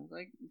ago. And I was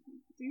like,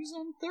 he was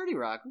on 30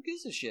 Rock. Who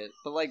gives a shit?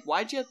 But like,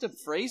 why'd you have to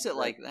phrase it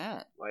like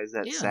that? Why is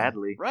that Yeah.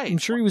 sadly? Right. I'm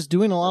sure he was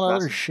doing a lot of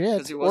other Because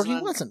shit. he Or wasn't he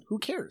on- wasn't. Who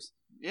cares?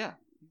 Yeah.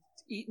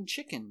 Eating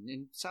chicken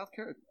in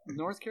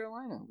North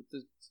Carolina with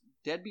the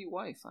deadbeat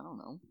wife. I don't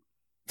know.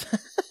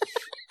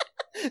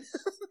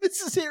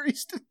 This is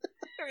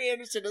Harry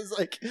Anderson is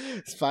like,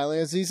 it's finally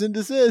a cease and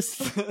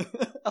desist.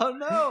 Oh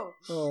no.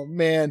 Oh,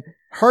 man.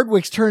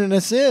 Hardwick's turning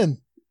us in.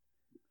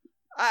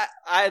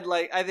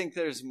 I think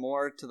there's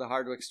more to the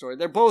Hardwick story.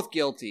 They're both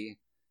guilty.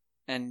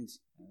 And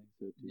I think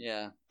so, too.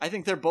 yeah, I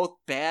think they're both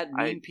bad,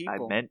 mean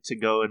people. I meant to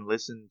go and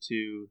listen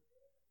to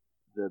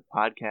the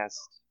podcast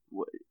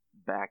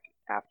back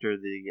after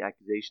the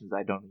accusations.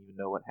 I don't even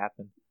know what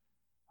happened.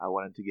 I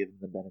wanted to give him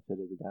the benefit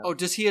of the doubt. Oh,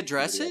 does he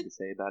address What he had it? to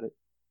say about it?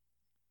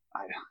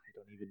 I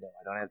don't even know.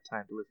 I don't have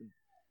time to listen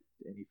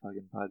to any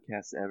fucking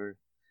podcasts ever.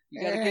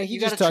 You gotta he you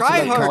just gotta talks try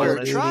about Call harder. of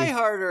Duty. Try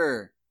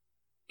harder.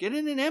 Get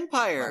in an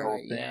empire.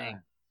 Whole yeah. thing.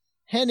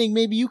 Henning,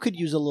 maybe you could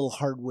use a little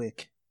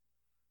Hardwick.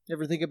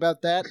 Ever think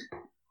about that?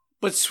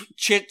 But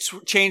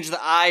change the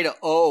I to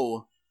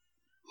O.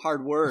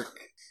 Hard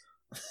work.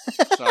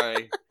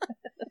 Sorry.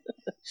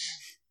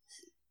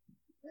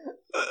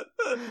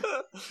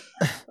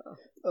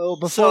 Oh,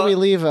 before So- we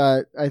leave,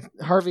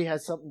 Harvey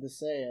has something to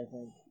say, I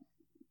think.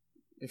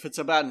 If it's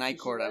about Night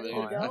Court, ready to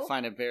I go?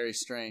 find it very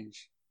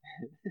strange.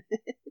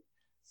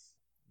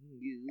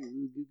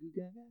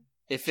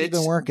 If She's it's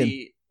been working.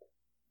 the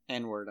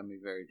N-word, I'm be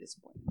very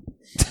disappointed.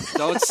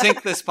 Don't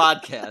sink this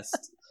podcast.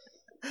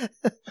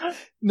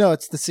 No,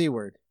 it's the C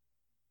word.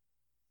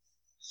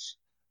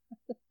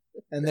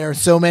 And there are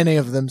so many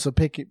of them, so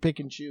pick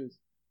and choose.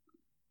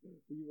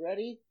 Are you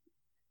ready?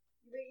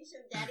 You ready to show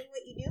Daddy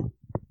what you do?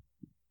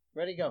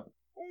 Ready, go.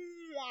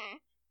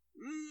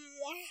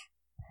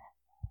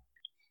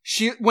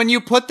 When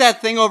you put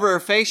that thing over her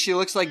face, she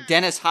looks like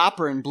Dennis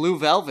Hopper in Blue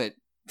Velvet.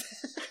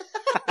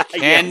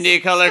 Candy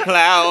color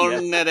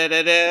clown. Yes. Da,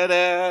 da, da,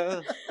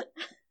 da.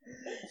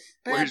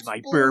 Where's That's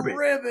my Blue bourbon?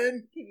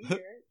 Ribbon. Can you hear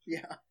it?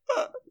 Yeah.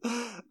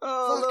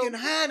 Oh, Fucking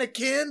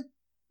Heineken.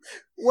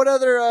 What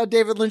other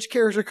David Lynch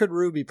character could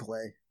Ruby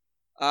play?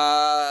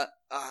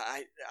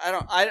 I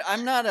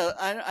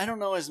don't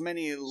know as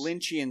many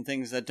Lynchian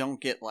things that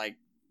don't get like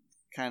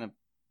kind of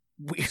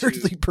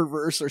weirdly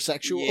perverse or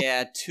sexual.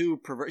 Yeah, too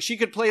perverse. She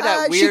could play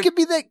that weird.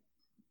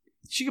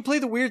 She could play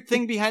the weird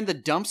thing behind the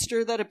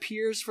dumpster that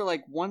appears for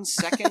like 1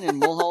 second in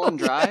Mulholland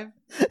Drive.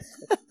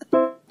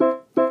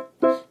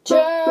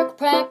 Jerk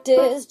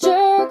practice,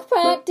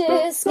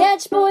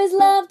 sketch boys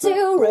love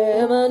to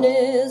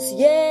reminisce,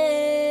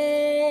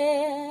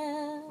 yeah.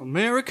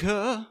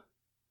 America,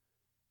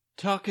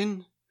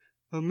 talking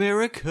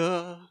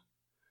America,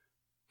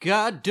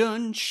 God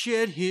done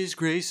shed his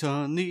grace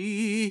on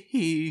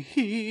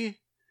thee,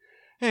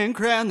 and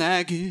crown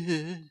thy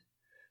good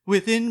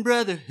within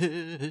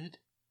brotherhood.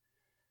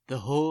 The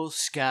whole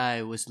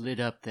sky was lit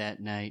up that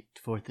night,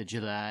 4th of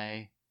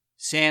July.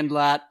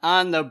 Sandlot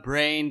on the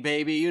brain,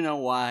 baby, you know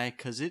why?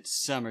 'Cause it's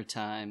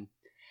summertime.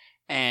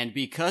 And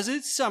because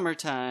it's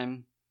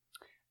summertime,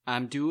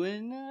 I'm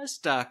doing a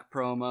stock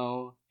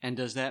promo. And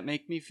does that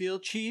make me feel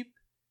cheap?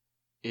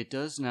 It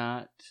does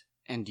not.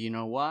 And do you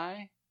know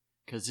why?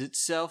 'Cause it's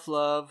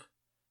self-love.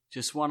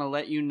 Just want to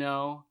let you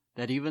know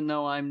that even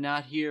though I'm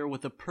not here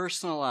with a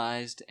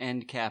personalized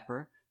end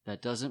capper,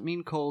 that doesn't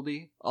mean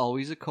coldie,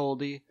 always a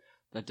coldie.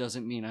 That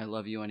doesn't mean I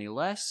love you any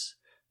less.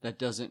 That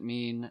doesn't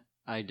mean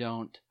I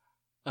don't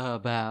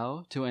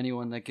bow to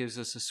anyone that gives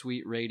us a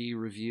sweet ratey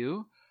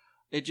review.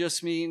 It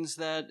just means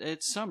that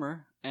it's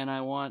summer, and I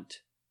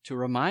want to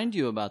remind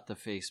you about the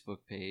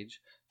Facebook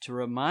page, to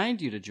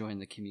remind you to join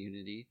the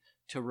community,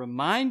 to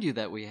remind you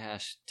that we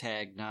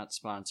hashtag not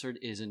sponsored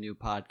is a new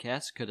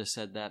podcast. Could have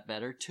said that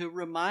better. To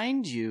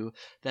remind you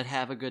that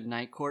Have a Good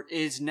Night Court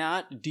is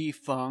not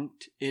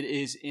defunct. It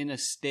is in a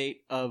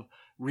state of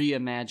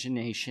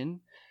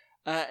reimagination.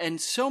 And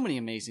so many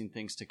amazing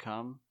things to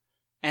come.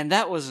 And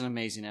that was an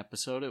amazing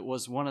episode. It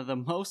was one of the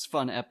most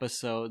fun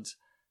episodes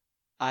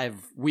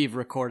we've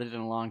recorded in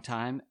a long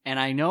time. And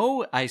I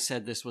know I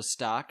said this was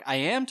stock. I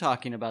am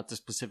talking about the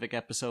specific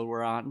episode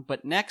we're on.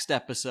 But next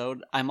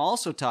episode, I'm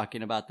also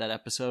talking about that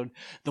episode.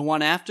 The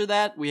one after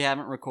that, we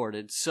haven't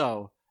recorded.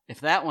 So if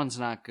that one's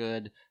not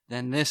good,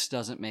 then this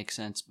doesn't make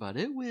sense. But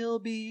it will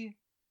be.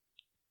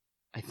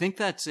 I think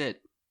that's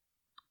it.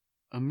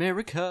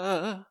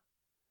 America,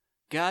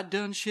 God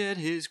done shed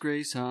his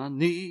grace on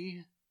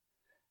thee,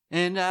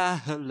 and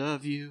I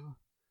love you,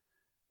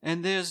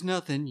 and there's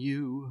nothing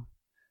you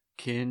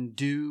can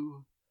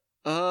do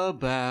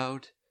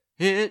about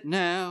it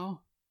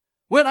now.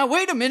 Well,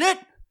 wait a minute!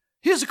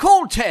 Here's a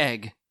cold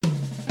tag!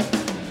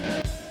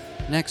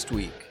 Next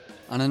week,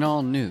 on an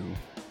all-new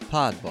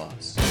Pod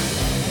Boss.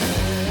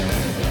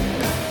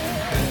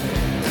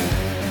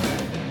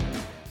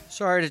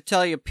 Sorry to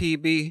tell you,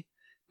 PB,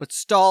 but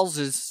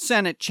Stall's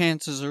Senate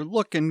chances are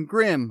looking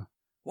grim.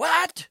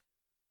 What?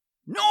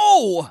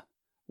 No!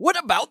 What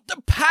about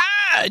the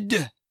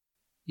pod?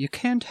 You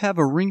can't have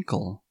a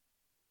wrinkle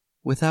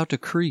without a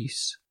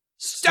crease.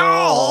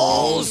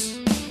 Stalls!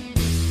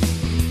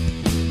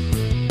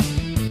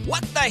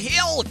 What the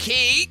hell,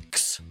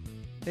 Cakes?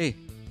 Hey,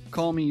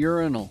 call me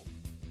Urinal.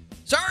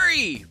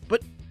 Sorry,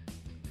 but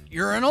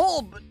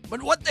urinal?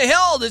 But what the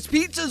hell? This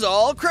pizza's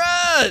all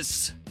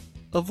crust!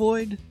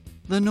 Avoid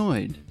the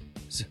noid.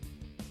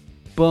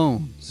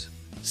 Bones.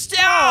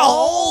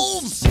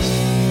 Stalls!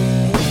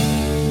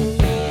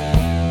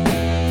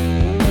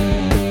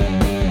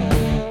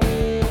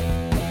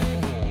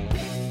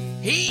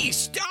 Hey,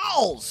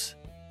 Stalls!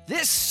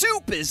 This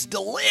soup is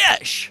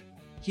delish!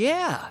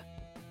 Yeah,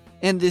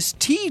 and this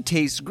tea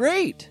tastes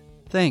great.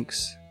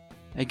 Thanks.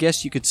 I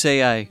guess you could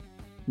say I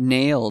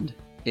nailed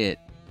it.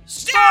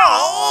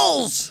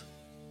 Stalls!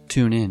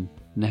 Tune in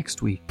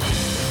next week.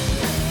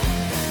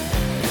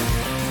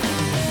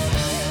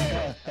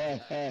 Ha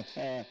ha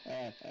ha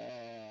ha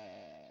ha.